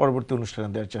উত্তরটি পরবর্তী অনুষ্ঠানে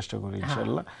দেওয়ার চেষ্টা করি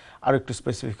ইনশাআল্লাহ। আর একটু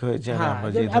স্পেসিফিক হয়ে যায় আমরা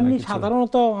যে এমনি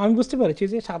সাধারণত আমি বুঝতে পেরেছি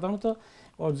যে সাধারণত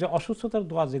যে অসুস্থতার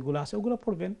দোয়া যেগুলো আছে ওগুলো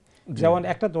পড়বেন। যেমন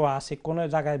একটা দোয়া আছে, কোন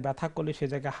জায়গায় ব্যথা করলে সে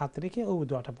জায়গায় হাত রেখে ওই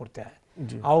দোয়াটা পড়তে হয়,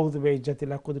 আউযু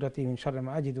বিইজ্জাতিল্লাহ কুদরাতি মিন শাররি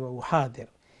মা আজিদু ওয়া উহাদির।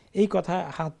 এই কথা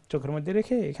হাত চোখের মধ্যে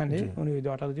রেখে এখানে উনি ওই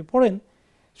দোয়াটা যদি পড়েন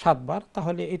 7 বার,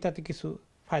 তাহলে এটাতে কিছু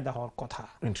ফায়দা হওয়ার কথা।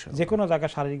 যে কোনো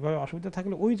জায়গায় শারীরিকভাবে অসুবিধা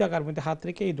থাকলে ওই জায়গার মধ্যে হাত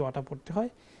রেখে এই দোয়াটা পড়তে হয়।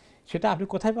 সেটা আপনি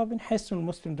কোথায় পাবেন? হিসনুল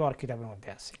মুসলিম দোয়ার কিতাবের মধ্যে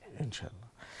আছে ইনশাআল্লাহ।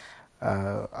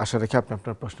 আশা রাখি আপনি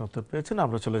আপনার প্রশ্ন উত্তর পেয়েছেন।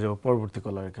 আমরা চলে যাব পরবর্তী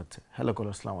কলারের কাছে। হ্যালো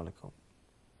কলার, আসসালামু আলাইকুম।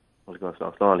 ওয়ালাইকুম আসসালাম।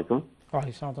 আসসালামু আলাইকুম। ওয়া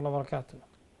আলাইকুম আসসালাম ওয়া বারাকাতুহু।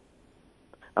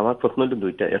 আমার প্রশ্ন হলো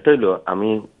দুইটা। একটা হলো আমি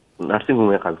নার্সিং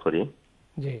হোমে কাজ করি।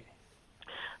 জি।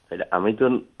 তাহলে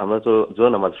আমরা তো জোর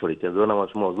নামাজ পড়ি, জোর নামাজ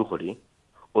সময় অজু করি।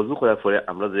 অজু করার পরে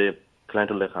আমরা যে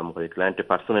ক্লায়েন্টের কাম করি, ক্লায়েন্টের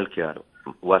পার্সোনাল কেয়ার,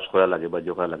 ওয়াশ করা লাগে বা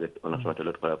জো করা লাগে অনেক সময়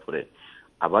টয়লেট করার পরে,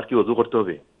 আবার কি অজু করতে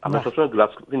হবে? আমরা সবসময়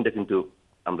গ্লাভস পিনটা কিন্তু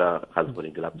আমরা কাজ করি,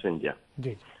 গ্লাভস পিন দিয়া।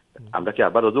 জি। আমরা কি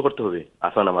আবার অজু করতে হবে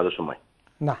আসর নামাজের সময়?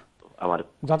 না, আমার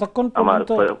যতক্ষণ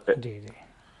পর্যন্ত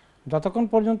যতক্ষণ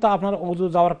পর্যন্ত আপনার অজু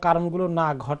যাওয়ার কারণগুলো না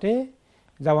ঘটে,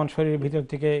 যেমন শরীরের ভিতর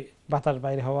থেকে বাতাস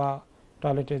বাইরে হওয়া,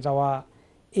 টয়লেটে যাওয়া,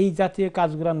 এই জাতীয়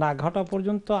কাজগুলো না ঘটা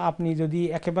পর্যন্ত আপনি যদি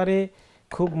একেবারে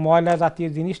খুব ময়লা জাতীয়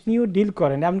জিনিস নিয়েও ডিল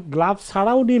করেন, এমন গ্লাভ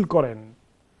ছাড়াও ডিল করেন,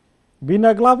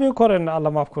 বিনা গ্লাভেও করেন,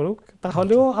 আল্লাহ মাফ করুক,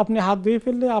 তাহলেও আপনি হাত ধুয়ে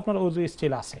ফেললে আপনার অজু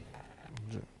স্টিল আছে।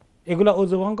 এগুলো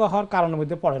অজু ভঙ্গ হওয়ার কারণের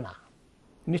মধ্যে পড়ে না,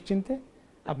 নিশ্চিন্তে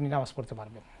আপনি নামাজ পড়তে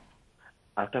পারবেন।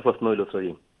 আরেকটা প্রশ্ন হইলো,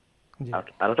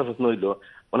 আরেকটা প্রশ্ন হইলো,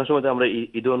 অনেক সময় আমরা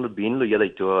এই ধরনের বিন লইয়া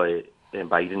যাইতে হয়,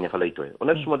 বাইরে নিয়ে ফেলাইতে হয়।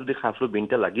 অনেক সময় যদি কাপড়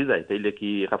বিনটা লাগিয়ে যায়, তাইলে কি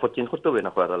কাপড় চেঞ্জ করতে হবে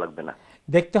না করা লাগবে না?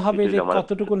 দেখতে হবে যে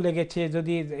কতটুকু লেগেছে।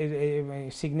 যদি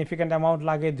সিগনিফিক্যান্ট অ্যামাউন্ট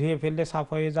লাগে, ধুয়ে ফেললে সাফ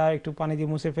হয়ে যায়, একটু পানি দিয়ে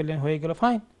মুছে ফেললেন, হয়ে গেল,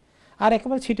 ফাইন। আর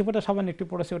একেবারে ছিটে ফোটা সাবান একটু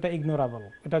পড়েছে, ওটা ইগনোরেবল,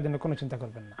 এটার জন্য কোনো চিন্তা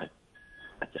করবেন না।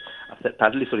 আচ্ছা,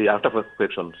 থার্ডলি সরি, আরেকটা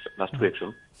কোয়েশ্চন, লাস্ট কোয়েশ্চন।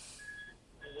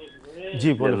 জি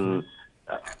বলুন।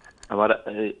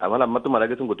 আমার আম্মা তো মারা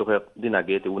গেছেন গত কয়েকদিন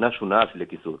আগে। উনার শোনা আসলে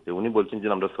কিছু, উনি বলছেন যে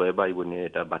আমরা 6 ভাই বোনে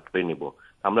এটা বাট করে নিব।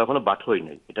 আমরা এখনো বাট হই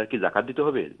নাই, এটা কি যাকাত দিতে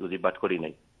হবে যদি বাট করি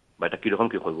নাই, বা এটা কিরকম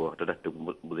কি করবো, এটা একটু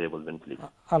বুঝিয়ে বলবেন প্লিজ।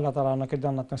 আল্লাহ তাআলা ওনাকে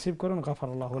জান্নাত নসিব করুন,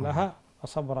 গাফারাল্লাহু লাহা ওয়া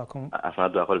সাবরাকুম, আপনারা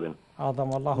দোয়া করবেন,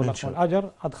 আদামাল্লাহু লাকুমুল আজর,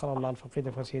 আদখালাল্লাহু ফি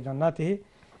জান্নাতিহি।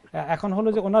 এখন হলো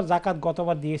যে ওনার যাকাত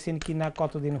গতবার দিয়েছেন কিনা,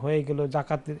 কতদিন হয়ে গেল,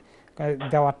 যাকাত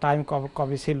দেওয়ার টাইম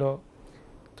কবে ছিল।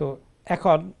 তো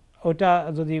এখন ওটা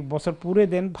যদি বছর পুরে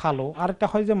দেন ভালো। আরেকটা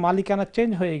হয় যে মালিকানা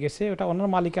চেঞ্জ হয়ে গেছে, ওটা ওনার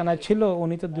মালিকানায় ছিল,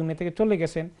 উনি তো দুনিয়া থেকে চলে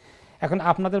গেছেন, এখন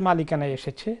আপনাদের মালিকানায়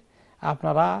এসেছে,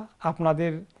 আপনারা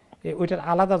আপনাদের ওইটার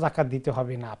আলাদা যাকাত দিতে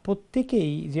হবে না।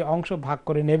 প্রত্যেকেই যে অংশ ভাগ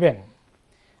করে নেবেন,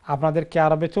 আপনাদের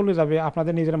কেয়ারবে চলে যাবে,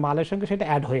 আপনাদের নিজের মালের সঙ্গে সেটা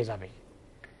অ্যাড হয়ে যাবে।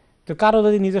 তো কারো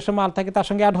যদি নিজস্ব মাল থাকে তার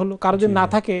সঙ্গে অ্যাড হলো, কারো যদি না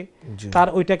থাকে তার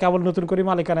ওইটা কেবল নতুন করে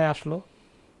মালিকানায় আসলো।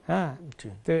 হ্যাঁ,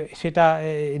 তো সেটা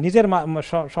নিজের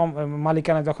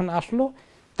মালিকানা যখন আসলো,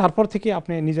 তারপর থেকে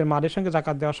আপনি নিজের মালের সঙ্গে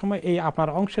জাকাত দেওয়ার সময় এই আপনার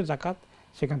অংশের জাকাত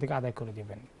সেখান থেকে আদায় করে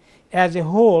দিবেন। অ্যাজ এ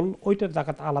হোল ওইটার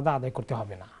জাকাত আলাদা আদায় করতে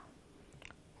হবে না।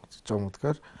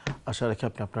 চমৎকার, আশা রাখি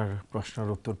আপনি আপনার প্রশ্নের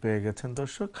উত্তর পেয়ে গেছেন।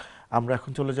 দর্শক, আমরা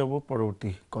এখন চলে যাব পরবর্তী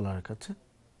কলারের কাছে।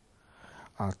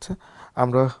 আচ্ছা,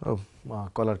 আমরা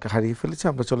কলারকে হারিয়ে ফেলেছি,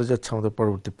 আমরা চলে যাচ্ছি আমাদের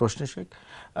পরবর্তী প্রশ্নে। শেখ,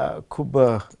 খুব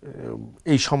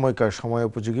এই সময়কার সময়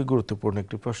উপযোগী গুরুত্বপূর্ণ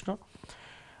একটি প্রশ্ন।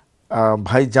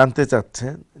 ভাই জানতে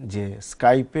চাচ্ছেন যে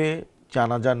স্কাইপে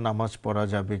জানাজার নামাজ পড়া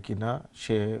যাবে কিনা,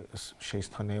 সে সেই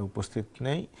স্থানে উপস্থিত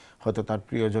নেই, হয়তো তার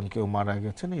প্রিয়জন কেউ মারা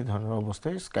গেছেন, এই ধরনের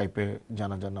অবস্থায় স্কাইপে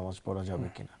জানাজার নামাজ পড়া যাবে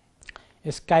কিনা?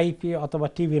 স্কাইপে অথবা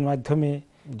টিভির মাধ্যমে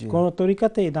কোনো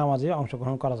তরিকাতেই নামাজে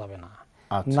অংশগ্রহণ করা যাবে না।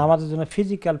 নামাজের জন্য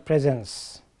ফিজিক্যাল প্রেজেন্স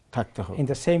থাকতে হবে, ইন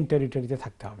দ্য সেম টেরিটরিতে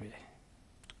থাকতে হবে।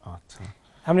 আচ্ছা,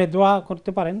 আপনি দোয়া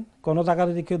করতে পারেন, কোনো জায়গায়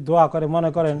যদি কেউ দোয়া করে, মনে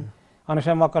করেন অনেক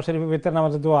সময় মক্কা শরীফের ভিতরে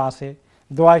নামাজে দোয়া আছে,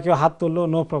 দোয়ায় কেউ হাত তুললো,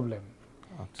 নো প্রবলেম।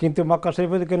 কিন্তু মক্কা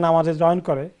শরীফে যদি কেউ নামাজে জয়েন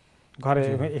করে ঘরে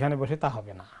এখানে বসে, তা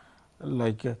হবে না।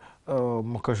 লাইক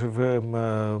মক্কা শরীফে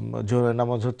জোহরের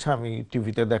নামাজ হচ্ছে, আমি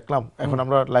টিভিতে দেখলাম, এখন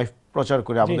আমরা লাইভ প্রচার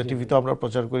করি, আমাদের টিভিতেও আমরা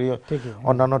প্রচার করি,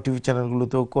 অন্যান্য টিভি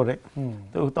চ্যানেলগুলোতেও করে,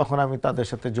 তো তখন আমি তাদের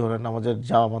সাথে জোহরের নামাজের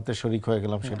জামাতে শরীক হয়ে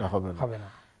গেলাম, সেটা হবে না,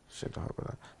 সেটা হবে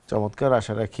না। চমৎকার,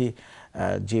 আশা রাখি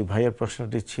যে ভাইয়ের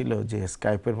প্রশ্নটি ছিল যে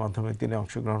স্কাইপের মাধ্যমে তিনি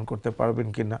অংশগ্রহণ করতে পারবেন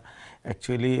কিনা,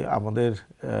 অ্যাকচুয়ালি আমাদের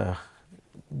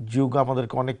যুগ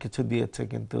আমাদেরকে অনেক কিছু দিয়েছে,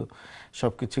 কিন্তু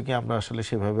সব কিছুকে আমরা আসলে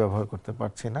সেভাবে ব্যবহার করতে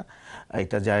পারছি না,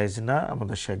 এটা জায়েজ না।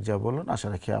 আমাদের শেখ যা বলুন, আশা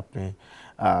রাখি আপনি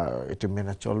এটি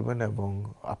মেনে চলবেন এবং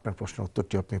আপনার প্রশ্নের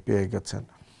উত্তরটি আপনি পেয়ে গেছেন।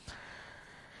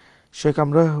 শেখ,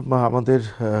 আমরা আমাদের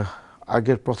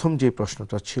আগের প্রথম যে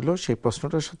প্রশ্নটা ছিল সেই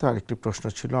প্রশ্নটার সাথে আরেকটি প্রশ্ন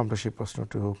ছিল, আমরা সেই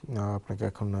প্রশ্নটি আপনাকে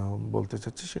এখন বলতে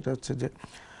চাচ্ছি। সেটা হচ্ছে যে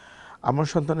আমার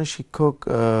সন্তানের শিক্ষক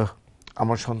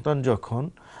আমার সন্তান যখন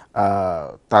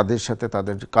তাদের সাথে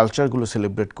তাদের কালচারগুলো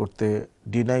সেলিব্রেট করতে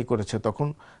ডিনাই করেছে, তখন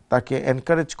তাকে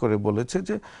এনকারেজ করে বলেছে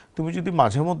যে তুমি যদি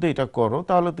মাঝে মধ্যে এটা করো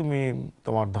তাহলে তুমি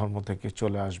তোমার ধর্ম থেকে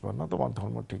চলে আসবে না, তোমার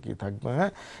ধর্ম ঠিকই থাকবে,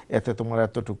 হ্যাঁ, এতে তোমার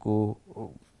এতটুকু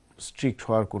স্ট্রিক্ট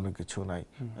হওয়ার কোনো কিছু নাই।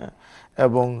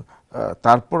 এবং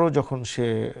তারপরেও যখন সে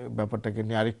ব্যাপারটাকে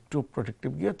নিয়ে আরেকটু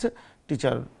প্রোটেক্টিভ গিয়েছে,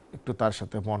 টিচার একটু তার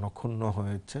সাথে মনক্ষুণ্ণ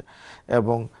হয়েছে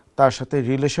এবং তার সাথে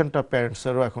রিলেশনটা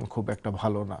প্যারেন্টসেরও এখন খুব একটা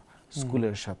ভালো না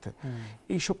স্কুলের সাথে।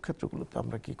 এইসব ক্ষেত্রগুলোতে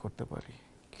আমরা কি করতে পারি?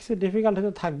 কিছু ডিফিকাল্টি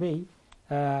তো থাকবেই,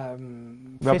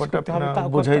 ব্যাপারটা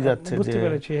বোঝাই যাচ্ছে বুঝতে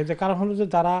পেরেছি। যে কারণ হলো যে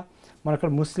যারা মনে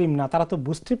করেন মুসলিম না, তারা তো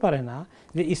বুঝতে পারে না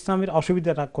যে ইসলামের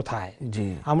অসুবিধাটা কোথায়।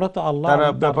 আমরা তো আল্লাহ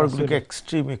ব্যাপারগুলোকে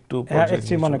এক্সট্রিম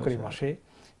মনে করি বসে।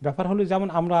 ব্যাপার হলো যেমন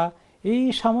আমরা এই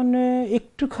সামান্য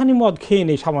একটুখানি মদ খেয়ে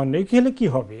নেই, সামান্য খেলে কি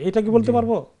হবে, এটা কি বলতে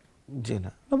পারবো? জি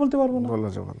না, বলতে পারবো না, বলা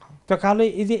যাবে না। তো তাহলে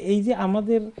এই যে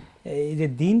আমাদের এই যে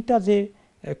দিনটা যে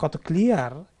কত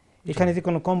ক্লিয়ার, এখানে যে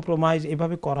কোনো কম্প্রোমাইজ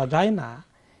এভাবে করা যায় না,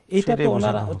 এটা তো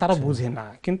তারা বুঝে না।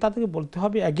 কিন্তু তাদেরকে বলতে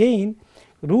হবে অ্যাগেইন,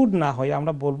 রুড না হয়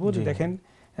আমরা বলবো যে দেখেন,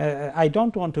 I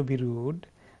don't want to B rude,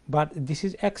 but this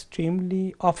is extremely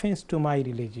offence to my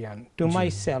religion, to my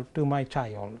self, to my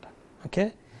child. ওকে,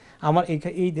 আমার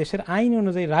এই দেশের আইন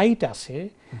অনুযায়ী রাইট আছে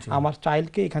আমার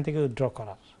চাইল্ডকে এখান থেকে উইথড্র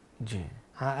করার।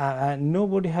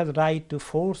 Nobody has right to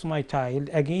force my child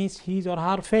against his or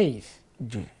her faith.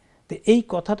 তো এই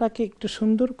কথাটাকে একটু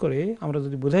সুন্দর করে আমরা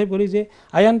যদি বোঝাই, বলি যে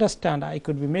I understand I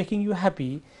could be making you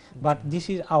happy, but this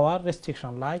is our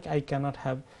restriction, like I cannot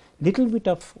have little bit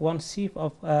of one sip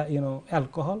of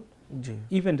alcohol,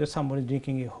 even though somebody is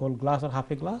drinking a whole glass or half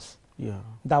a glass.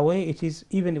 That way it is,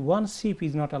 even one sip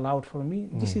is not allowed for me.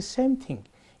 This is same thing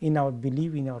in our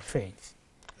belief, in our faith.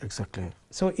 Exactly.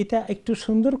 So এটা একটু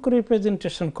সুন্দর করে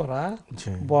presentation করা,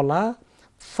 বলা,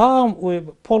 farm,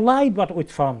 polite but with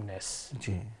ফার্মনেস,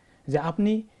 যে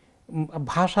আপনি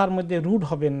ভাষার মধ্যে রুড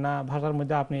হবেন না, ভাষার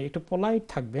মধ্যে আপনি একটু পোলাইট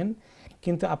থাকবেন,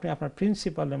 কিন্তু আপনি আপনার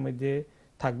প্রিন্সিপালের মধ্যে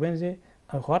থাকবেন যে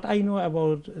what I know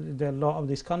about the law of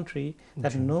this country,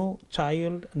 that no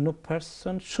child, no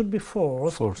person should be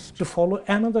forced to follow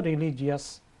another religious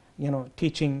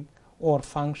teaching or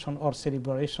function or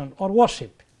celebration or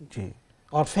worship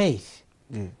or faith.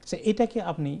 So এটাকে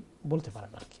আপনি বলতে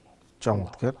পারেন আর কি।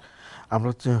 চমৎকার।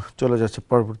 আমরা চলে যাচ্ছি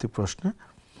পরবর্তী প্রশ্নে।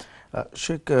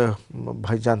 শেখ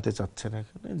ভাই জানতে চাচ্ছেন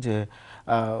এখানে যে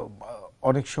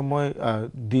অনেক সময়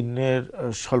দিনের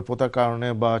স্বল্পতার কারণে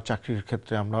বা চাকরির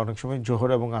ক্ষেত্রে আমরা অনেক সময় জোহর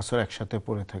এবং আসর একসাথে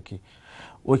পড়ে থাকি।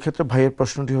 ওই ক্ষেত্রে ভাইয়ের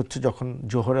প্রশ্নটি হচ্ছে, যখন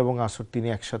জোহর এবং আসর তিনি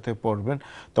একসাথে পড়বেন,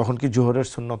 তখন কি জোহরের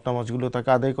সুন্নত নামাজগুলো তাকে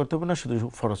আদায় করতে হবে না শুধু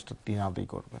ফরজটা তিনি আদায়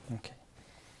করবেন?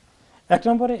 এক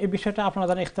নম্বরে এই বিষয়টা আপনারা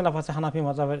জানেন ইখতিলাফ আছে, হানাফি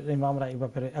মাযহাবের ইমামরা এই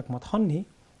ব্যাপারে একমত হননি,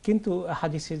 কিন্তু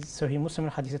হাদিসে সহিহ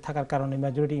মুসলিমের হাদিসে থাকার কারণে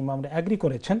মেজরিটি ইমামরা এগ্রি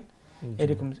করেছেন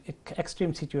এরকম এক্সট্রিম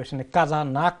সিচুয়েশনে কাজা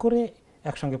না করে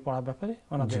একসঙ্গে পড়ার ব্যাপারে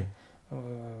ওনাদের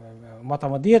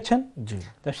মতামত দিয়েছেন।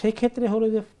 তো সেই ক্ষেত্রে হলো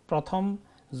যে প্রথম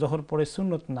জোহর পড়ে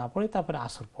সুন্নত না পড়ে তারপরে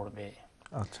আসর পড়বে।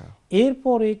 আচ্ছা,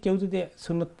 এরপরে কেউ যদি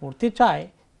সুন্নত পড়তে চায়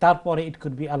তারপরে ইট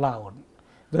কুড বি অ্যালাউড।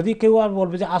 যদি কেউ আর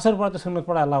বলবে যে আসর পড়াতে সুন্নত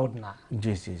পড়া অ্যালাউড না,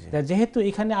 যেহেতু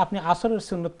এখানে আপনি আসরের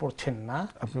সুন্নত পড়ছেন না,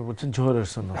 আপনি বলছেন জোহরের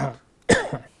সুন্নত,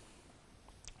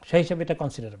 সেই হিসাবে এটা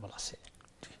কনসিডারেবল আছে।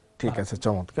 ঠিক আছে,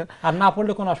 চমৎকার। আর না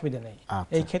পড়লে কোনো অসুবিধা নেই,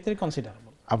 এই ক্ষেত্রে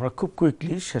কনসিডারেবল। আমরা খুব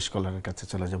কুইকলি শেষ কলারের কাছে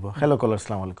চলে যাব। হ্যালো কলার,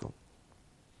 আসসালামু আলাইকুম।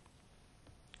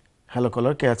 হ্যালো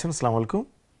কলার, কে আছেন? আসসালামু আলাইকুম।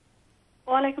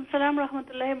 ওয়ালাইকুম সালাম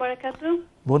রাহমাতুল্লাহি ওয়া বারাকাতুহু।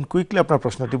 বোন, কুইকলি আপনার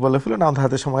প্রশ্নটি বলে ফেলুন, আমাদের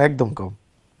হাতে সময় একদম কম।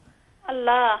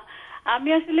 আল্লাহ, আমি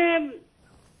আসলে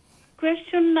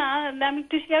কোয়েশ্চন না, আমি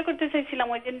একটু শেয়ার করতে চাইছিলাম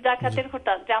ওই যে যাকাতের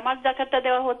কথা, যে আমার যাকাতটা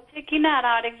দেওয়া হচ্ছে কিনা আর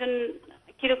আরেকজন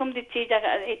কিরকম দিচ্ছে এই জায়গা,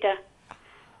 এটা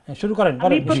শুরু করেন।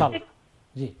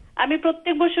 জি, আমি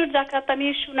প্রত্যেক বছর যাকাত আমি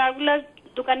সোনারগুলা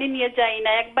দোকানে নিয়ে যাই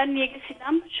না, একবার নিয়ে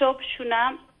গেছিলাম, সব সোনা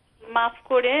মাফ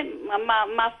করে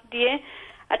মাফ দিয়ে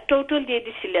আর টোটাল দিয়ে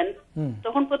দিছিলেন।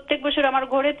 তখন প্রত্যেক বছর আমার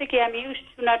ঘরে থেকে আমি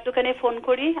সোনার দোকানে ফোন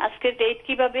করি, আজকের ডেট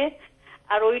কিভাবে,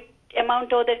 আর ওই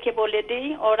অ্যামাউন্ট ওদেরকে বলে দেই,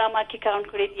 ওরা আমাকে কাউন্ট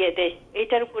করে দিয়ে দেয়।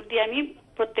 এইটার উপর দিয়ে আমি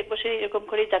প্রত্যেক বছর এরকম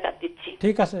করে যাকাত দিচ্ছি।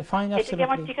 ঠিক আছে, ফাইন,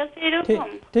 অ্যাবসলিউটলি ঠিক আছে, এরকম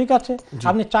ঠিক আছে।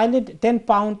 আপনি চাইলে 10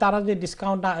 পাউন্ড তারা যে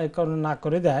ডিসকাউন্ট না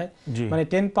করে দেয়, মানে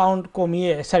 10 পাউন্ড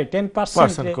কমিয়ে, সরি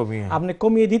 10% আপনি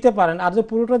কমিয়ে দিতে পারেন। আর যে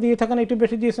পুরোটা দিয়ে থাকেন একটু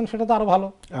বেশি দিয়েছেন, সেটা তো আরো ভালো,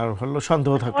 আর ভালো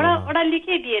সন্দেহ থাকে না। ওরা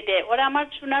লিখে দিয়ে দেয়, ওরা আমার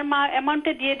সোনার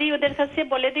অ্যামাউন্টে দিয়ে দেই, ওদের কাছে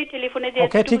বলে দেই টেলিফোনে দিয়ে।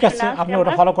 ওকে, ঠিক আছে, আপনি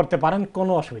ওটা ফলো করতে পারেন,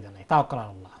 কোনো অসুবিধা নেই, তাওয়াক্কুল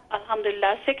আল্লাহ।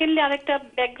 আলহামদুলিল্লাহ। সেকেন্ডলি আরেকটা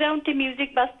ব্যাকগ্রাউন্ডে মিউজিক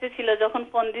বাজতেছিল যখন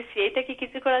ফোন দিছি, এটা কি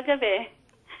কিছু করা যাবে?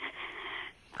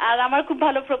 আর আমার খুব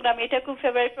ভালো প্রোগ্রাম, এটা খুব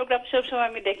ফেভারিট প্রোগ্রাম, সব সময়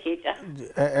আমি দেখি এটা।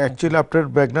 অ্যাকচুয়ালি আপনার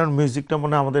ব্যাকগ্রাউন্ড মিউজিকটা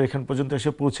মনে হয় আমাদের এখান পর্যন্ত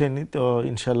এসে পৌঁছেনি, তো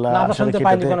ইনশাআল্লাহ আমরা শুনতে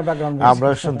পাইনি কোনো ব্যাকগ্রাউন্ড মিউজিক। আমরা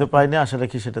শুনতে পাইনি, আশা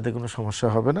রাখি সেটাতে কোনো সমস্যা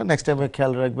হবে না। নেক্সট টাইমে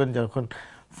খেয়াল রাখবেন যখন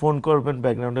ফোন করবেন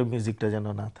ব্যাকগ্রাউন্ডের মিউজিকটা যেন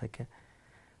না থাকে।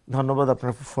 ধন্যবাদ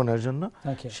আপনার ফোনের জন্য।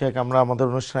 শেখ, আমরা আমাদের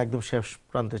অনুষ্ঠান একদম শেষ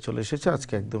প্রান্তে চলে এসেছি,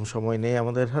 আজকে একদম সময় নেই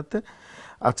আমাদের হাতে।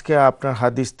 আজকে আপনার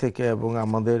হাদিস থেকে এবং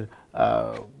আমাদের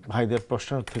ভাইদের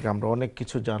প্রশ্ন থেকে আমরা অনেক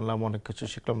কিছু জানলাম, অনেক কিছু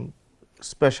শিখলাম।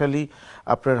 স্পেশালি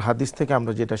আপনার হাদিস থেকে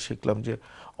আমরা যেটা শিখলাম যে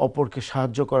অপরকে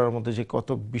সাহায্য করার মধ্যে যে কত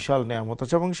বিশাল নেয়ামত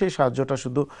আছে, এবং সেই সাহায্যটা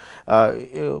শুধু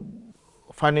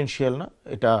ফাইন্যান্সিয়াল না,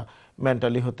 এটা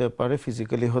মেন্টালি হতে পারে,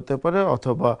 ফিজিক্যালি হতে পারে,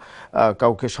 অথবা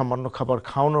কাউকে সামান্য খাবার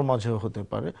খাওয়ানোর মাঝেও হতে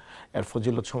পারে। এর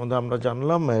ফজিলত সম্বন্ধে আমরা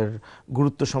জানলাম, এর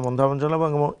গুরুত্ব সম্বন্ধে আমরা জানলাম,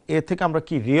 এবং এ থেকে আমরা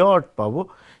কি রিওয়ার্ড পাবো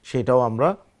সেটাও আমরা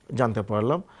জানতে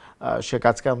পারলাম। সে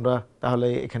কাজকে আমরা তাহলে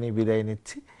এখানেই বিদায়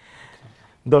নিচ্ছি।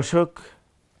 দর্শক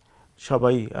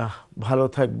সবাই ভালো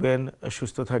থাকবেন,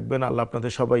 সুস্থ থাকবেন। আল্লাহ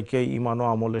আপনাদের সবাইকে ঈমান ও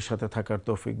আমলের সাথে থাকার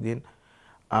তৌফিক দিন।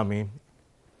 আমিন।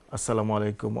 আসসালামু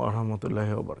আলাইকুম ওয়া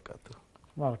রাহমাতুল্লাহি ওয়া বারাকাতুহু।